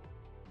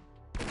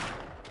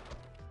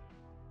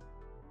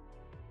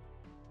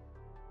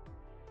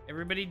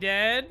 Everybody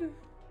dead?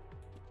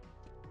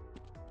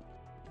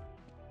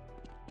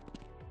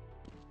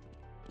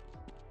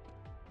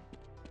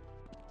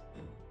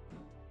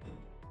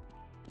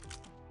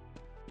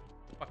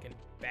 Fucking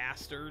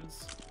bastard.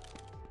 pains.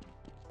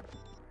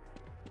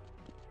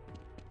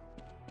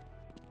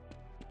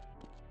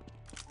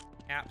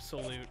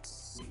 Absolute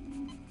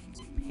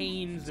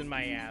pains in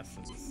my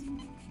asses.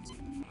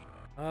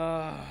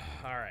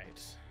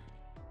 Alright.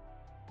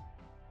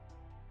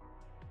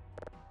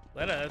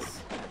 Let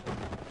us.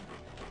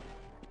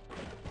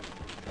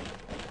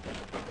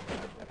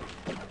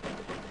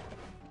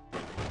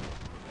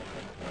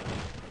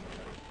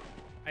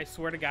 I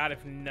swear to God,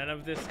 if none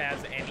of this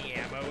has any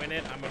ammo in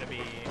it, I'm gonna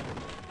be...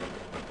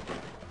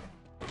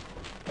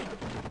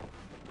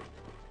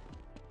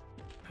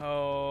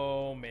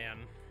 Oh, man.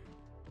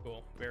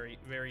 Cool. Very,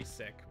 very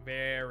sick.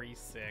 Very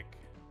sick.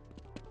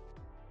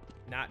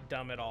 Not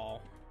dumb at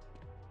all.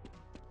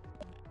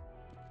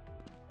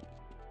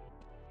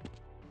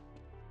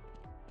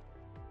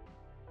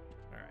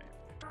 Alright.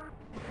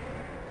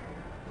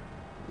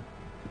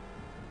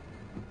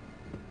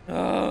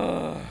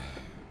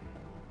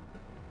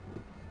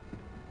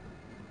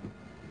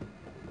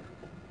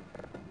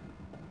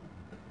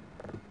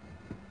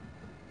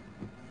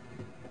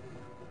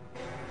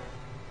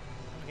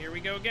 Here we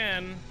go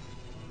again.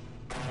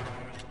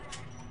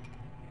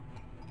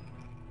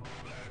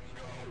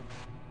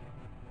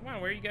 Come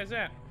on, where are you guys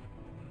at?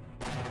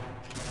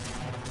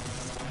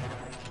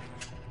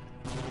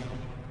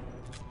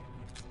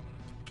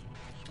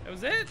 That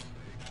was it?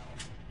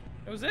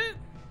 That was it?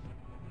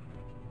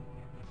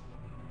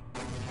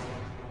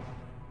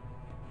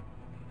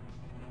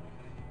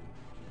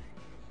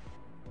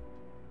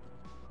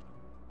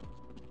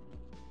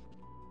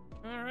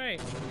 All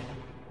right.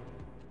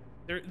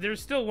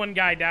 There's still one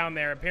guy down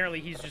there.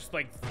 Apparently he's just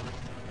like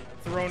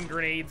throwing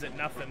grenades at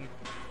nothing.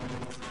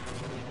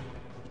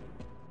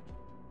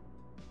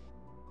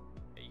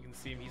 You can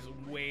see him, he's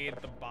way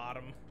at the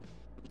bottom.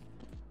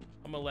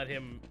 I'm gonna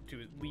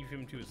leave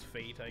him to his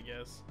fate, I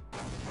guess.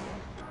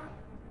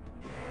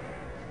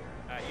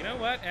 You know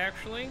what,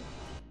 actually?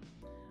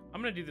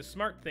 I'm gonna do the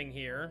smart thing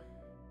here.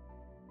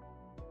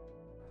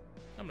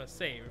 I'm gonna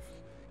save.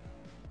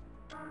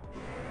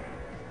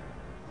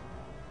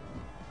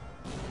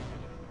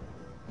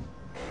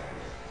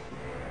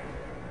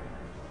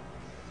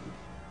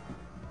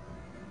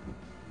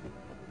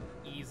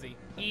 Easy.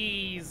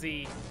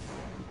 Easy.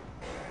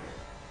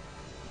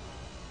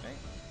 Okay.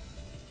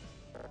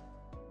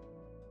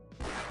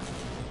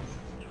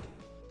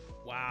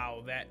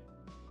 Wow, that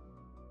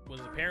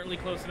was apparently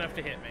close enough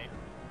to hit me.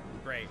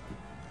 Great.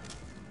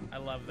 I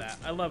love that.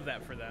 I love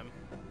that for them.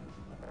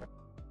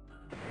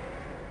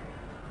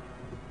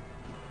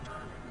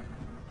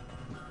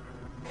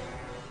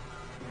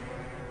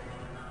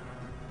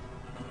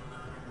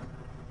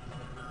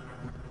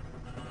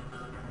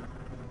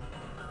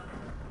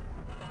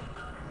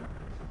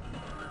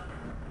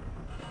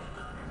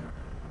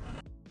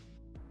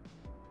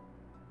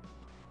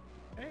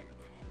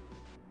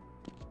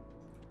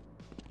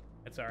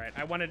 It's alright.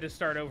 I wanted to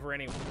start over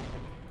anyway.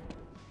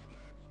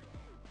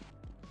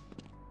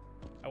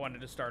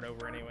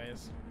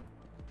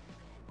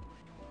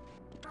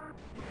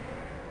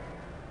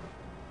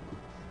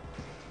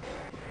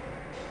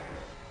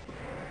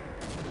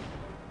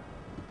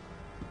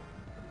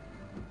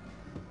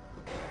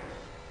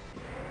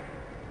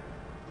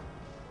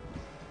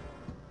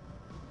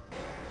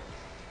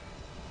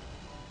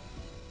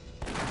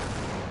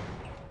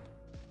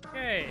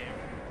 Okay.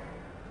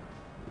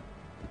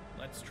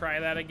 Let's try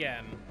that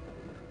again.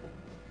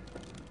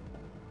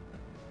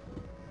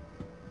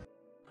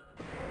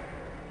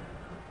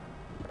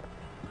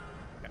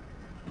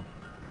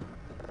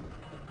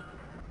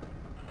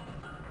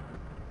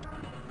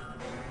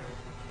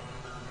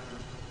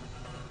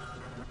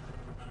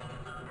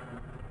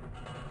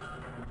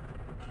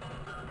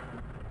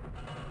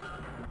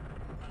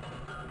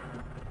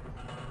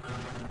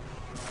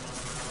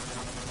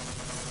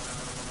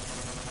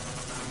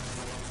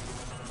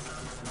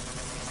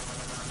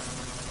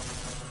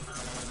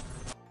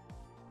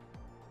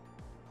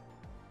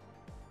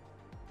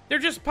 They're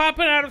just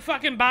popping out of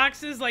fucking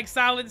boxes like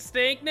Solid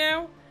Snake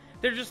now?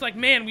 They're just like,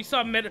 man, we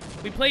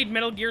played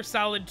Metal Gear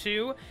Solid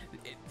 2.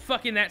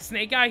 Fucking that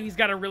Snake guy, he's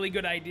got a really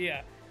good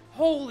idea.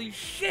 Holy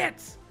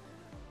shit!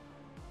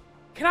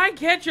 Can I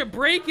catch a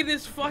break in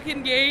this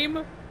fucking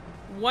game?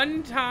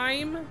 One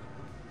time?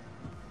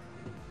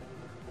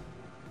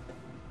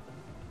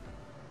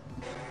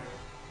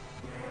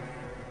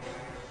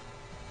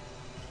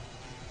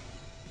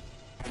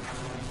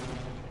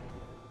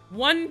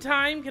 One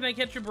time, can I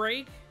catch a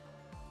break?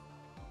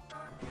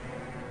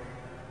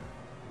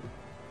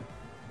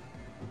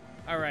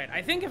 Alright,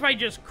 I think if I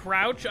just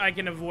crouch, I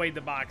can avoid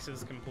the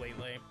boxes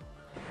completely.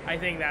 I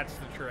think that's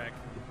the trick.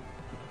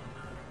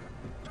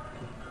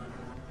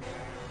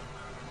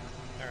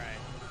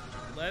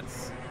 Alright,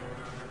 let's...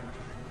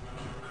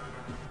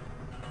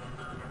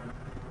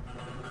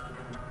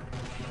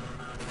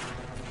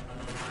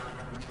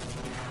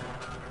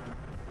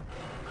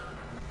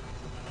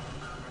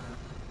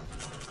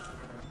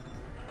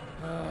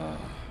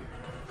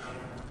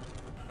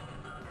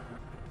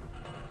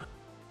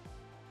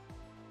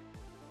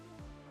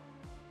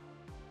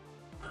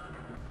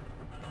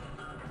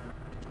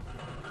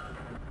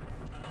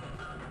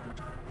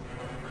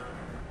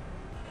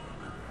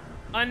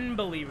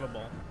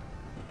 Unbelievable.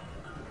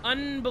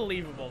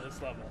 Unbelievable,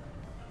 this level.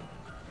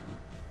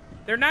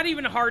 They're not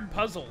even hard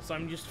puzzles.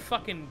 I'm just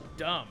fucking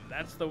dumb.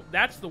 That's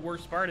the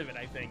worst part of it,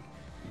 I think.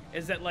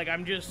 Is that, like,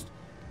 I'm just...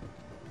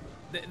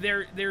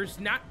 There's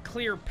not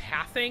clear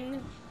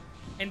pathing,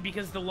 and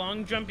because the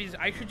long jump is...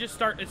 I should just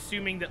start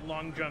assuming that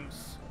long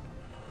jumps...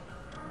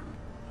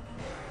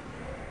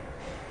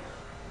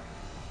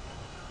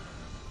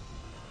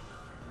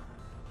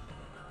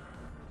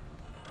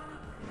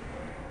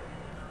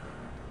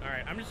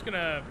 Alright, I'm just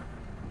gonna...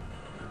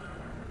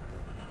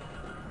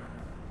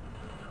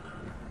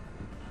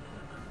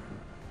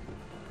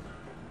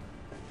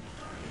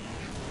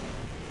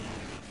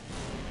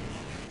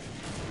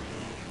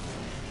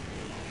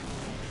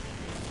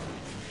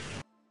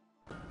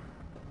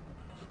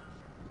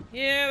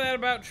 Yeah, that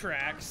about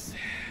tracks.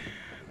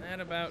 That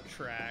about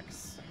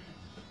tracks.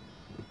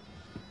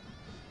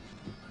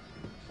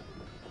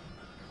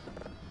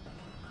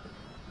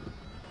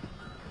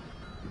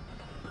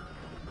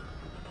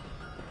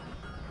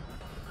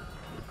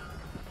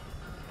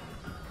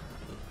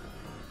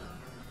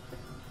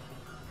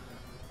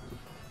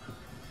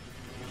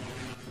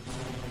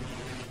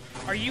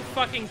 Are you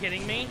fucking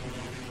kidding me?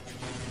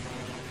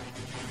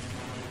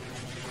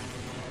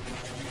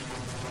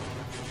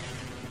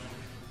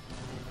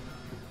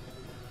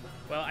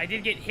 Well, I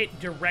did get hit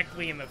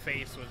directly in the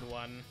face with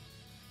one.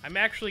 I'm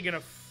actually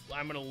gonna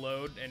I'm gonna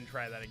load and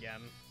try that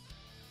again.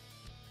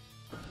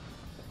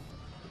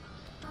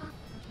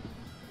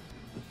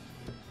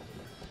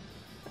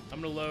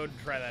 I'm gonna load and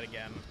try that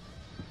again.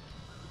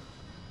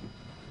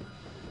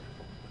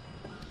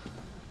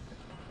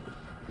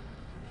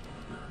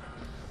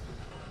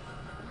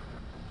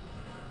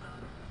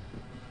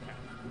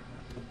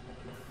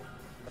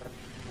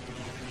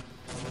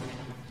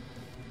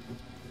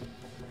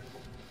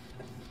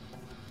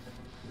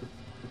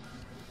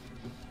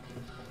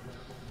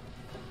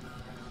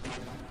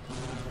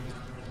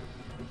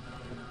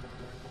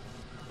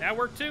 That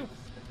worked too.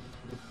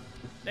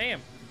 Damn.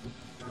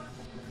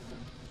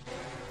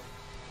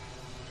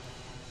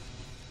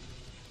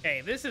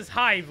 Okay, this is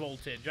high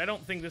voltage. I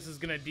don't think this is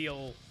gonna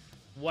deal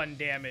 1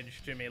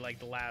 damage to me like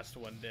the last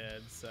one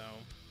did, so...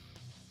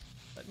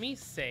 Let me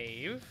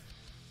save.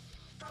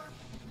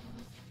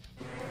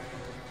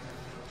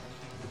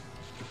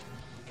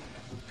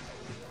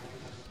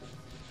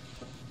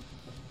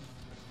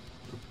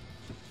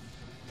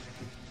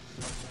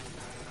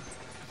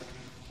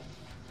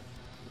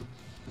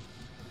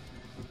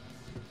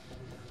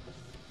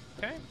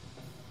 Okay.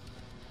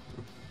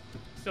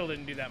 Still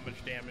didn't do that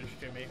much damage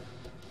to me.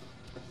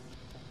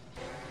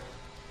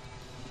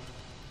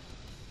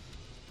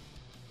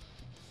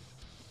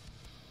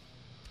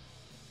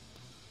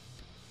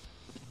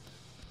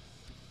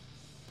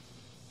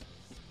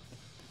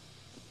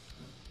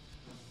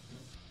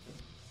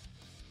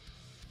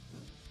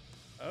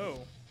 Oh.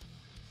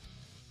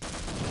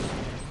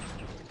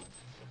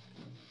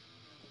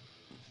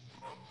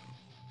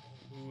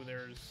 Ooh,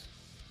 there's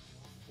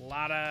a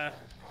lot of...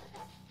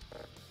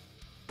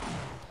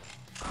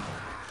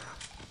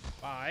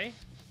 Bye.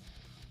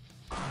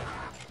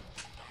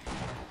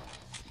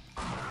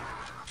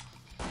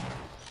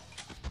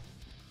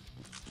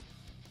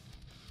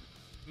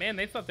 Man,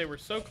 they thought they were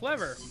so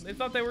clever. They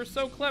thought they were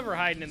so clever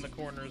hiding in the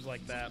corners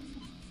like that.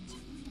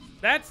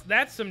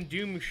 That's some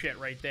Doom shit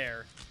right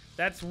there.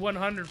 That's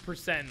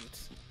 100%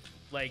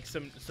 like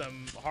some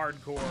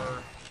hardcore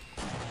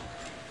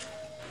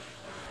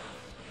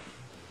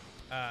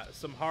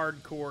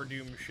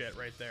Doom shit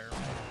right there.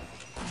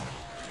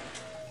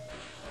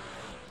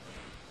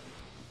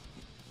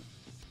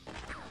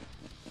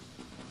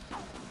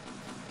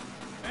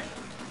 Okay.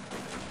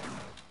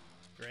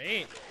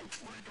 Great.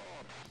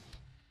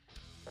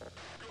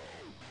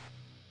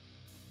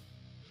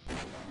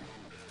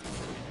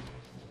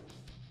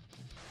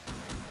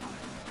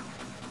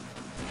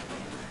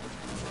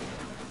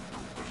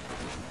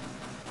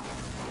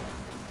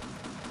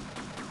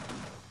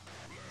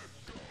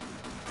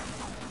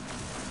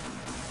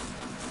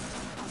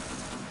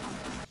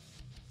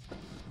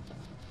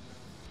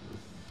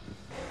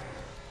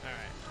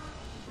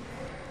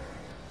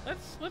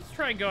 Let's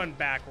try going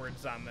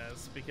backwards on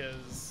this,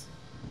 because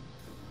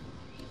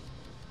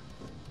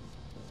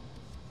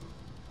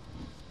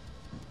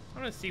I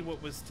want to see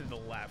what was to the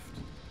left.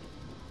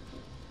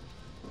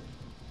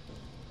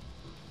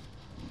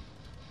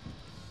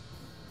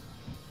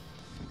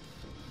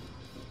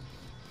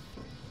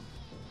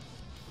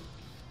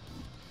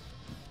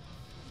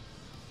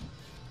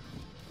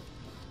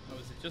 Oh,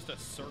 is it just a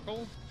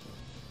circle?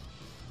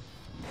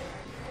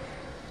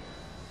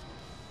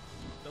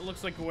 That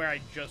looks like where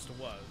I just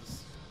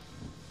was.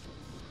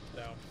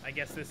 So, I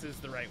guess this is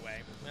the right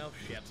way. Well,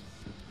 shit.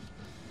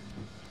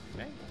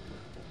 Okay.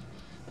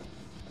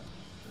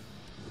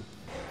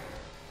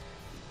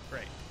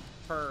 Great.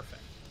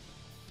 Perfect.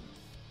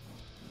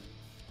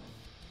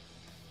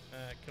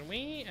 Can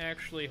we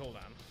actually... Hold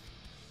on.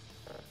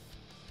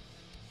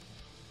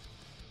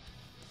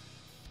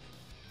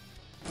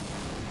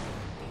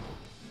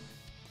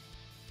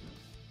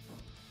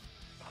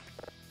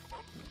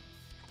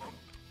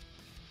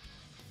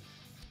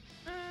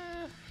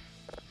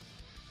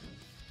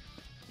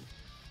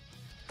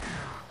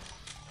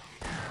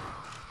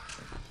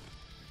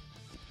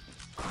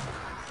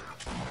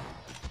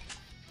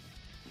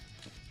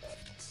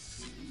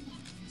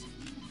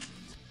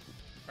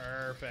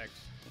 Perfect.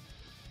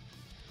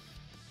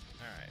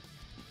 All right.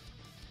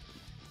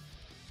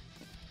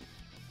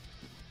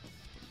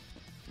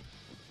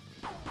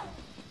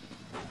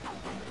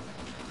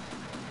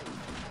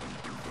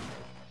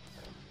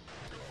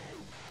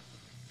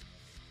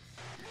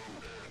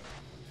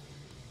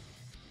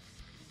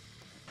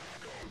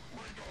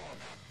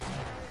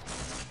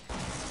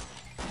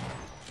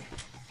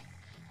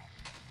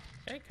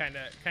 Okay,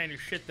 kind of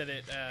shit that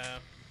it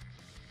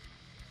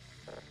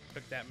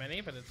took that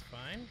many, but it's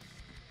fine.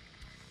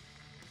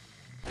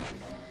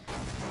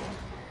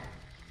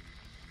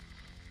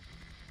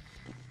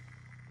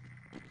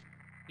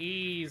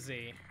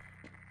 Easy.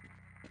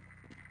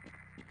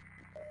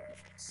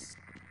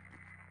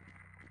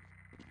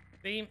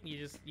 See,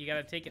 you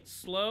gotta take it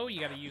slow. You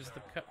gotta use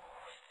the cut.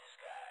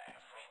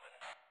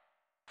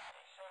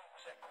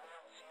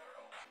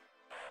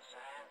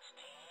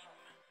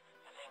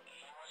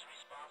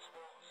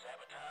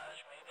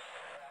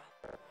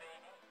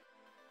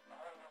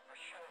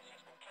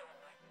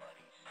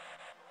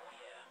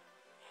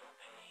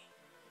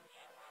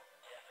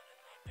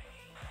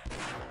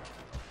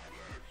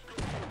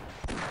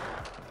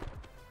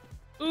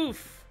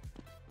 Oof.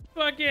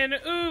 Fucking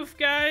oof,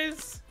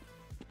 guys.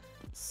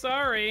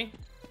 Sorry.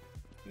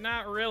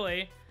 Not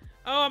really.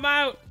 Oh, I'm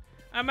out.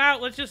 I'm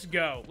out. Let's just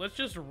go. Let's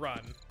just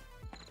run.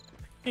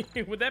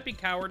 Would that be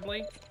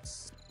cowardly?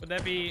 Would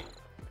that be...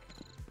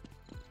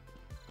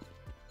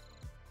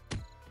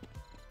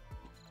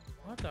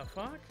 What the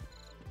fuck?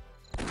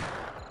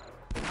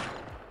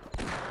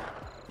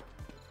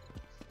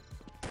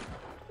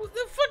 What,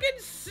 the fucking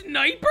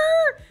sniper?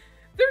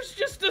 There's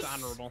just a... It's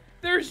honorable.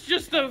 There's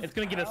just a... It's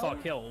gonna get us all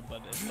killed,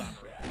 but it's not.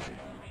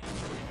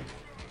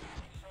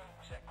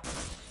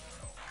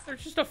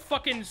 There's just a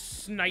fucking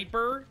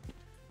sniper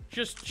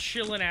just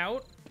chilling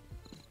out.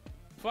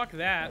 Fuck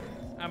that.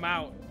 I'm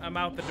out. I'm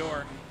out the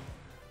door.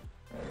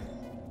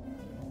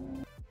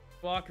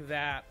 Fuck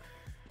that.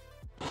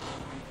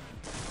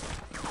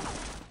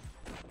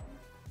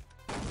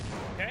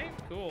 Okay,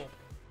 cool.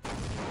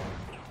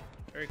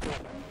 Very cool.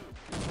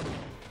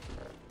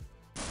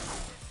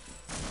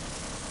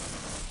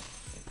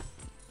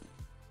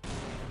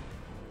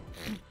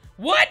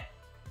 What?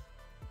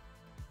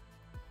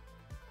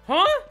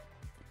 Huh?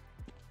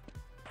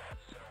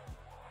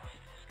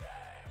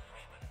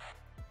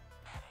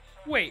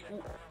 Wait,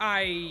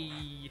 I...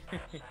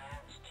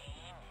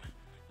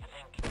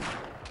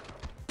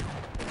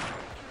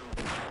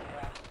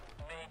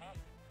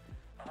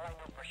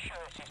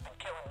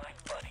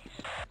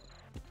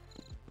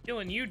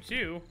 Killing you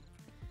too.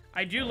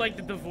 I do like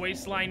that the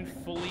voice line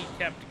fully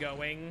kept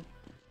going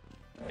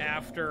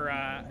after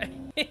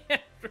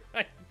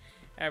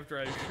after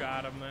I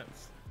shot him.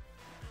 That's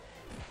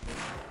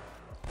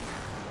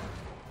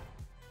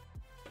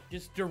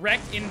just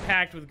direct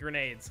impact with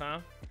grenades, huh?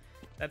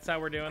 That's how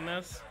we're doing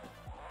this.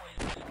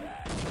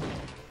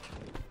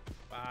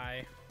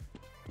 Bye.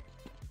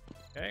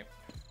 Okay.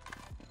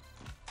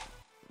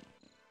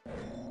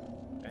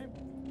 Okay.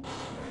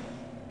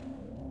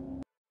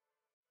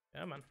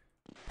 Come on.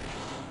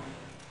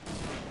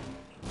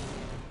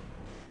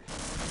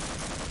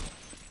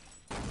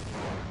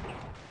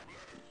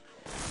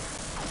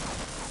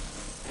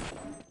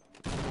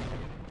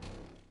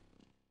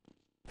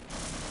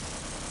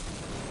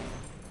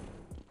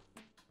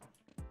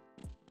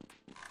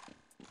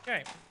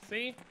 Okay,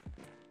 see?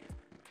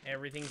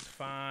 Everything's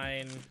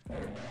fine.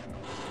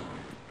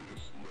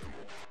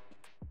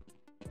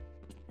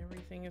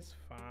 Everything is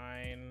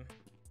fine.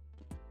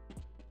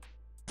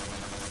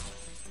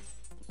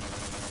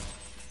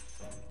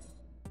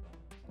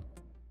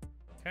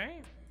 Okay.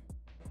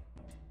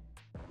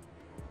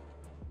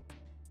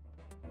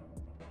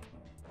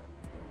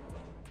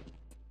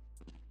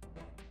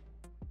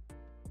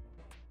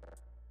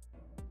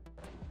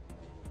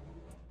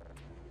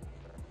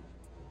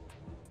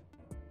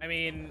 I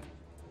mean...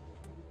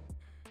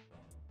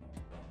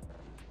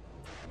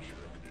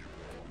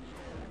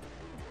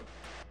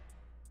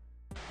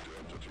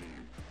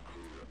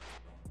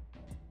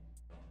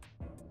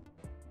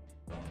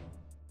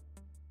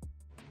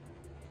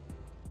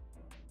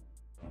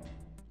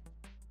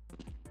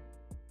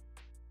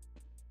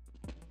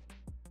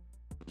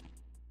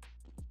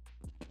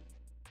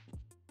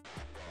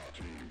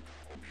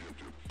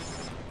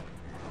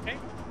 Okay.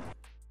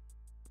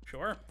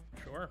 Sure,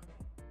 sure.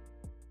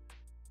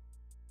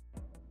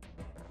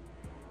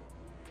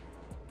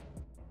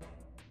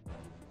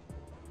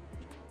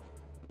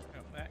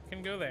 Oh, that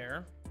can go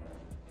there.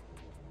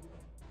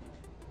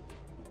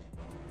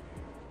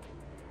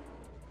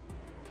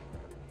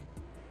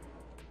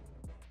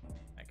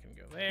 That can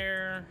go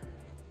there.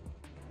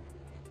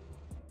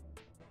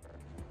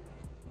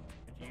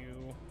 Could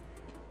you...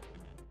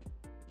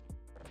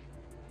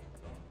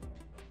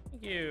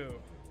 Thank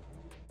you.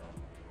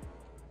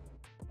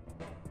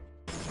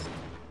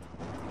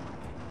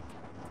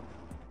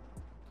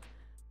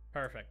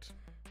 Perfect.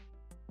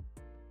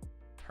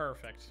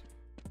 Perfect.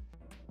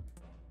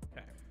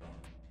 Okay.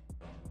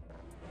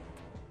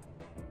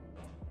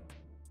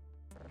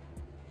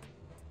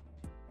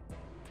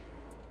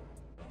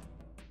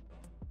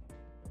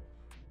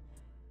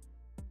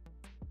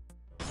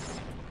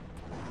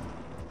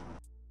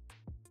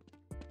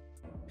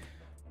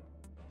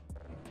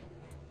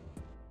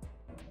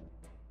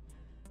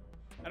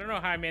 I don't know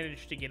how I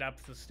managed to get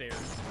up the stairs.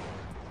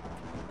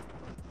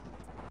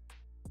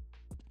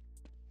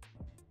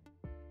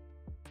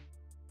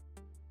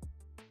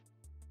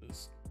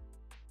 This.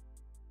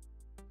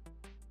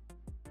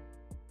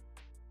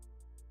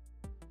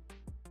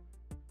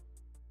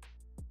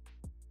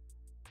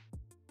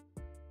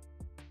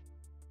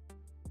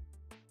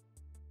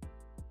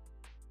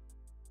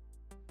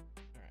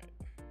 All right.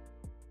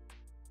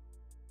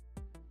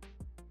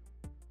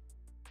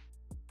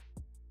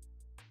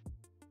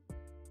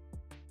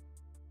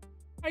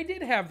 I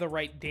did have the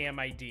right damn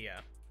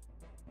idea.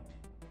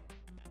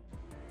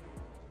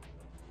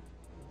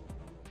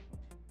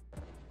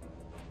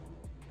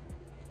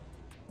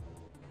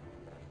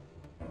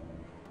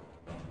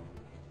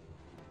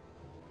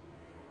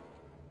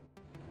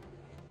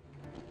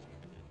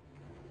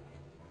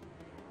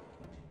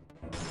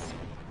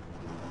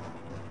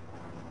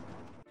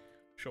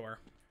 Sure.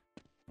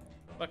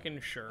 Fucking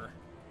sure.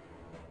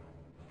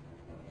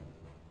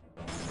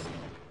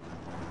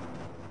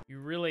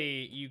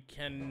 You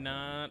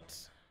cannot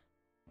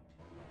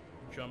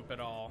jump at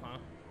all, huh?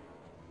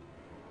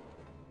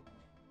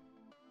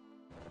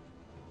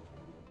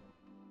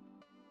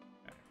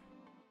 Okay.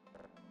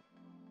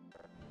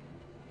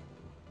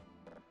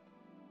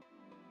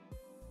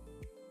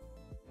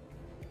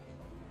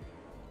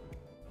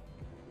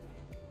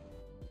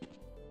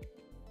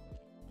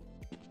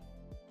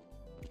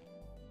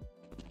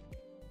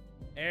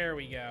 There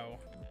we go.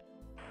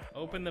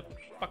 Open the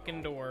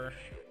fucking door.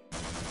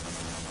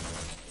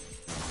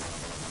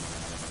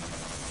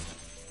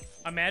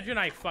 Imagine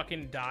I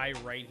fucking die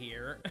right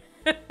here.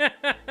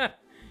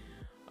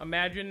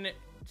 Imagine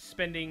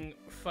spending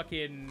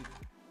fucking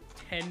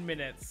 10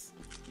 minutes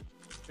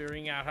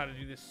figuring out how to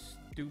do this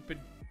stupid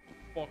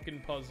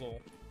fucking puzzle.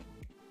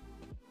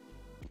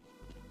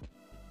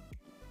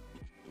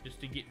 Just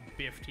to get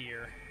biffed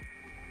here.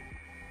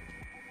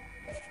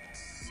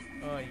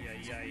 Oh,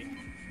 yeah.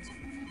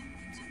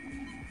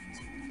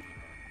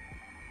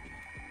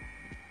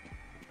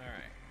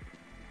 Alright.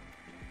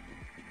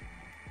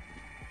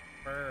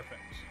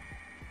 Perfect.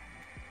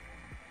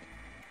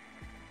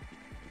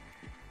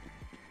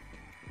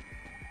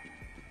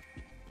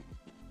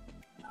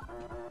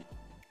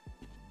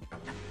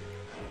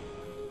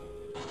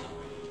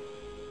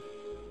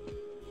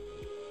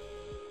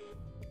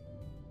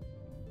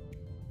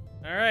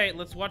 Alright,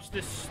 let's watch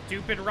this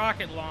stupid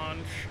rocket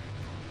launch.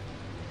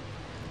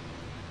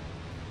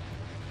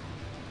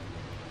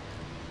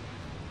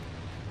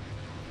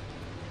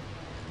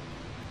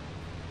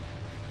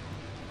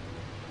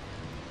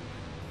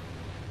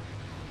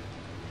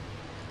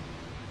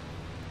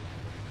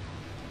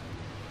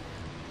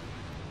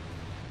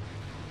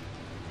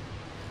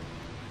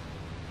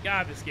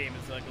 God, this game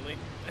is ugly.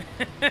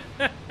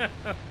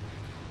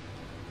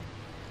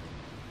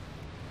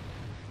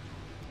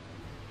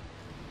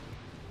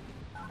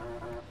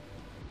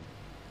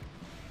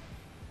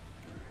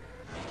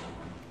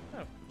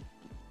 Oh.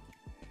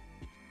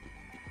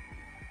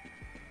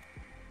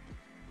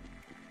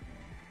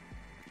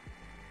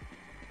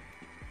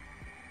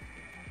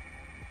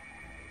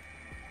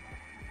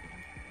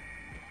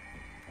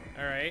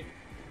 All right.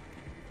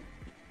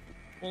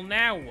 Well,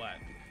 now what?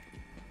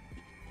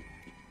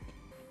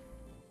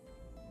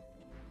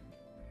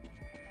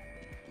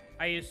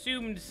 I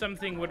assumed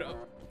something would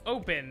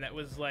open that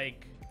was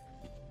like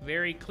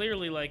very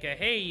clearly like a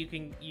hey, you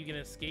can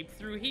escape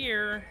through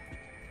here.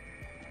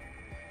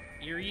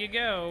 Here you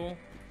go.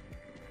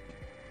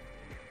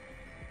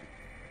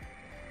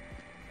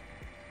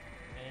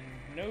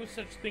 And no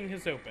such thing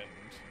has opened.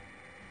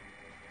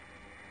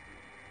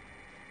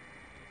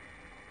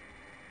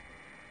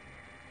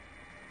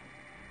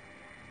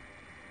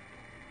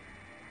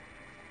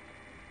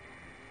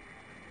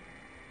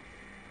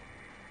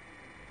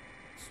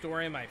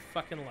 Story of my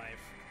fucking life.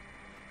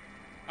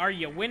 Are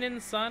you winning,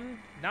 son?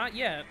 Not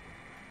yet.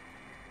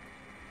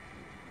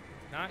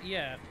 Not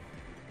yet.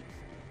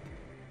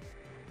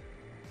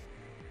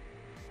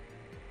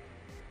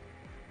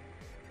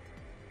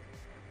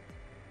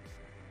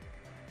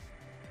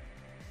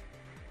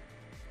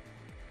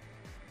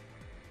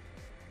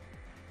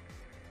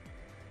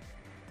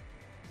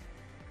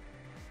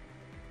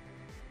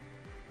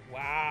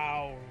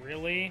 Wow,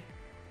 really?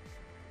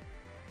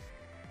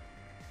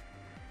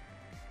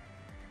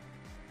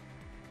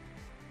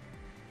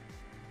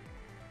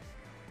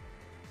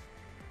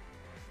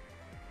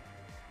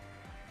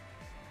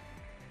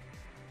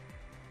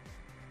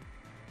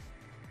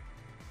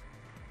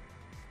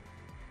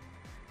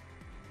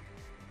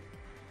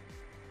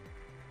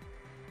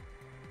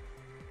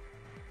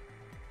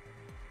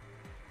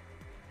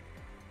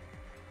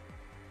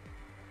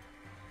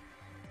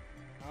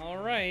 All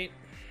right.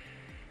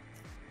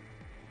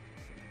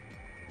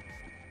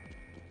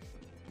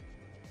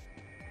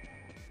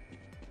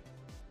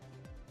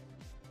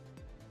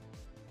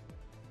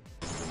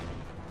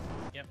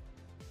 Yep.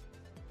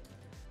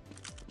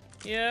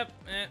 Yep,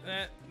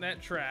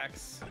 that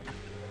tracks.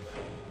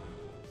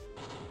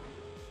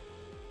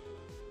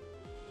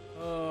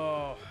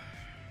 Oh.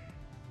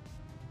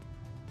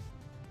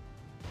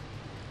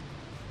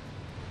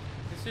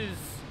 This is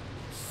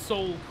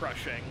soul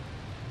crushing.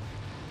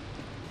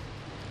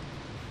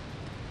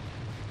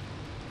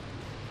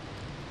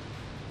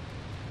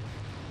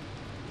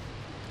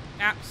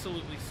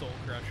 Absolutely soul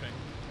crushing.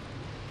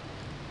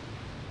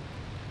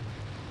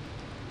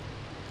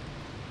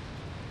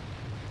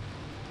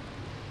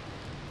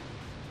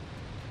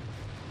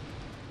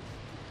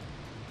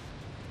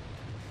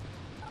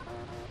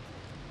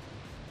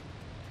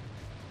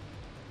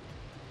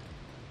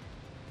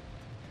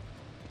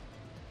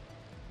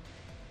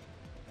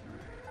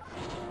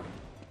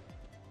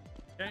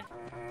 Okay.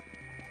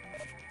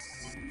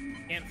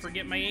 Can't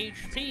forget my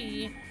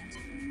HP.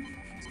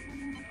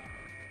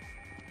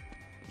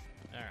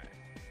 Alright.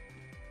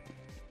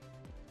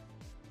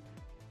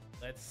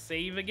 Let's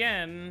save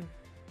again.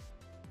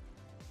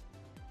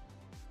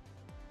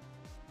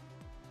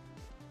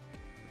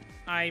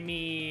 I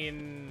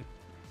mean...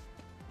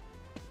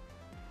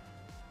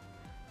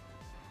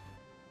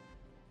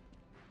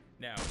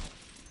 No.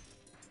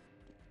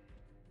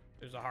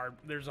 There's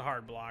a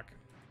hard block.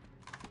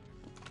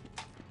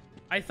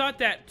 I thought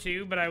that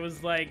too, but I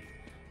was like,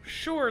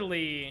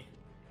 surely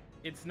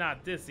it's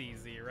not this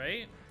easy,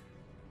 right?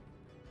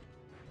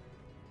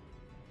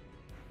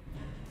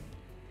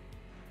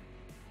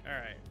 All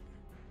right.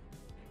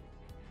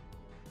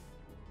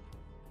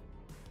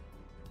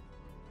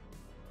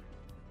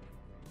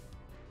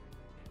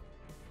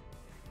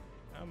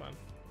 Come on.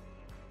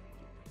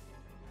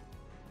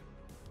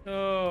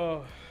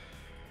 Oh.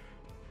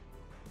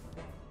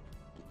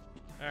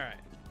 All right.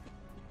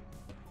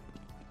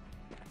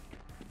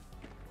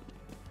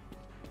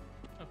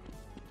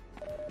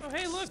 Oh,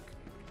 hey, look!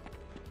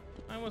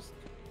 I almost...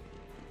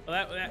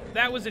 Well,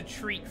 that was a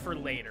treat for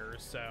later,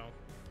 so...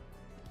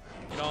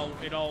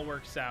 It all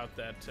works out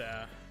that,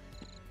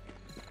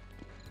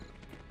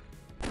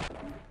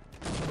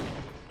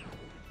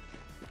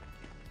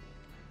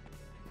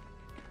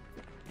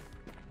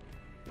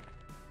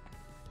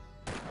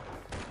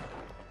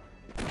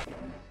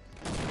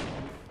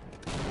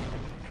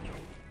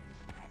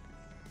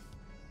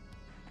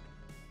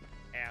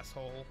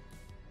 Asshole.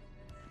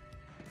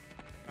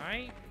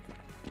 Right?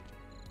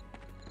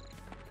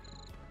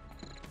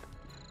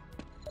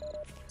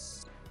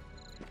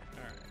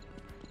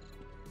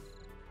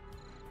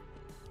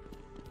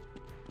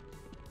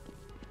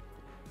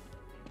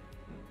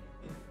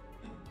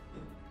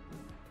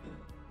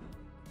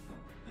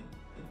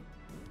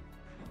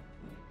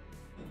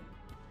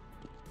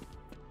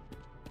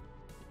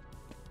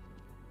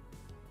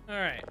 All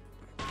right.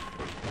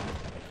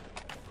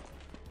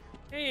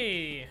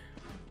 Hey.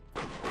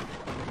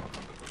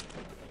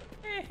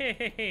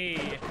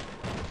 Hey.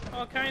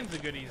 All kinds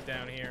of goodies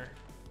down here.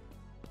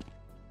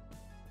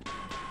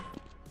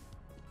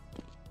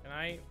 Can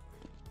I?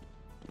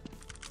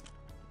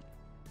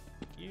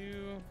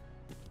 You.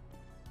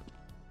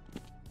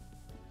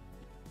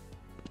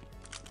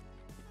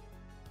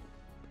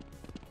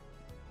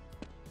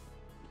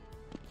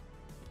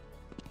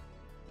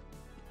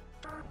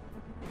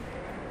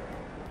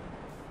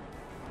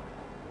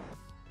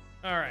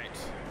 All right.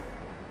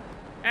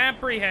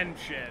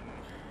 Apprehension.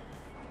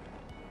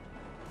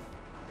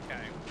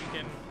 Okay,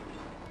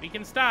 we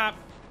can stop.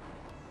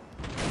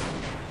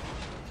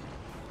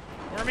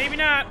 Or maybe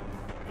not.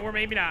 Or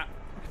maybe not.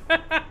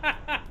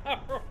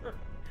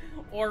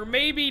 or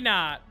maybe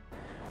not.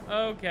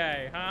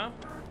 Okay, huh?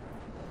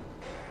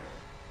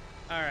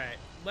 All right.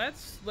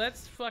 Let's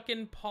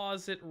fucking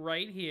pause it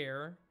right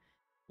here.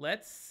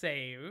 Let's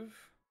save.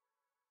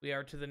 We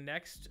are to the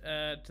next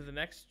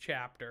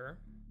chapter.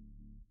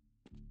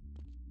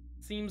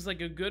 Seems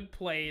like a good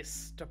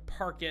place to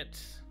park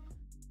it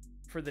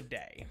for the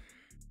day.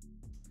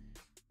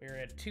 We're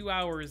at 2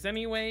 hours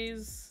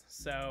anyways,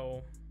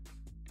 so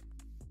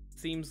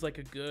seems like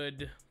a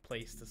good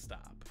place to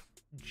stop.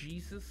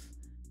 Jesus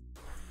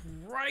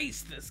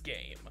Christ, this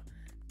game.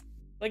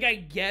 Like, I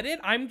get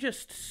it. I'm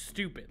just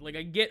stupid. Like,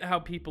 I get how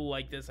people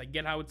like this. I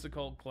get how it's a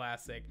cult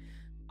classic.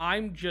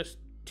 I'm just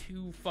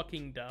too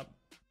fucking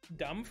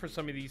dumb for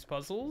some of these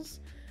puzzles,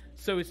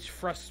 so it's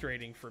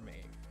frustrating for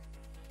me.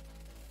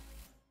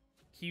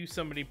 Cue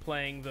somebody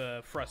playing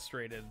the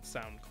frustrated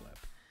sound clip.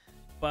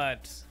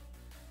 But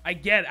I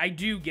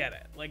do get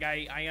it. Like,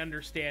 I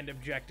understand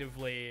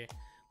objectively,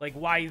 like,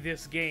 why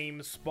this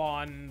game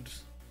spawned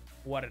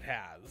what it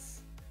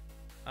has.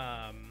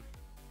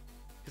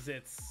 Because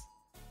it's...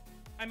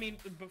 I mean,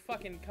 but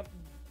fucking...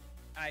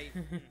 I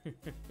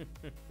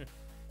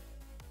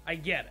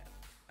get it.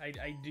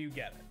 I do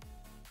get it.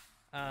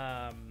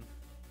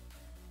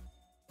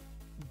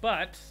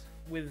 But,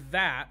 with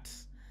that...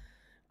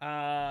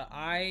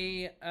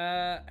 I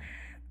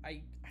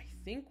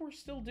think we're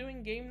still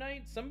doing game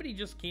night. Somebody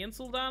just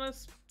canceled on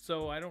us,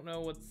 so I don't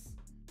know what's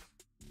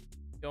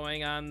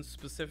going on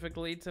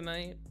specifically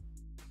tonight.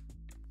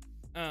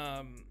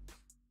 Oh,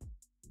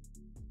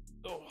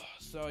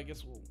 so I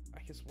guess we'll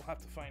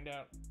have to find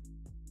out.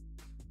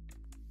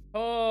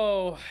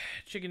 Oh,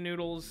 chicken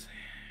noodles.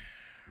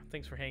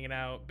 Thanks for hanging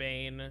out,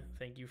 Bane.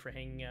 Thank you for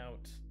hanging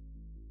out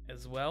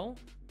as well.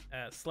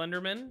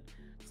 Slenderman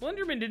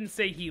didn't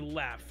say he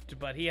left,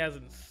 but he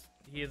hasn't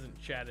he hasn't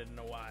chatted in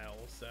a while,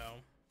 so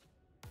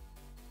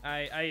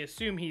I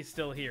assume he's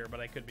still here, but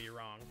I could be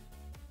wrong.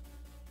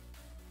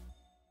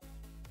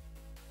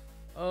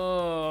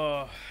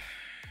 Oh,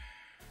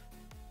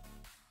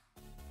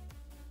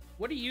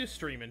 what are you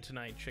streaming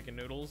tonight, Chicken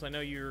Noodles? I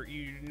know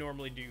you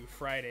normally do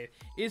Friday.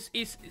 Is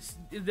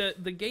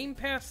the Game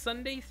Pass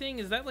Sunday thing,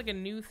 is that like a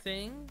new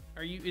thing?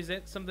 Is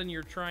that something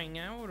you're trying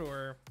out,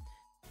 or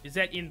is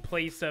that in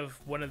place of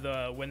one of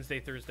the Wednesday,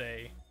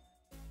 Thursday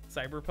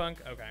Cyberpunk?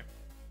 Okay.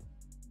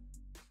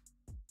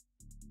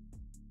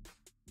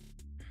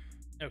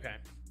 Okay.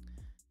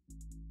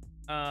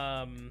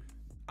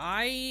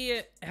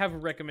 I have a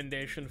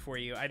recommendation for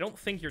you. I don't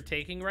think you're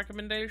taking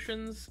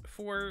recommendations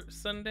for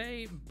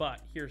Sunday,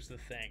 but here's the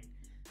thing.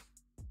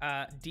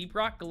 Deep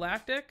Rock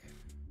Galactic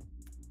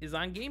is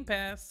on Game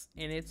Pass,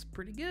 and it's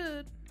pretty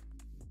good.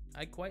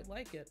 I quite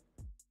like it.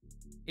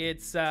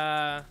 It's,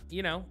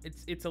 you know,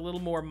 it's a little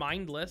more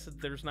mindless.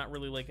 There's not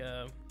really like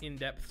a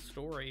in-depth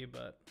story,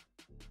 but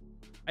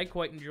I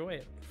quite enjoy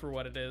it for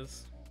what it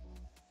is.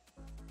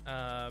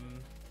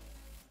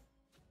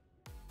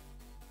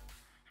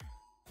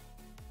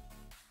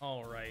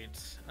 All right.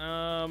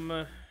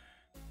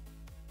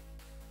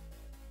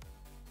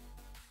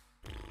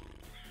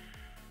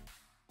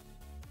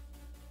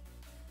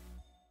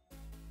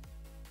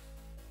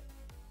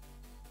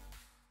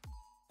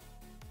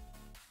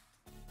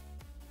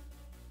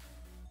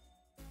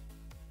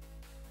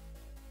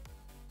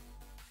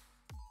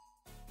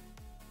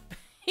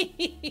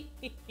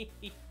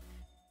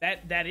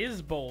 That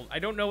is bold. I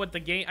don't know what the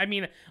game. I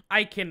mean,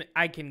 I can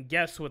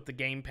guess what the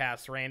Game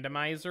Pass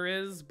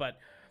randomizer is, but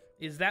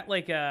is that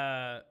like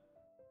a...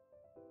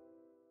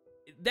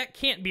 That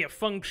can't be a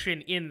function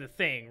in the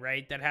thing,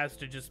 right? That has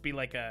to just be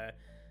like a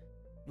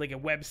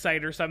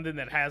website or something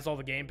that has all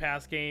the Game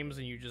Pass games,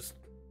 and you just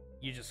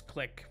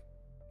click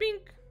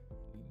bink.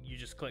 You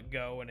just click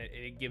go and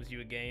it gives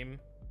you a game.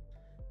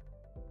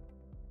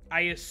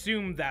 I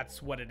assume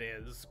that's what it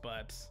is,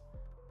 but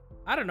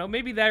I don't know.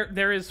 Maybe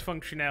there is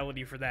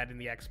functionality for that in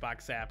the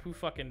Xbox app. Who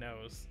fucking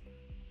knows?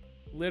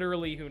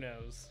 Literally, who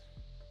knows?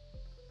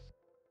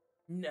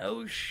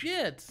 No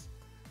shit.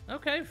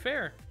 Okay,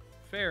 fair.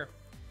 Fair.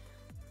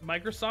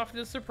 Microsoft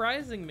is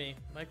surprising me.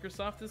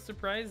 Microsoft is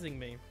surprising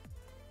me.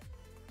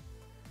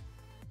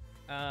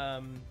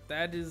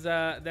 That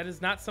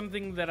is not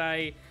something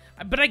that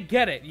but I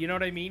get it. You know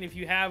what I mean? If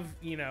you have,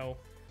 you know,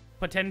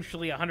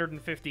 potentially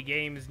 150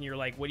 games and you're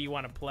like, what do you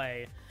want to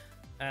play?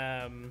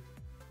 I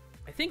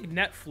think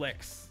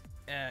Netflix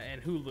and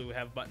Hulu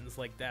have buttons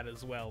like that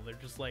as well. They're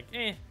just like,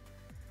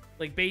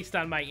 like based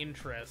on my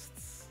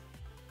interests.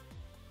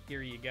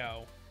 Here you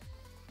go.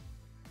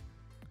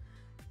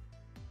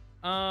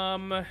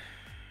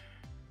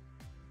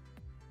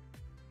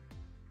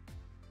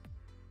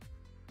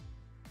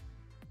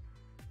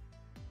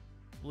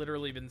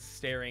 Literally been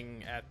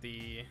staring at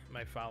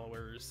my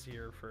followers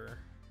here for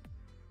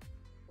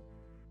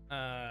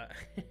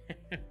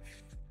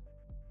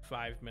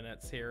 5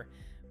 minutes here.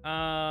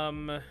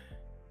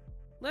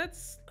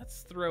 Let's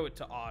throw it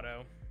to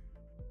auto.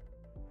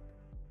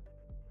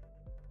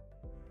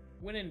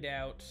 When in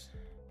doubt.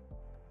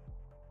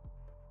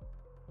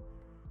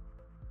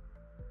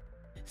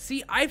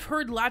 See, I've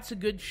heard lots of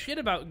good shit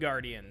about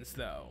Guardians,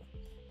 though.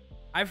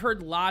 I've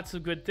heard lots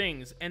of good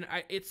things, and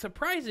it's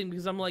surprising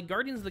because I'm like,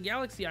 Guardians of the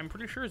Galaxy, I'm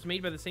pretty sure is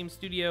made by the same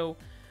studio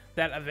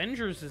that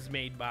Avengers is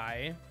made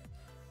by,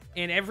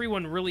 and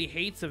everyone really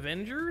hates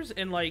Avengers,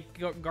 and like,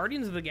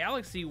 Guardians of the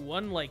Galaxy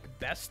won like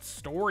Best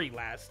Story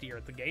last year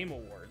at the Game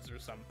Awards or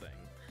something.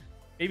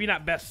 Maybe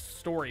not Best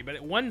Story, but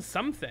it won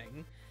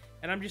something,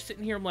 and I'm just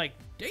sitting here, I'm like,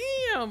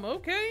 damn,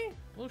 okay,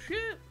 well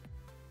shit.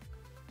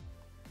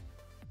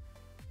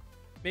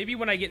 Maybe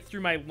when I get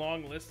through my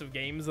long list of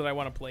games that I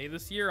want to play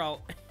this year,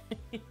 I'll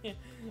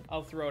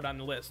I'll throw it on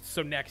the list.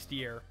 So next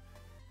year.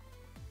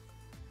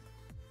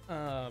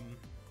 Oh,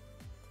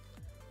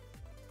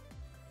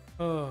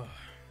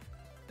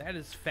 that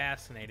is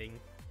fascinating.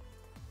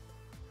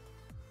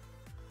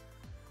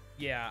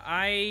 Yeah,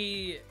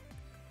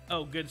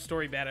 oh, good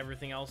story, bad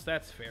everything else.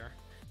 That's fair.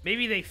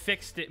 Maybe they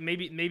fixed it.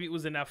 Maybe it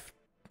was enough.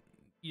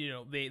 You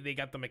know, they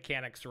got the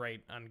mechanics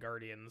right on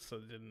Guardians, so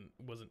it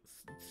wasn't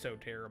so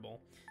terrible.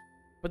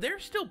 But they're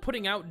still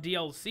putting out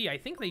DLC. I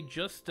think they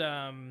just put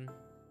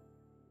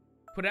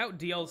out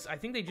DLC. I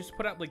think they just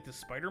put out like the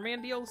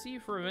Spider-Man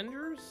DLC for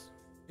Avengers,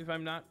 if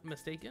I'm not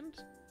mistaken.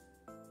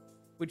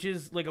 Which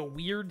is like a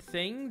weird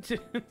thing to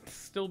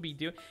still be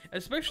doing,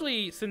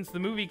 especially since the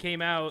movie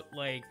came out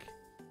like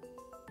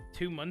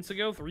 2 months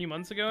ago, 3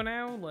 months ago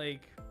now.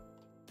 Like,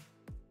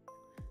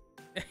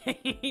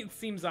 it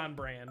seems on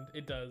brand.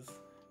 It does.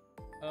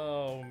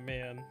 Oh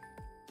man.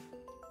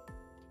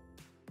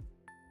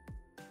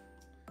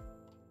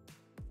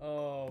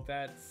 Oh,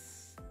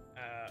 that's,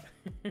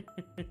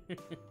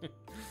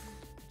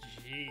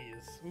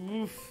 jeez.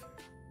 Oof.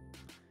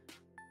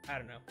 I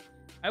don't know.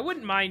 I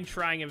wouldn't mind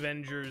trying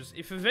Avengers.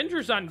 If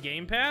Avengers on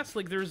Game Pass,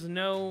 like, there's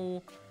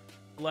no,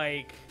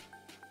 like,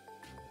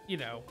 you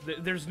know,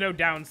 there's no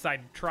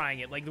downside to trying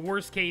it. Like, the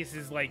worst case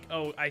is, like,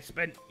 oh, I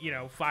spent, you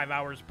know, 5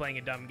 hours playing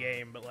a dumb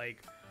game, but,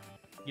 like,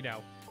 you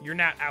know, you're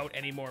not out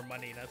any more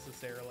money,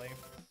 necessarily.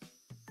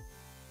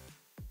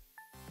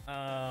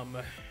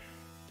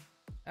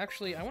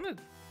 Actually, I want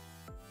to...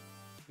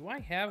 Do I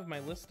have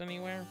my list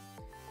anywhere?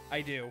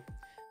 I do.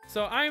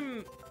 So, I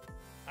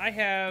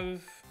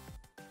have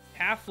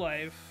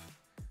Half-Life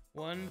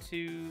 1,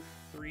 2,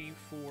 3,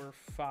 4,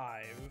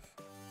 5.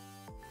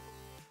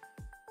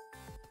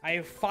 I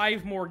have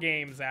 5 more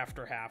games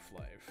after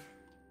Half-Life.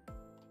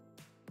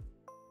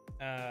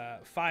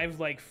 5,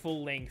 like,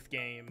 full-length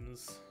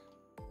games.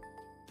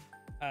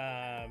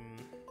 I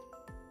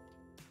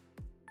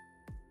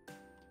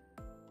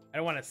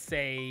don't want to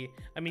say...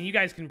 I mean, you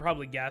guys can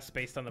probably guess,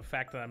 based on the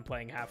fact that I'm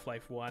playing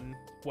Half-Life 1,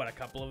 what a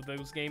couple of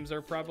those games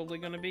are probably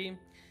going to be.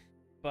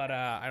 But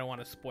I don't want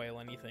to spoil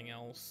anything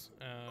else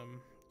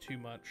too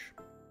much.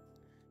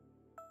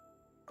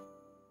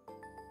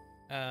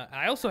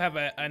 I also have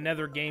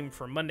another game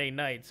for Monday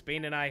nights.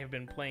 Bane and I have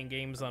been playing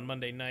games on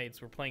Monday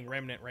nights. We're playing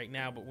Remnant right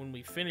now, but when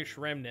we finish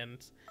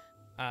Remnant,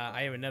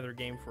 I have another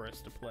game for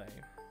us to play.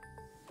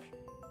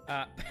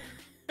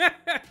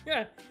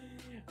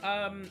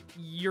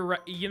 You're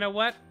right. You know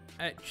what?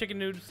 Chicken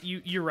Noodles,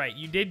 you're right.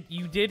 You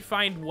did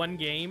find one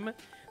game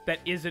that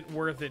isn't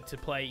worth it to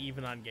play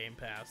even on Game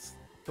Pass.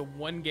 The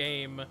one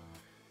game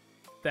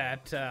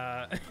that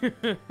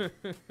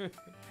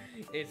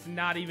it's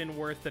not even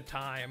worth the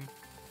time.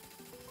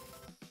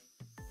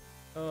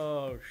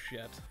 Oh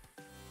shit.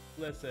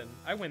 Listen,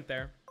 I went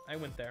there.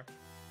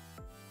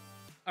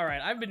 All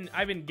right, I've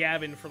been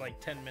gabbing for like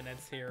 10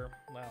 minutes here.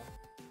 Well,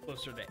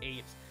 closer to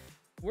 8.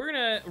 We're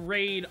gonna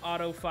raid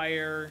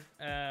Autofire.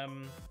 I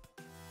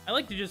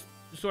like to just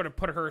sort of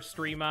put her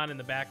stream on in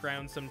the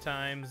background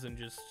sometimes and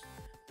just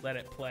let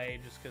it play,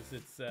 just because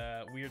it's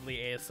weirdly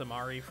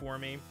ASMR-y for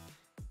me.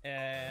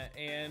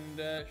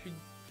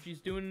 She's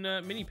doing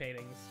mini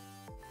paintings.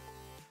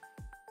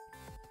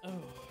 Oh.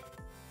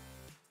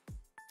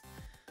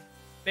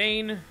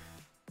 Bane,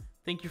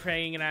 thank you for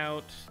hanging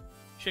out.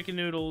 Chicken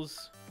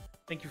Noodles,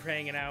 thank you for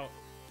hanging out.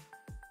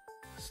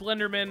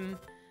 Slenderman,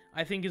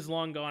 I think is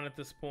long gone at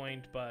this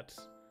point, but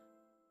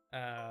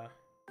I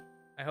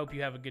hope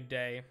you have a good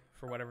day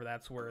for whatever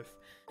that's worth.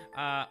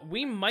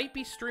 We might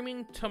be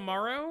streaming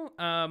tomorrow.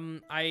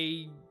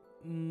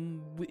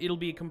 It'll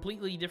be a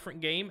completely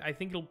different game. I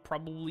think it'll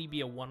probably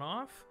be a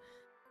one-off.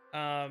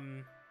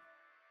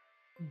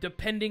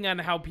 Depending on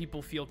how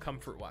people feel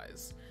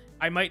comfort-wise.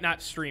 I might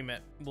not stream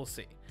it. We'll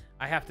see.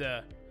 I have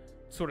to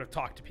sort of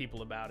talk to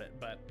people about it,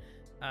 but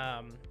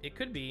it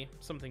could be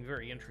something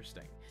very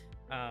interesting.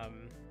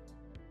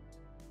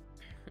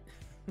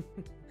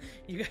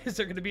 You guys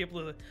are going to be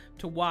able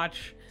to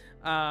watch.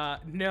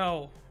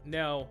 No.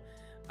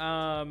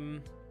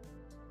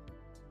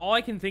 All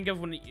I can think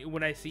of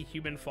when I see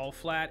human fall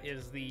flat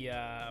is the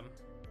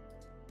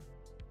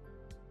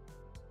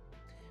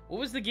what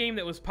was the game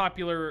that was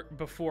popular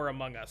before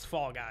Among Us?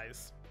 Fall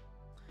Guys.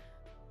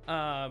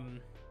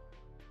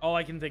 All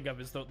I can think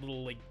of is the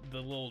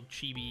little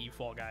chibi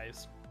Fall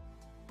Guys.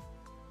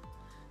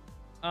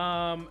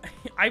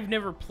 I've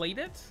never played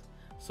it,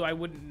 so I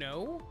wouldn't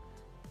know.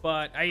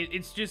 But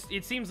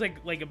it seems like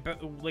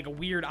a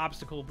weird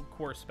obstacle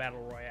course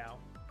battle royale.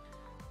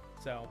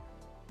 So,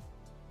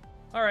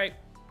 all right.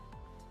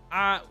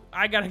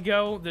 I gotta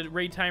go. The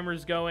raid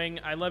timer's going.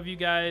 I love you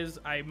guys.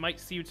 I might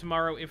see you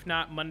tomorrow. If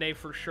not, Monday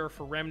for sure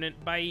for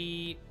Remnant.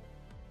 Bye.